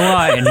 What do you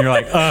want? And you're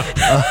like, I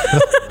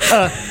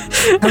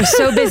was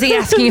so busy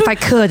asking if I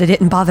could, I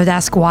didn't bother to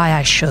ask why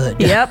I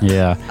should. Yep.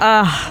 yeah.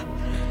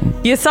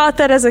 You thought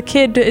that as a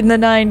kid in the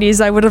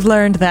 90s, I would have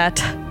learned that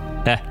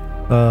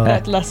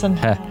that lesson.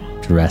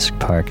 Jurassic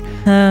Park. Do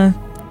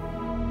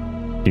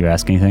you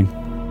ask anything?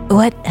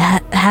 What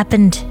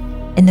happened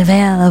in the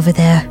veil over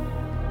there?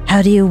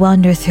 How do you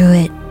wander through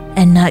it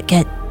and not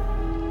get...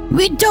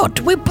 We don't.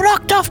 We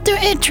blocked off their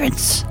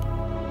entrance.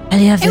 How do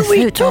you have the And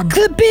we fruit took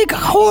then? the big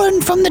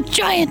horn from the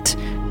giant.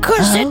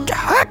 Because it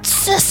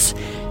hurts us.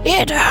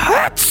 It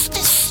hurts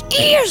the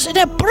ears and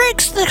it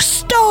breaks the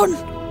stone.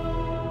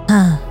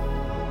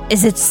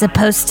 Is it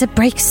supposed to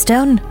break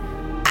stone?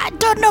 I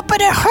don't know,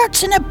 but it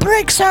hurts and it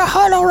breaks our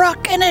hollow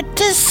rock, and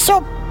it is so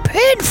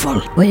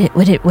painful.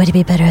 Would it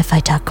be better if I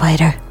talk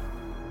quieter?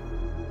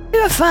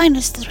 You're fine.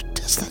 There's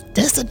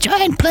the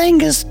giant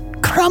playing his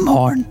crumb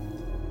horn.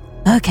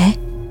 Okay.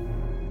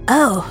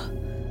 Oh,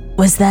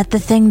 was that the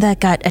thing that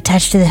got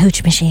attached to the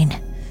hooch machine?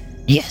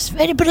 Yes,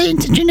 very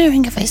brilliant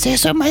engineering, if I say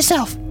so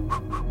myself.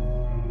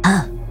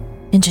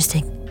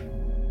 Interesting.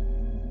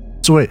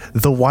 So wait,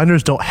 the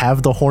whiners don't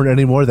have the horn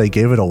anymore. They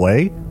gave it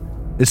away.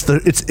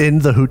 It's in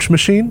the hooch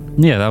machine?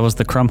 Yeah, that was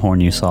the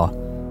Crumhorn you saw.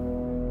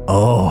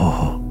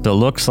 Oh. So it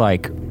looks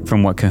like,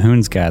 from what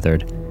Cahoon's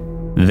gathered,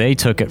 they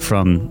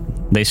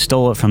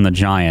stole it from the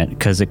giant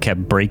because it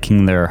kept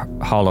breaking their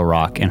hollow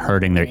rock and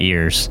hurting their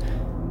ears.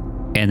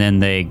 And then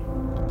they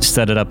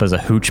set it up as a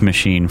hooch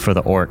machine for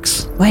the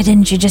orcs. Why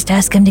didn't you just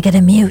ask him to get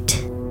a mute?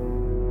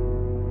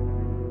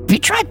 Have you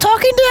tried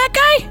talking to that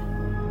guy?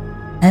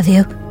 Have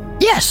you?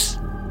 Yes.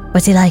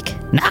 What's he like?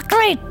 Not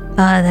great.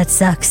 That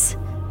sucks.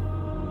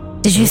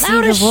 Did you see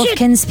Loud the as shit.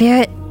 Wolfkin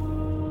spirit?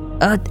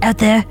 Out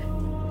there?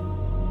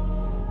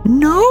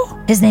 No?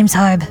 His name's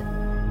Harb.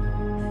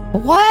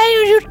 Why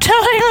are you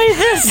telling me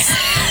this?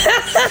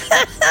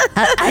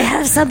 I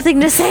have something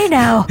to say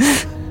now.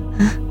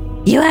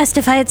 You asked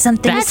if I had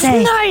something That's to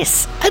say.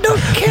 nice. I don't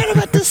care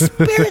about the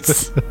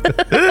spirits.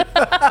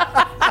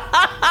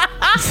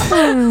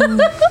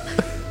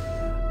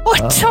 Why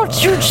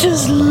don't you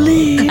just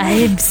leave?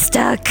 I'm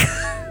stuck.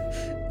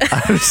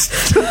 I've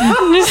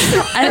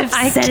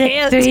said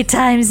it 3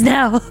 times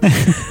now.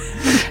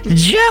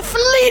 Jeff,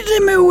 lead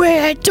him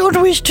away. I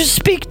don't wish to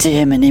speak to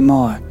him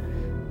anymore.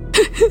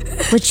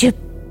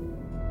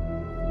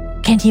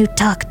 Can you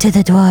talk to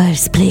the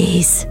dwarves,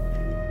 please?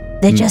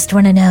 They just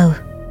want to know.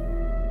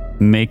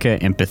 Make an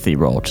empathy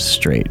roll, just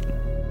straight.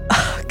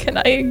 Can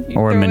I Or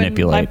throw in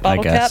manipulate, my I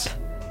bottle guess. cap?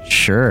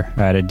 Sure.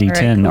 Add a D10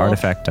 Alright, cool.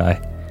 artifact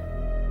die.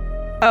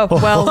 Oh,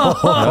 well,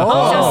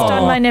 just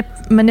on my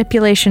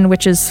manipulation,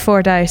 which is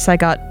 4 dice, I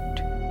got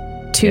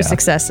 2 Yeah.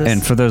 successes.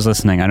 And for those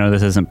listening, I know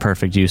this isn't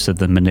perfect use of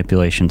the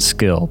manipulation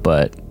skill,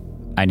 but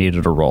I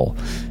needed a roll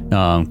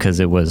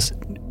because it was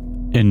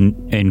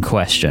in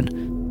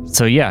question.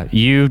 So yeah,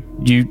 you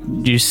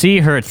see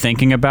her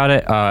thinking about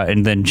it,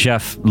 and then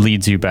Jeff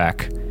leads you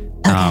back.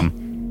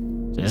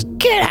 Just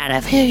get out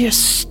of here, you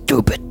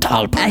stupid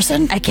tall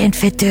person. I can't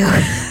fit through.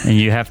 And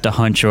you have to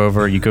hunch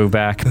over. You go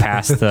back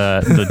past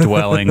the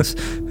dwellings,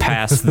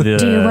 past the.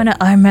 Do you want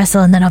to arm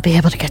wrestle and then I'll be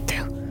able to get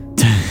through?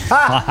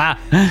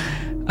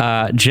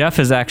 Jeff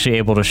is actually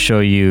able to show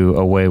you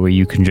a way where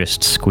you can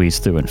just squeeze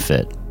through and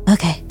fit.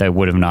 Okay. That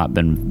would have not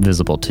been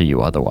visible to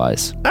you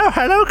otherwise. Oh,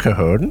 hello,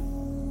 Cahoon.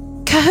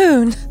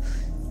 Cahoon.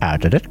 How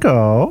did it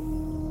go?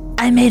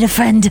 I made a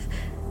friend.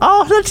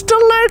 Oh, that's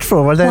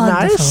delightful. Were they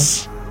Wonderful.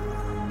 nice?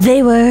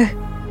 They were.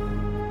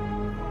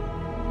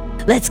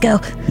 Let's go.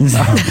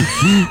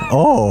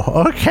 Oh,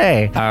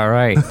 okay. All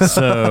right,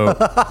 so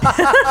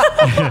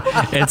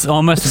it's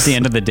almost at the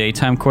end of the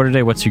daytime quarter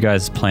day. What's your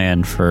guys'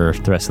 plan for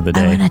the rest of the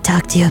I day? want to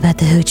talk to you about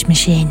the hooch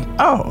machine.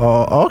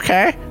 Oh,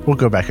 okay. We'll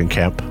go back and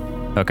camp.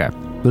 Okay,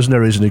 There's no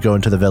reason to go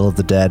into the Vale of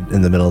the Dead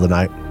in the middle of the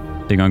night.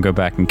 so you're gonna go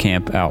back and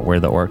camp out where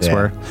the orcs Yeah.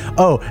 were.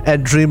 Oh,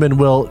 and Dreamin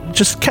will,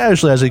 just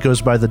casually as he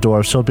goes by the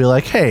dwarves, he'll be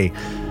like, hey,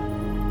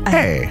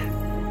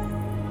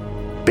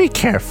 be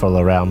careful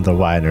around the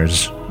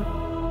whiners.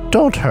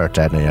 Don't hurt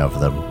any of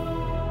them.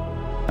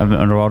 And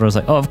Underwater was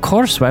like, "Oh, of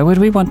course. Why would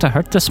we want to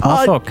hurt the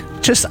small folk?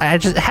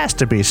 It has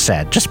to be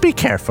said. Just be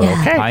careful,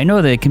 Yeah. okay? I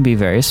know they can be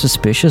very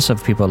suspicious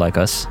of people like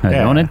us. I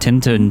Yeah. don't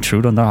intend to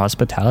intrude on their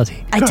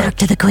hospitality." I talked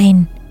to the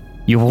queen.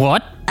 You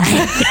what?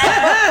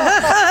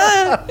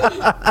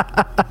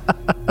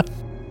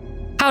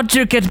 How'd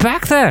you get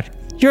back there?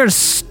 You're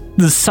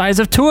the size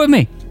of 2 of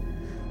me.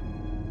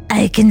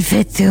 I can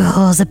fit through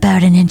holes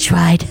about an inch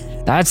wide.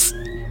 That's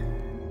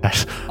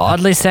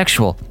oddly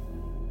sexual.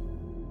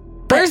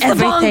 Where's the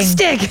bong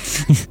stick?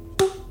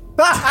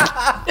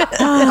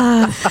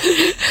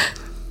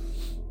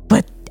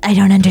 But I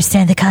don't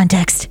understand the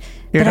context.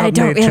 You're but I not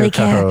don't nature, really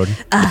care. Cahoon.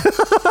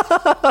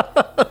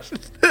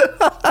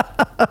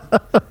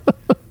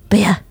 But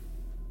yeah,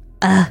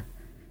 I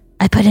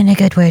put in a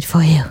good word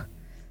for you.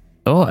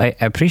 Oh, I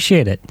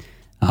appreciate it.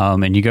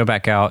 And you go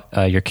back out.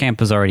 Your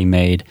camp is already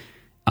made.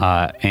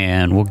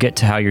 And we'll get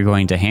to how you're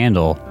going to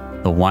handle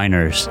the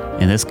whiners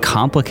in this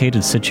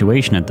complicated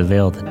situation at the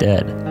Vale of the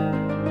Dead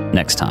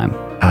next time.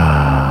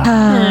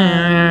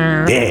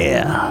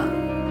 Yeah.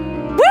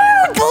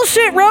 Woo!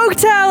 Bullshit rogue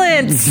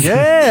talents!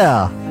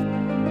 Yeah.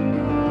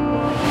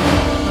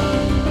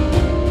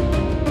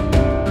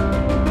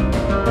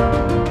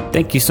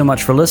 Thank you so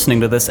much for listening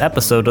to this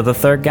episode of the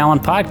Third Gallon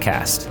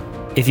Podcast.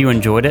 If you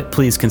enjoyed it,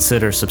 please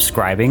consider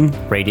subscribing,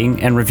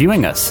 rating, and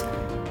reviewing us.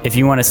 If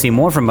you want to see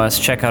more from us,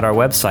 check out our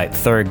website,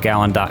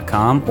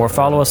 thirdgallon.com, or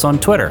follow us on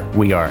Twitter.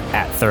 We are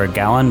at Third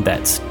Gallon,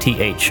 that's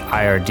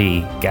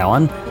THIRD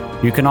Gallon.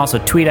 You can also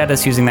tweet at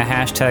us using the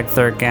hashtag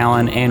Third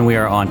Gallon, and we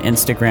are on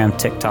Instagram,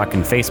 TikTok,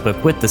 and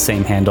Facebook with the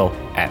same handle,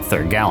 at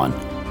Third Gallon.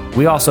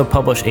 We also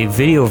publish a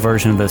video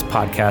version of this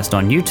podcast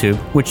on YouTube,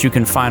 which you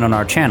can find on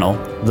our channel,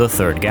 The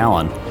Third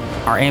Gallon.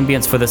 Our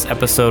ambience for this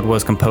episode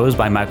was composed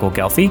by Michael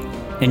Gelfi,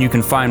 and you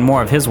can find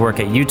more of his work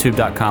at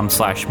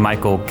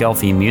youtube.com/Michael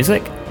Gelfi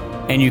Music,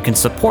 and you can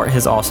support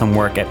his awesome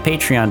work at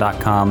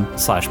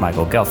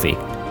patreon.com/Michael Gelfi.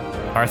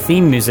 Our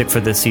theme music for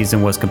this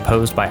season was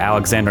composed by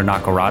Alexander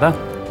Nakarada.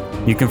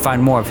 You can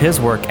find more of his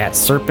work at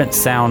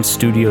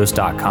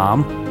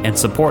serpentsoundstudios.com and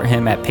support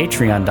him at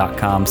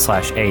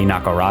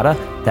patreon.com/A-Nakarada.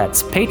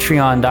 That's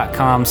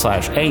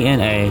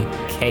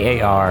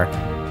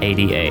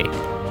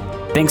patreon.com/ANAKARADA.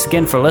 Thanks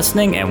again for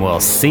listening, and we'll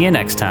see you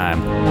next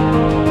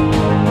time.